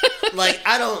 Like,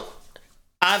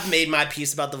 I've made my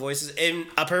peace about the voices. In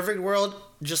a perfect world,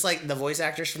 just like the voice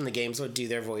actors from the games would do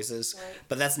their voices. Right.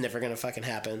 But that's never going to fucking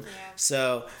happen. Yeah.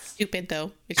 So... Stupid,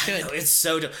 though. It should. Know, it's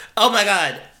so... Oh, my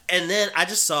God. And then I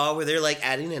just saw where they're, like,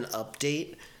 adding an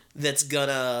update that's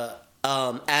gonna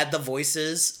add the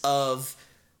voices of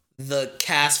the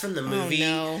cast from the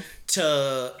movie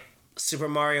to Super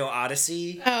Mario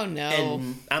Odyssey. Oh, no.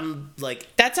 And I'm like...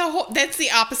 That's the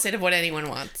opposite of what anyone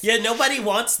wants. Yeah, nobody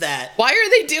wants that. Why are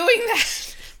they doing that?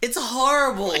 It's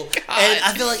horrible. Oh, and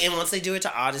I feel like, and once they do it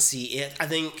to Odyssey, I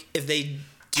think if they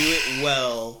do it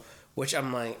well, which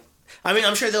I'm like, I mean,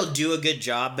 I'm sure they'll do a good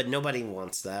job, but nobody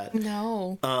wants that.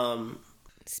 No.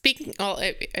 Speaking,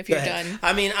 if you're done.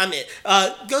 I mean,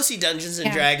 go see Dungeons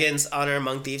and Dragons Honor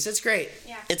Among Thieves. It's great.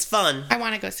 Yeah. It's fun. I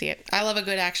want to go see it. I love a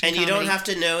good action comedy. You don't have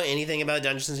to know anything about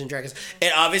Dungeons and Dragons.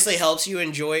 It obviously helps you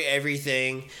enjoy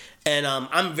everything. And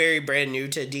I'm very brand new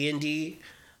to D&D.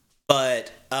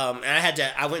 But I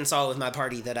went and saw it with my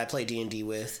party that I play D&D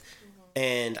with,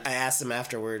 and I asked them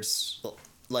afterwards,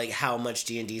 like, how much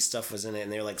D&D stuff was in it,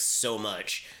 and they were like, so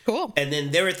much. Cool. And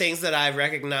then there were things that I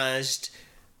recognized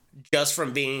just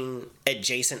from being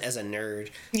adjacent as a nerd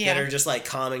that are just like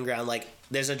common ground. Like,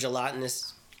 there's a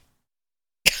gelatinous.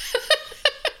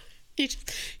 he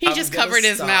just covered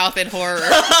his mouth in horror.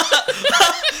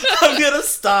 I'm gonna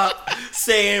stop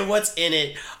saying what's in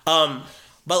it.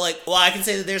 But, like, well, I can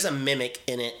say that there's a mimic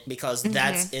in it because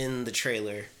that's in the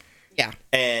trailer. Yeah.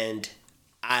 And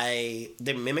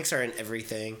the mimics are in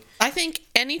everything. I think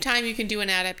anytime you can do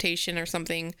an adaptation or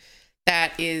something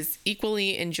that is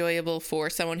equally enjoyable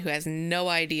for someone who has no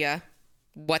idea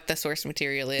what the source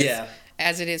material is,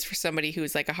 as it is for somebody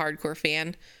who's, like, a hardcore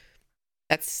fan,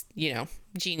 that's,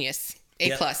 genius. A+.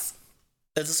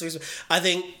 That's a sweet. I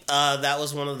think that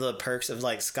was one of the perks of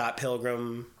like Scott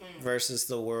Pilgrim versus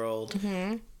the World,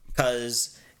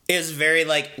 because it was very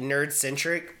like nerd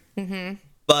centric,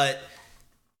 but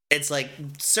it's like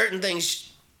certain things.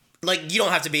 Like, you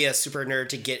don't have to be a super nerd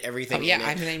to get everything. In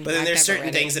it. But then there's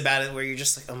certain things about it where you're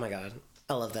just like, oh my God,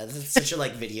 I love that. It's such a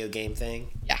like video game thing.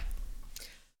 Yeah.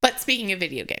 But speaking of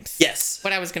video games,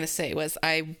 what I was gonna say was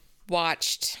I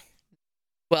watched.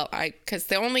 Well, because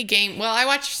the only game... Well, I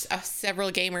watch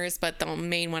several gamers, but the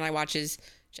main one I watch is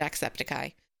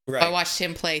Jacksepticeye. Right. I watched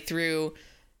him play through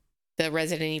the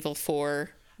Resident Evil 4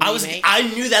 remake. I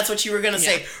knew that's what you were going to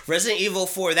say. Resident Evil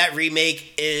 4, that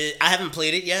remake, I haven't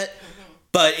played it yet,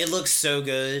 but it looks so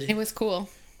good. It was cool.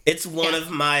 It's one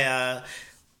of my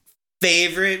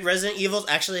favorite Resident Evils.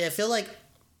 Actually, I feel like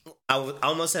I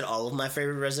almost said all of my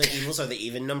favorite Resident Evils are the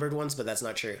even numbered ones, but that's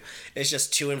not true. It's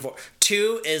just 2 and 4.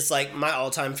 2 is like my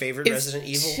all-time favorite Resident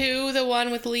Evil. 2 the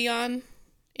one with Leon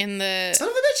in the... Son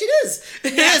of a bitch, it is.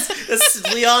 It is.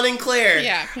 It's Leon and Claire.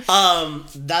 Yeah.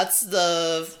 That's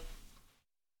the...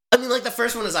 I mean, like, the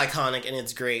first one is iconic and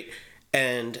it's great.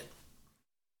 And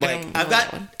like, I've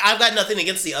got nothing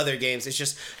against the other games. It's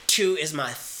just 2 is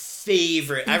my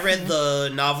favorite. I read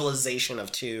the novelization of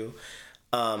 2.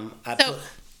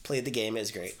 Played the game.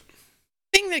 Is great.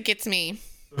 Thing that gets me,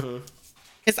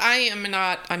 because I'm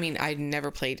not an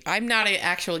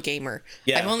actual gamer.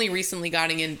 Yeah. I've only recently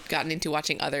gotten into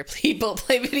watching other people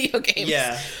play video games.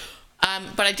 Yeah.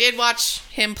 But I did watch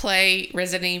him play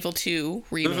Resident Evil 2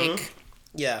 remake.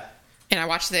 Yeah. And I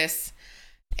watched this,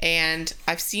 and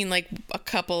I've seen like a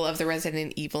couple of the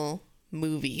Resident Evil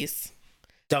movies.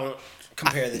 Don't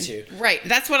compare the two. Right.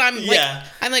 That's what I'm like. Yeah.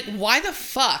 I'm like, why the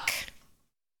fuck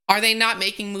are they not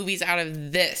making movies out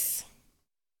of this?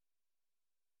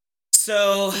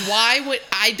 So why?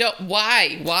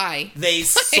 They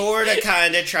sort of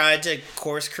kind of tried to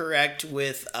course correct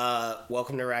with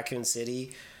Welcome to Raccoon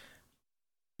City.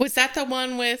 Was that the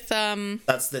one with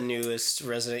That's the newest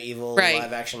Resident Evil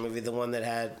live action movie, the one that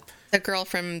had the girl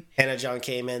from Hannah John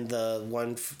Kamen, the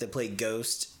one that played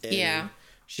Ghost. Yeah.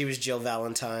 She was Jill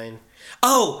Valentine.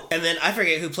 Oh, and then I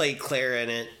forget who played Claire in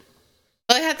it.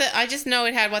 Well, I just know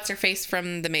it had what's her face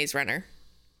from The Maze Runner.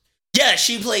 Yeah,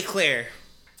 she played Claire.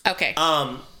 Okay.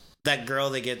 That girl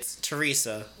that gets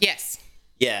Teresa. Yes.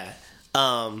 Yeah.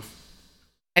 I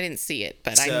didn't see it,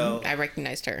 but I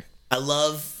recognized her. I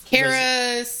love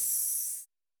Kara.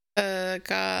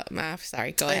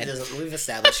 Sorry, go ahead. We've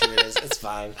established who it is. It's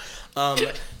fine.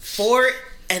 4,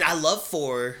 and I love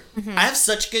 4. Mm-hmm. I have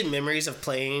such good memories of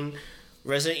playing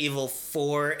Resident Evil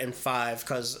 4 and 5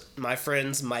 because my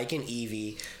friends Mike and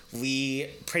Evie, we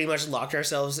pretty much locked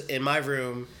ourselves in my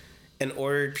room and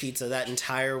ordered pizza that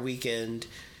entire weekend,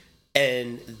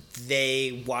 and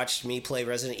they watched me play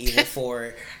Resident Evil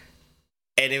 4,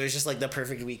 and it was just like the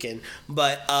perfect weekend.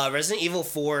 But Resident Evil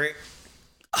 4,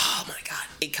 oh my god,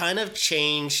 it kind of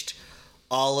changed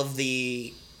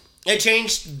it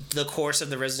changed the course of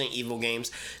the Resident Evil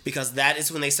games, because that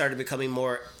is when they started becoming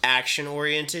more action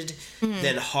oriented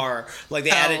than horror. Like they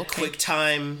added quick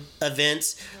time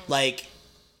events, like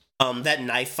that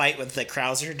knife fight with the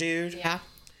Krauser dude. Yeah.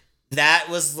 That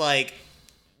was like,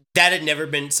 that had never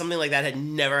been, something like that had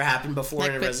never happened before like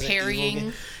in a with Resident parrying. Evil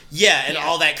game. Yeah, and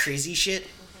all that crazy shit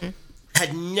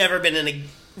had never been in a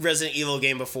Resident Evil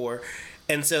game before.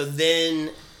 And so then,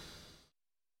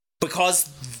 because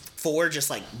 4 just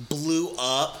like blew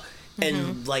up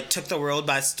and like took the world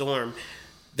by storm,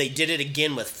 they did it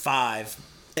again with 5.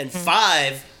 And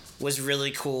 5 was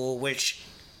really cool, which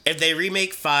if they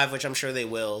remake 5, which I'm sure they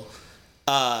will.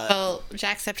 Well,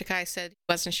 Jacksepticeye said he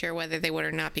wasn't sure whether they would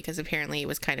or not because apparently it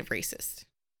was kind of racist.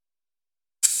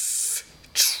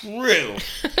 True.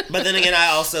 But then again, I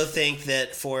also think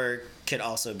that 4 could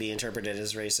also be interpreted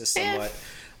as racist somewhat.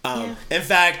 In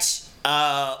fact,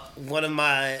 one of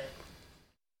my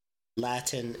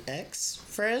Latinx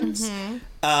friends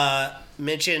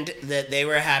mentioned that they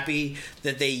were happy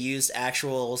that they used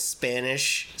actual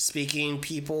Spanish-speaking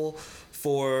people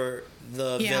for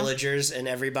the villagers and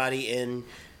everybody in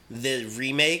the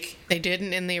remake. They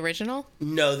didn't in the original?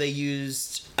 No, they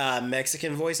used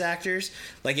Mexican voice actors.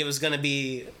 Like, it was going to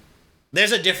be...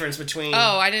 There's a difference between...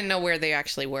 Oh, I didn't know where they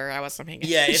actually were. I wasn't paying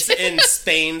attention. Yeah, it's in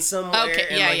Spain somewhere. Okay,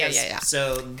 yeah.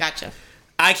 So... Gotcha.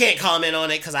 I can't comment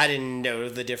on it because I didn't know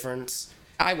the difference.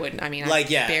 I wouldn't. I mean, like,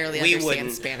 I barely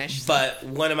understand Spanish. So. But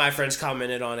one of my friends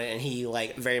commented on it, and he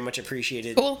like very much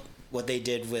appreciated what they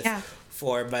did with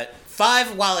 4. But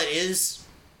 5, while it is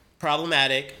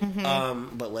problematic,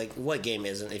 but like, what game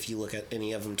isn't if you look at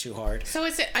any of them too hard? So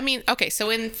is it? I mean, okay. So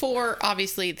in 4,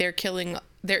 obviously they're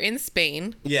in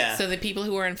Spain. Yeah. So the people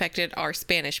who are infected are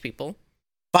Spanish people.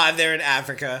 5, they're in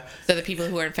Africa. So the people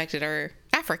who are infected are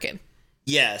African.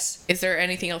 Yes. Is there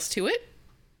anything else to it?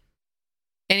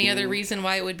 Any other reason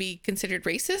why it would be considered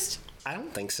racist? I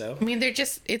don't think so. I mean, they're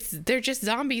just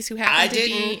zombies who happen to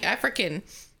be African.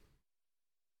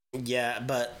 Yeah,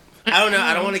 but I don't know.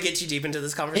 I don't want to get too deep into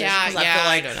this conversation because I feel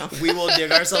like I don't know. we will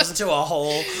dig ourselves into a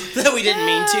hole that we didn't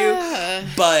mean to.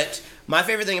 But my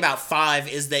favorite thing about 5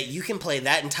 is that you can play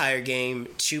that entire game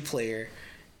 2-player,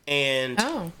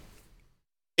 and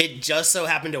it just so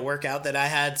happened to work out that I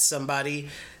had somebody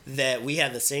that we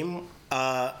had the same.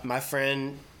 My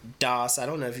friend Doss. I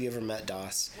don't know if you ever met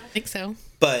Doss. I don't think so.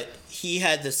 But he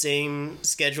had the same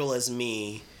schedule as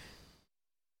me,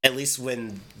 at least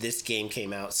when this game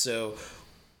came out. So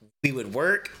we would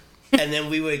work, and then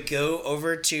we would go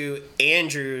over to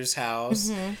Andrew's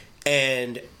house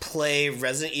and play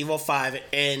Resident Evil 5,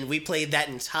 and we played that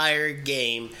entire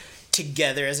game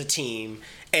together as a team,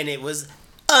 and it was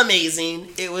amazing.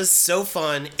 It was so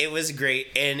fun. It was great,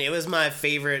 and it was my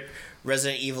favorite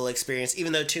Resident Evil experience,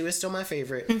 even though 2 is still my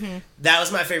favorite. That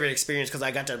was my favorite experience because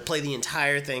I got to play the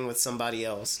entire thing with somebody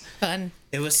else. Fun.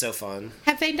 It was so fun.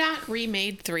 Have they not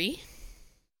remade 3?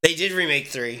 They did remake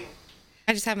 3.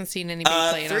 I just haven't seen anybody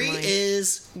play it 3 online.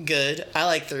 is good. I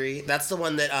like 3. That's the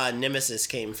one that Nemesis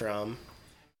came from.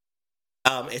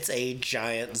 It's a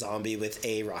giant zombie with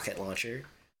a rocket launcher.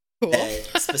 Cool.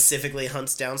 That specifically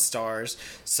hunts down stars,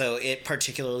 so it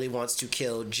particularly wants to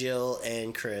kill Jill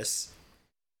and Chris.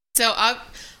 So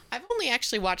I've only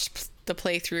actually watched the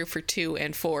playthrough for 2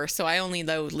 and 4, so I only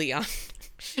know Leon.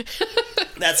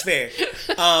 That's fair.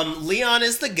 Leon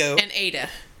is the GOAT. And Ada.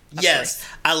 Yes,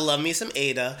 I love me some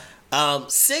Ada.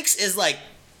 6 is like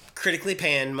critically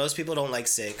panned. Most people don't like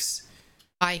 6.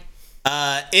 Why?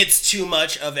 It's too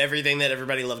much of everything that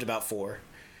everybody loved about 4.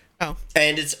 Oh.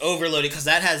 And it's overloaded because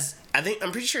that has,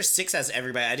 I'm pretty sure 6 has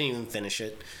everybody. I didn't even finish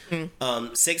it.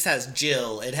 6 has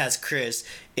Jill. It has Chris.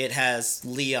 It has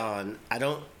Leon.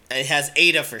 It has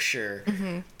Ada for sure.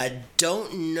 I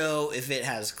don't know if it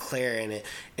has Claire in it.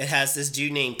 It has this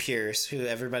dude named Pierce, who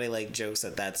everybody like jokes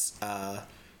that that's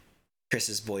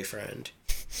Chris's boyfriend.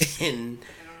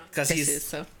 Because Chris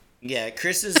is. Yeah,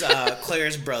 Chris is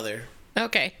Claire's brother.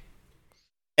 Okay.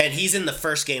 And he's in the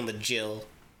first game with Jill.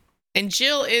 And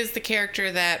Jill is the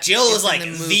character that Jill is is like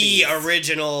in the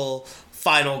original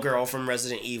final girl from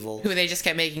Resident Evil. who they just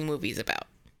kept making movies about.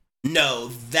 No,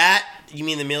 that you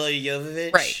mean the Mila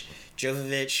Jovovich? Right.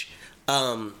 Jovovich.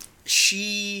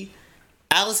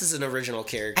 Alice is an original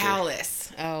character.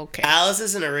 Alice. Okay. Alice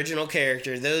is an original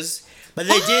character. But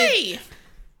they Why? did.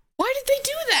 Why did they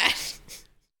do that?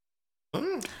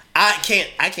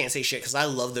 I can't say shit because I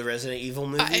love the Resident Evil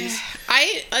movies.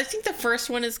 I think the first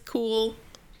one is cool.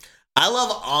 I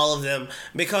love all of them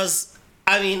because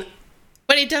But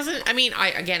it doesn't. I mean,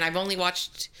 I've only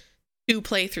watched 2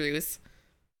 playthroughs.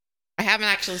 I haven't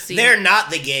actually seen. they're not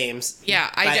the games.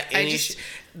 Yeah,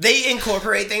 they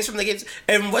incorporate things from the games,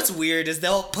 and what's weird is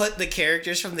they'll put the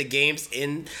characters from the games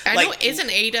in. I know. Isn't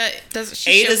Ada?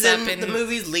 She Ada's shows up in the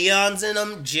movies. Leon's in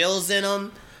them. Jill's in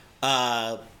them.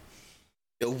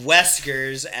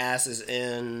 Wesker's ass is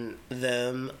in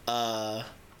them. I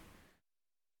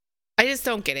just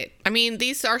don't get it. I mean,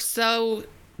 these are such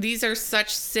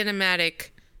cinematic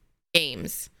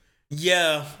games.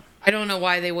 Yeah. I don't know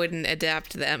why they wouldn't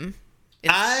adapt them.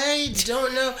 I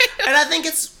don't know. And I think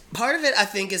it's part of it, I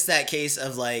think, is that case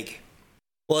of like,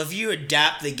 well, if you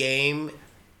adapt the game,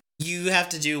 you have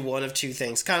to do one of two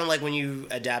things. Kind of like when you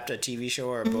adapt a TV show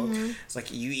or a book. It's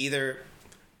like you either.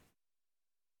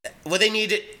 What they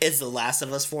need is the Last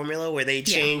of Us formula where they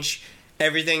change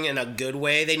everything in a good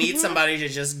way. They need somebody to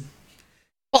just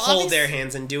hold their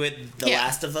hands and do it the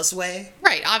Last of Us way.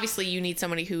 Right. Obviously, you need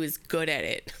somebody who is good at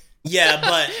it. Yeah,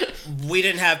 but we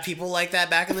didn't have people like that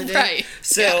back in the day. Right.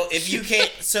 So if you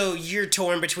can't, so you're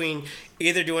torn between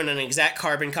either doing an exact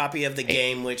carbon copy of the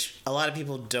game, which a lot of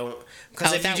people don't.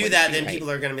 Because if you do that, then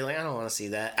people are going to be like, I don't want to see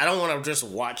that. I don't want to just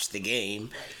watch the game.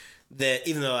 That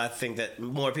even though I think that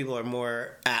more people are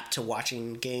more apt to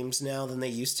watching games now than they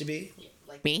used to be.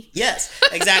 Like me? Yes,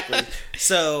 exactly.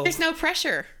 So there's no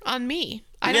pressure on me.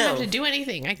 I don't have to do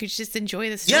anything. I could just enjoy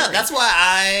the story. Yeah, that's why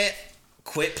I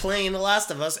quit playing The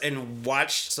Last of Us and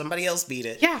watched somebody else beat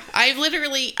it. Yeah,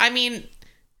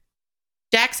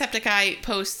 Jacksepticeye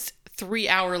posts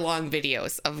 3-hour-long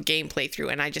videos of game playthrough,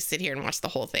 and I just sit here and watch the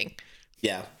whole thing.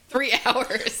 Yeah. 3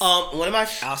 hours. One of my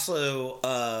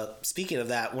speaking of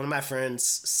that, one of my friends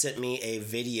sent me a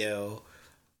video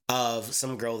of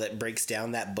some girl that breaks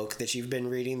down that book that you've been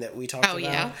reading that we talked about.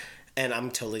 Yeah. And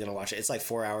I'm totally gonna watch it. It's like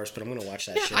 4 hours, but I'm gonna watch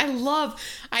that shit.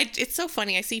 It's so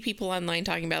funny. I see people online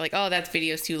talking about like, oh, that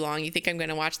video's too long. You think I'm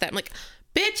gonna watch that? I'm like,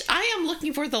 bitch, I am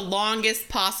looking for the longest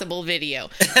possible video.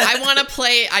 I want to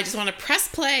play. I just want to press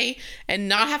play and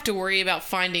not have to worry about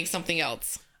finding something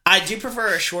else. I do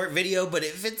prefer a short video, but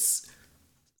if it's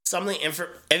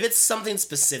something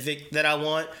specific that I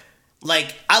want,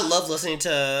 like I love listening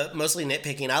to Mostly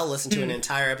Nitpicking. I'll listen to an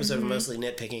entire episode of Mostly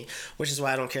Nitpicking, which is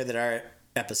why I don't care that our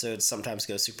episodes sometimes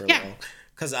go super long,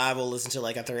 because I will listen to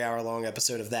like a 3-hour long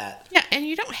episode of that. Yeah, and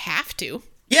you don't have to.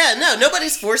 Yeah, no,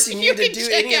 nobody's forcing you to do any of this.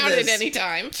 You can check out at any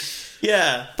time.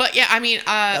 Yeah, but yeah, I mean,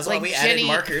 that's why we added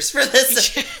markers for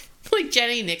this. Like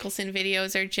Jenny Nicholson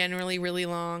videos are generally really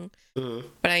long,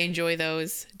 but I enjoy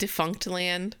those. Defunct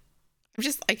Land. I'm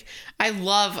just like, I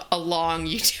love a long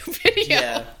YouTube video.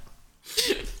 Yeah.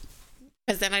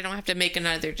 Because then I don't have to make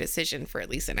another decision for at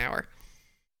least an hour.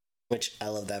 Which I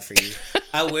love that for you.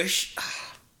 I wish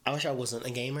I wasn't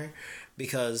a gamer,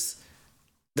 because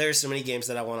there's so many games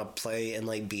that I want to play and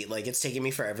like beat. Like it's taking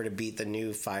me forever to beat the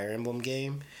new Fire Emblem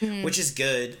game, which is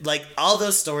good. Like all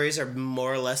those stories are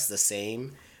more or less the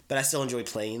same, but I still enjoy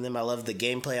playing them. I love the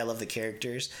gameplay. I love the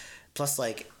characters. Plus,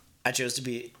 like I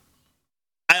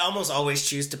almost always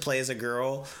choose to play as a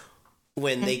girl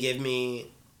when they give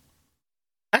me.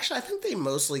 Actually, I think they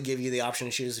mostly give you the option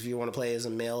to choose if you want to play as a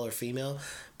male or female,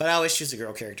 but I always choose a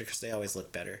girl character because they always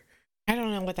look better. I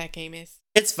don't know what that game is.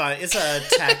 It's fine. It's a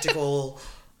tactical.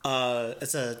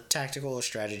 It's a tactical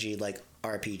strategy like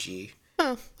RPG.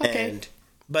 Oh, okay.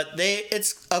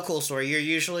 It's a cool story. You're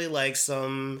usually like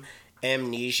some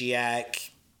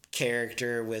amnesiac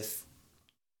character with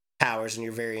powers, and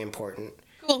you're very important.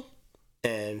 Cool.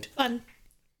 And fun.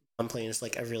 I'm playing as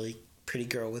like a really pretty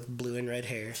girl with blue and red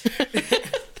hair.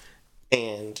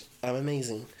 And I'm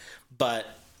amazing. But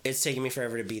it's taking me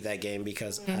forever to beat that game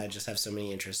because I just have so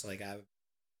many interests. Like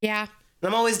yeah.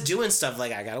 I'm always doing stuff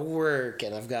like I gotta work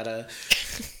and I've gotta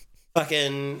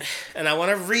fucking and I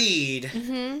want to read.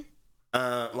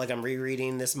 Like I'm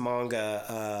rereading this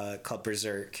manga called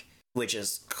Berserk, which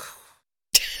is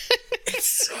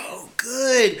it's so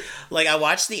good. Like I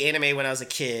watched the anime when I was a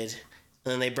kid,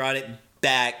 and then they brought it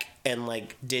back and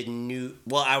like did new.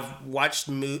 Well, I watched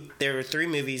there were 3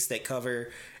 movies that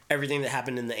cover everything that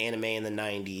happened in the anime in the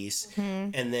 90s,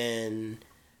 and then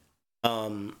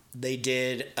They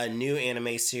did a new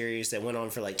anime series that went on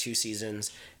for like 2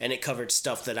 seasons, and it covered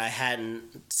stuff that I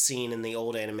hadn't seen in the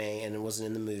old anime and it wasn't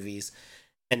in the movies.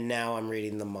 And now I'm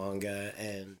reading the manga,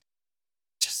 and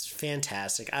just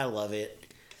fantastic. I love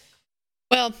it.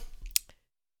 Well,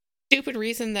 stupid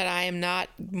reason that I am not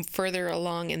further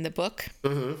along in the book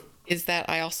is that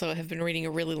I also have been reading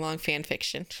a really long fan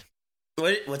fiction.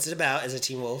 What's it about? Is it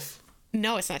Teen Wolf?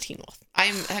 No, it's not Teen Wolf.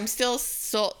 I'm still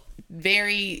so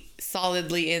very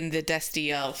solidly in the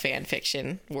Destiel fan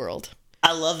fiction world.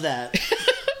 I love that.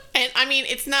 And I mean,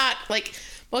 it's not like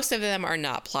most of them are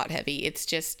not plot heavy. It's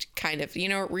just kind of,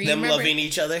 them loving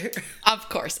each other. Of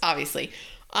course, obviously.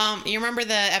 You remember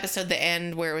the episode, the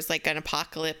end, where it was like an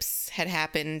apocalypse had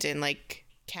happened and like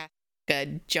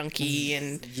a junkie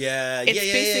and it's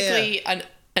basically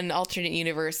an alternate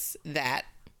universe that.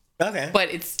 Okay.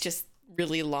 But it's just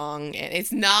really long and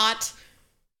it's not.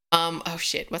 Oh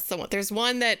shit! What's the one? There's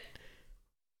one that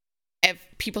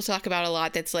people talk about a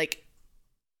lot. That's like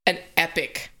an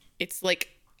epic. It's like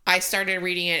I started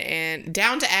reading it and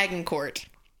Down to Agincourt.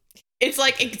 It's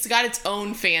like it's got its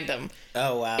own fandom.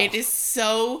 Oh wow! It is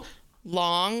so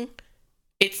long.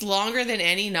 It's longer than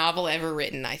any novel ever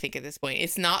written, I think, at this point.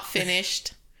 It's not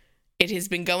finished. It has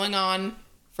been going on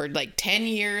for like 10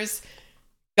 years.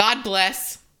 God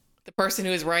bless the person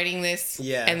who is writing this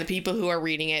and the people who are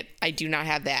reading it. I do not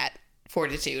have that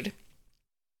fortitude.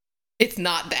 It's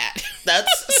not that.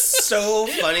 That's so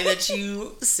funny that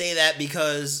you say that,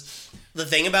 because the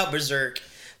thing about Berserk,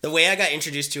 the way I got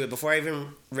introduced to it before I even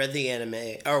read the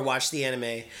anime or watched the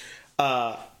anime,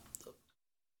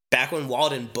 back when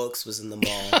Walden Books was in the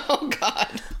mall. Oh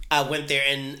God. I went there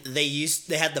and they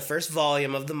had the first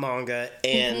volume of the manga,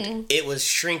 and it was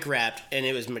shrink wrapped and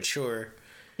it was mature.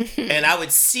 And I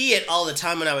would see it all the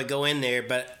time when I would go in there,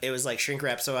 but it was like shrink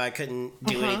wrapped, so I couldn't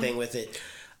do anything with it.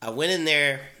 I went in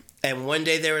there, and one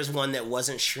day there was one that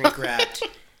wasn't shrink wrapped,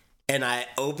 and I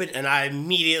opened, and I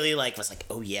immediately was like,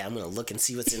 oh yeah, I'm gonna look and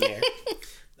see what's in there.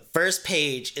 The first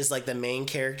page is like the main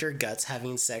character Guts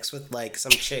having sex with like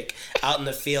some chick out in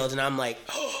the field, and I'm like,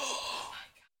 oh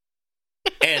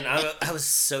my God. And I was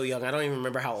so young, I don't even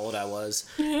remember how old I was,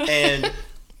 and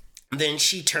then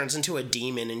she turns into a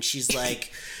demon and she's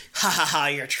like, ha ha ha,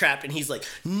 you're trapped. And he's like,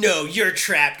 no, you're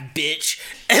trapped, bitch.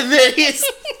 And then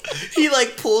he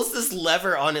like pulls this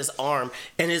lever on his arm,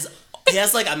 and he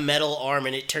has like a metal arm,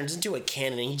 and it turns into a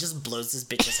cannon, and he just blows this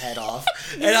bitch's head off.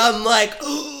 And I'm like,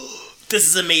 oh, this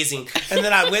is amazing. And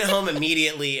then I went home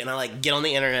immediately, and I like get on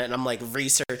the internet, and I'm like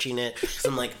researching it. So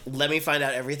I'm like, let me find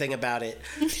out everything about it.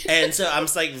 And so I'm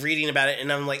just like reading about it,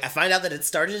 and I'm like, I find out that it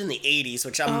started in the 80s,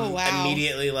 which I'm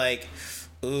immediately like,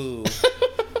 ooh.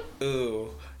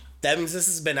 That means this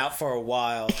has been out for a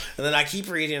while. And then I keep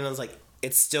reading, and I was like,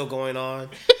 it's still going on.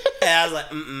 And I was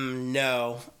like,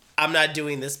 no, I'm not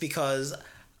doing this, because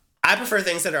I prefer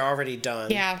things that are already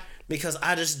done. Yeah. Because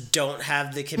I just don't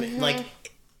have the commitment. Like,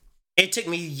 it took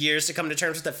me years to come to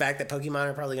terms with the fact that Pokemon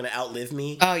are probably going to outlive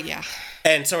me. Oh, yeah.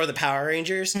 And so are the Power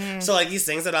Rangers. So, like, these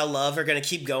things that I love are going to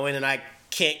keep going, and I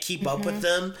can't keep up with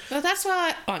them. Well, that's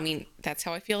that's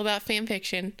how I feel about fan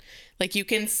fiction. Like, you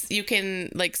can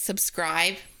like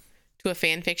subscribe to a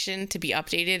fan fiction to be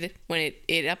updated when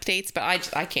it updates, but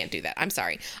I can't do that. I'm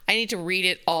sorry. I need to read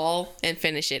it all and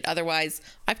finish it. Otherwise,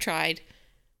 I've tried.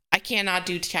 I cannot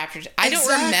do chapters. I don't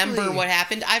remember what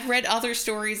happened. I've read other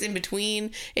stories in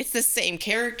between. It's the same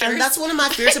characters. And that's one of my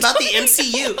fears about the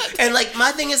MCU. And like,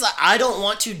 my thing is, like, I don't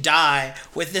want to die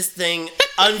with this thing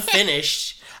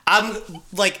unfinished. I'm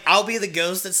like, I'll be the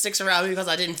ghost that sticks around because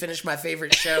I didn't finish my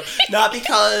favorite show. Not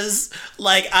because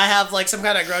like I have like some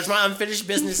kind of grudge. My unfinished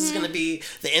business is going to be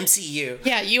the MCU.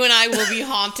 Yeah, you and I will be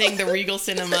haunting the Regal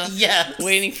Cinema. Yes.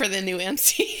 Waiting for the new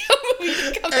MCU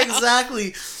movie to come out.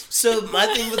 Exactly. So my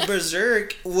thing with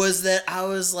Berserk was that I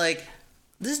was like,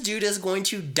 this dude is going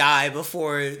to die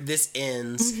before this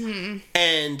ends.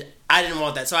 And I didn't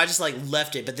want that. So I just like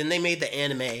left it. But then they made the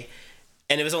anime.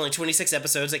 And it was only 26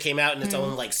 episodes that came out in its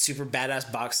own like super badass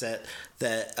box set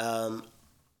that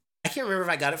I can't remember if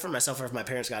I got it for myself or if my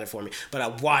parents got it for me. But I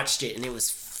watched it and it was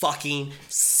fucking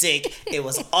sick. It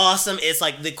was awesome. It's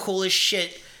like the coolest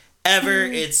shit ever.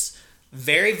 It's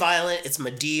very violent. It's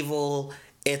medieval.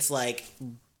 It's like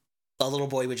a little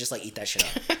boy would just like eat that shit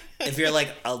up. If you're like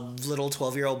a little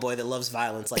 12-year-old boy that loves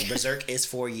violence, like Berserk is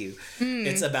for you.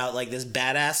 It's about like this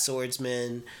badass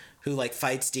swordsman who like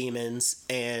fights demons,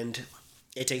 and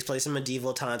it takes place in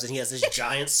medieval times, and he has this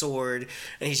giant sword,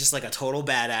 and he's just like a total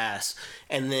badass.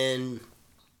 And then,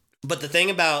 but the thing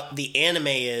about the anime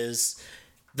is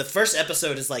the first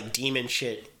episode is like demon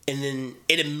shit, and then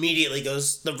it immediately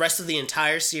goes, the rest of the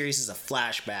entire series is a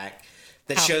flashback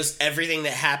that How? shows everything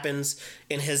that happens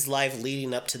in his life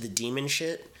leading up to the demon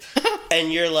shit.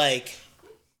 And you're like,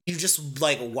 you just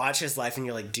like watch his life and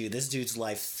you're like, dude, this dude's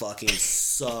life fucking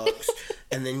sucks.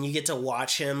 And then you get to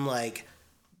watch him like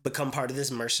become part of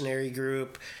this mercenary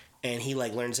group, and he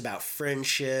like learns about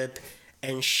friendship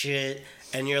and shit,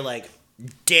 and you're like,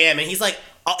 damn. And he's like,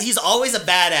 he's always a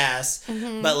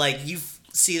badass, but like you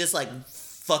see this like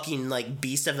fucking like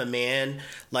beast of a man,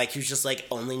 like who's just like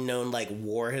only known like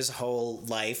war his whole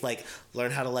life, like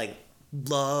learn how to like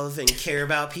love and care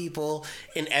about people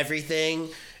and everything,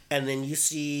 and then you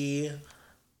see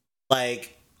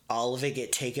like all of it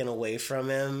get taken away from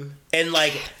him in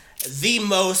like the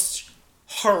most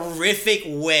horrific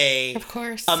way Of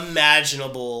course.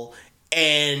 imaginable.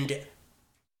 And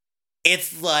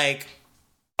it's like,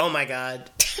 oh my god.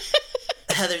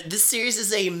 Heather, this series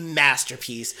is a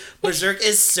masterpiece. Berserk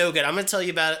is so good. I'm gonna tell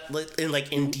you about it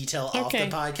in detail off the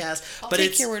podcast, I'll but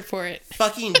take it's your word for it.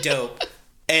 fucking dope.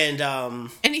 And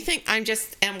anything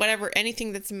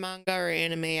that's manga or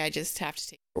anime, I just have to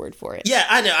take your word for it. yeah,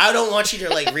 I know. I don't want you to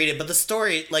like read it, but the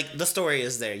story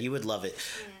is there. You would love it.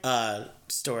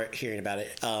 Hearing about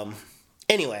it.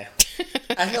 Anyway,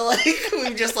 I feel like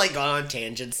we've just like gone on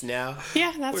tangents now.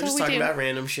 Yeah, that's We're what just we talking do. about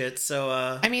random shit. So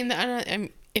I mean,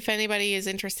 if anybody is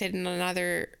interested in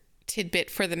another tidbit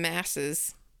for the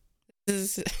masses,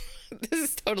 this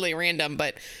is totally random,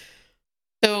 but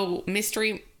so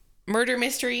Murder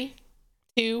Mystery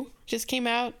 2 just came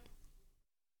out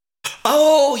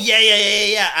oh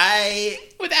yeah.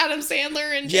 with Adam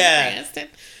Sandler and Jennifer Aniston.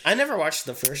 I never watched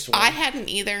the first one. I hadn't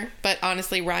either, but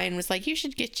honestly, Ryan was like, "You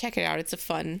should check it out. It's a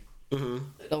fun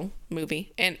little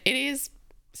movie, and it is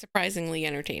surprisingly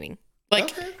entertaining.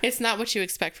 Like, it's not what you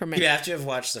expect from it." You have to have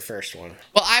watched the first one.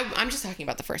 Well, I'm just talking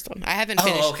about the first one. I haven't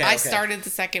finished. Okay. I started the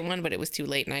second one, but it was too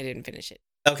late, and I didn't finish it.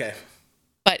 Okay.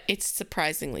 But it's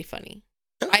surprisingly funny.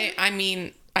 Okay. I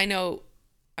mean, I know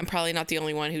I'm probably not the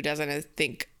only one who doesn't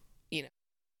think,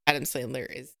 Adam Sandler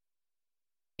is.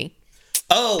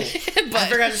 Oh, But- I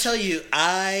forgot to tell you.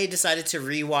 I decided to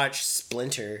rewatch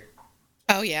Splinter,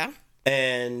 Oh yeah.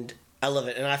 and I love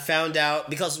it. And I found out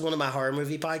because one of my horror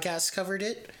movie podcasts covered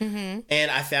it,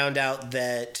 and I found out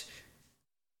that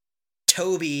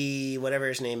Toby, whatever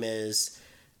his name is,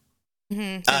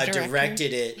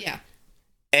 directed it, Yeah.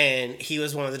 and he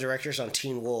was one of the directors on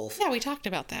Teen Wolf. Yeah, we talked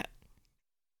about that.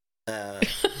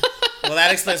 Well,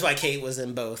 that explains why Kate was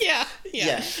in both.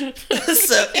 Yeah.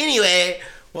 So anyway,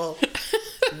 well,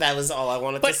 that was all I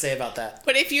wanted to say about that.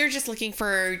 But if you're just looking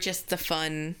for just the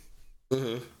fun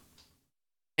kind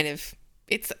of,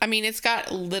 it's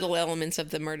got little elements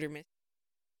of the murder mystery,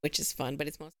 which is fun, but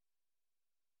it's most.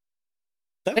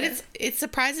 Okay. But it's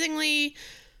surprisingly,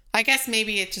 I guess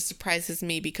maybe it just surprises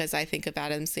me because I think of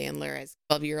Adam Sandler as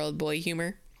 12-year-old boy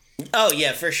humor. Oh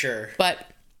yeah, for sure. But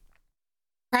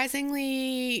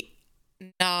surprisingly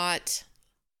not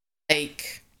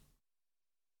like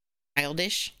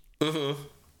childish.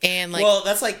 And like, well,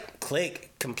 that's like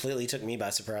Click completely took me by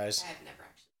surprise. I've never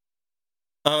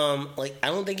actually. Like I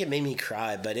don't think it made me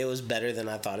cry, but it was better than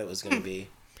I thought it was gonna be.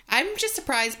 I'm just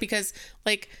surprised because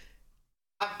like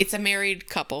it's a married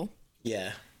couple.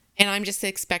 Yeah. And I'm just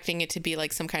expecting it to be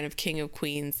like some kind of King of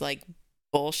Queens like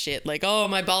bullshit, like, oh,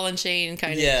 my ball and chain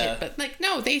kind of shit. But like,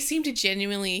 no, they seem to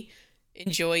genuinely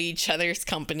enjoy each other's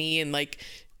company and like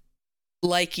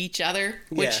each other,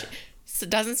 which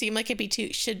doesn't seem like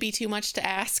should be too much to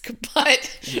ask, but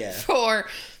for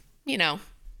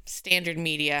standard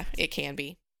media it can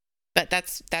be. But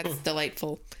that's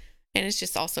delightful, and it's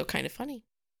just also kind of funny,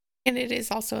 and it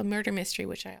is also a murder mystery,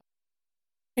 which I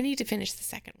need to finish the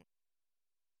second one.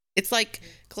 It's like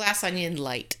Glass Onion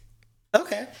light.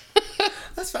 Okay.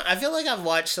 That's fine. I feel like I've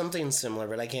watched something similar,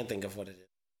 but I can't think of what it is.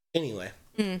 Anyway.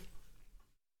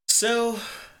 So,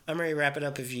 I'm ready to wrap it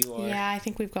up if you are. Yeah, I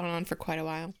think we've gone on for quite a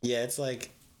while. Yeah, it's like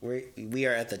we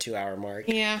are at the 2-hour mark.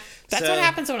 Yeah. That's what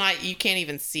happens when you can't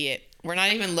even see it. We're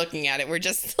not even looking at it. We're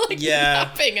just like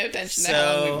not paying attention to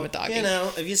how long we've been talking.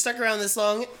 If you stuck around this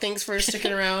long, thanks for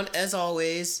sticking around as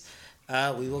always.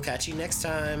 We will catch you next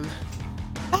time.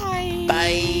 Bye. Bye.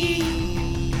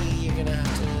 You're gonna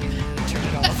have to turn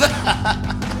it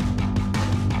off.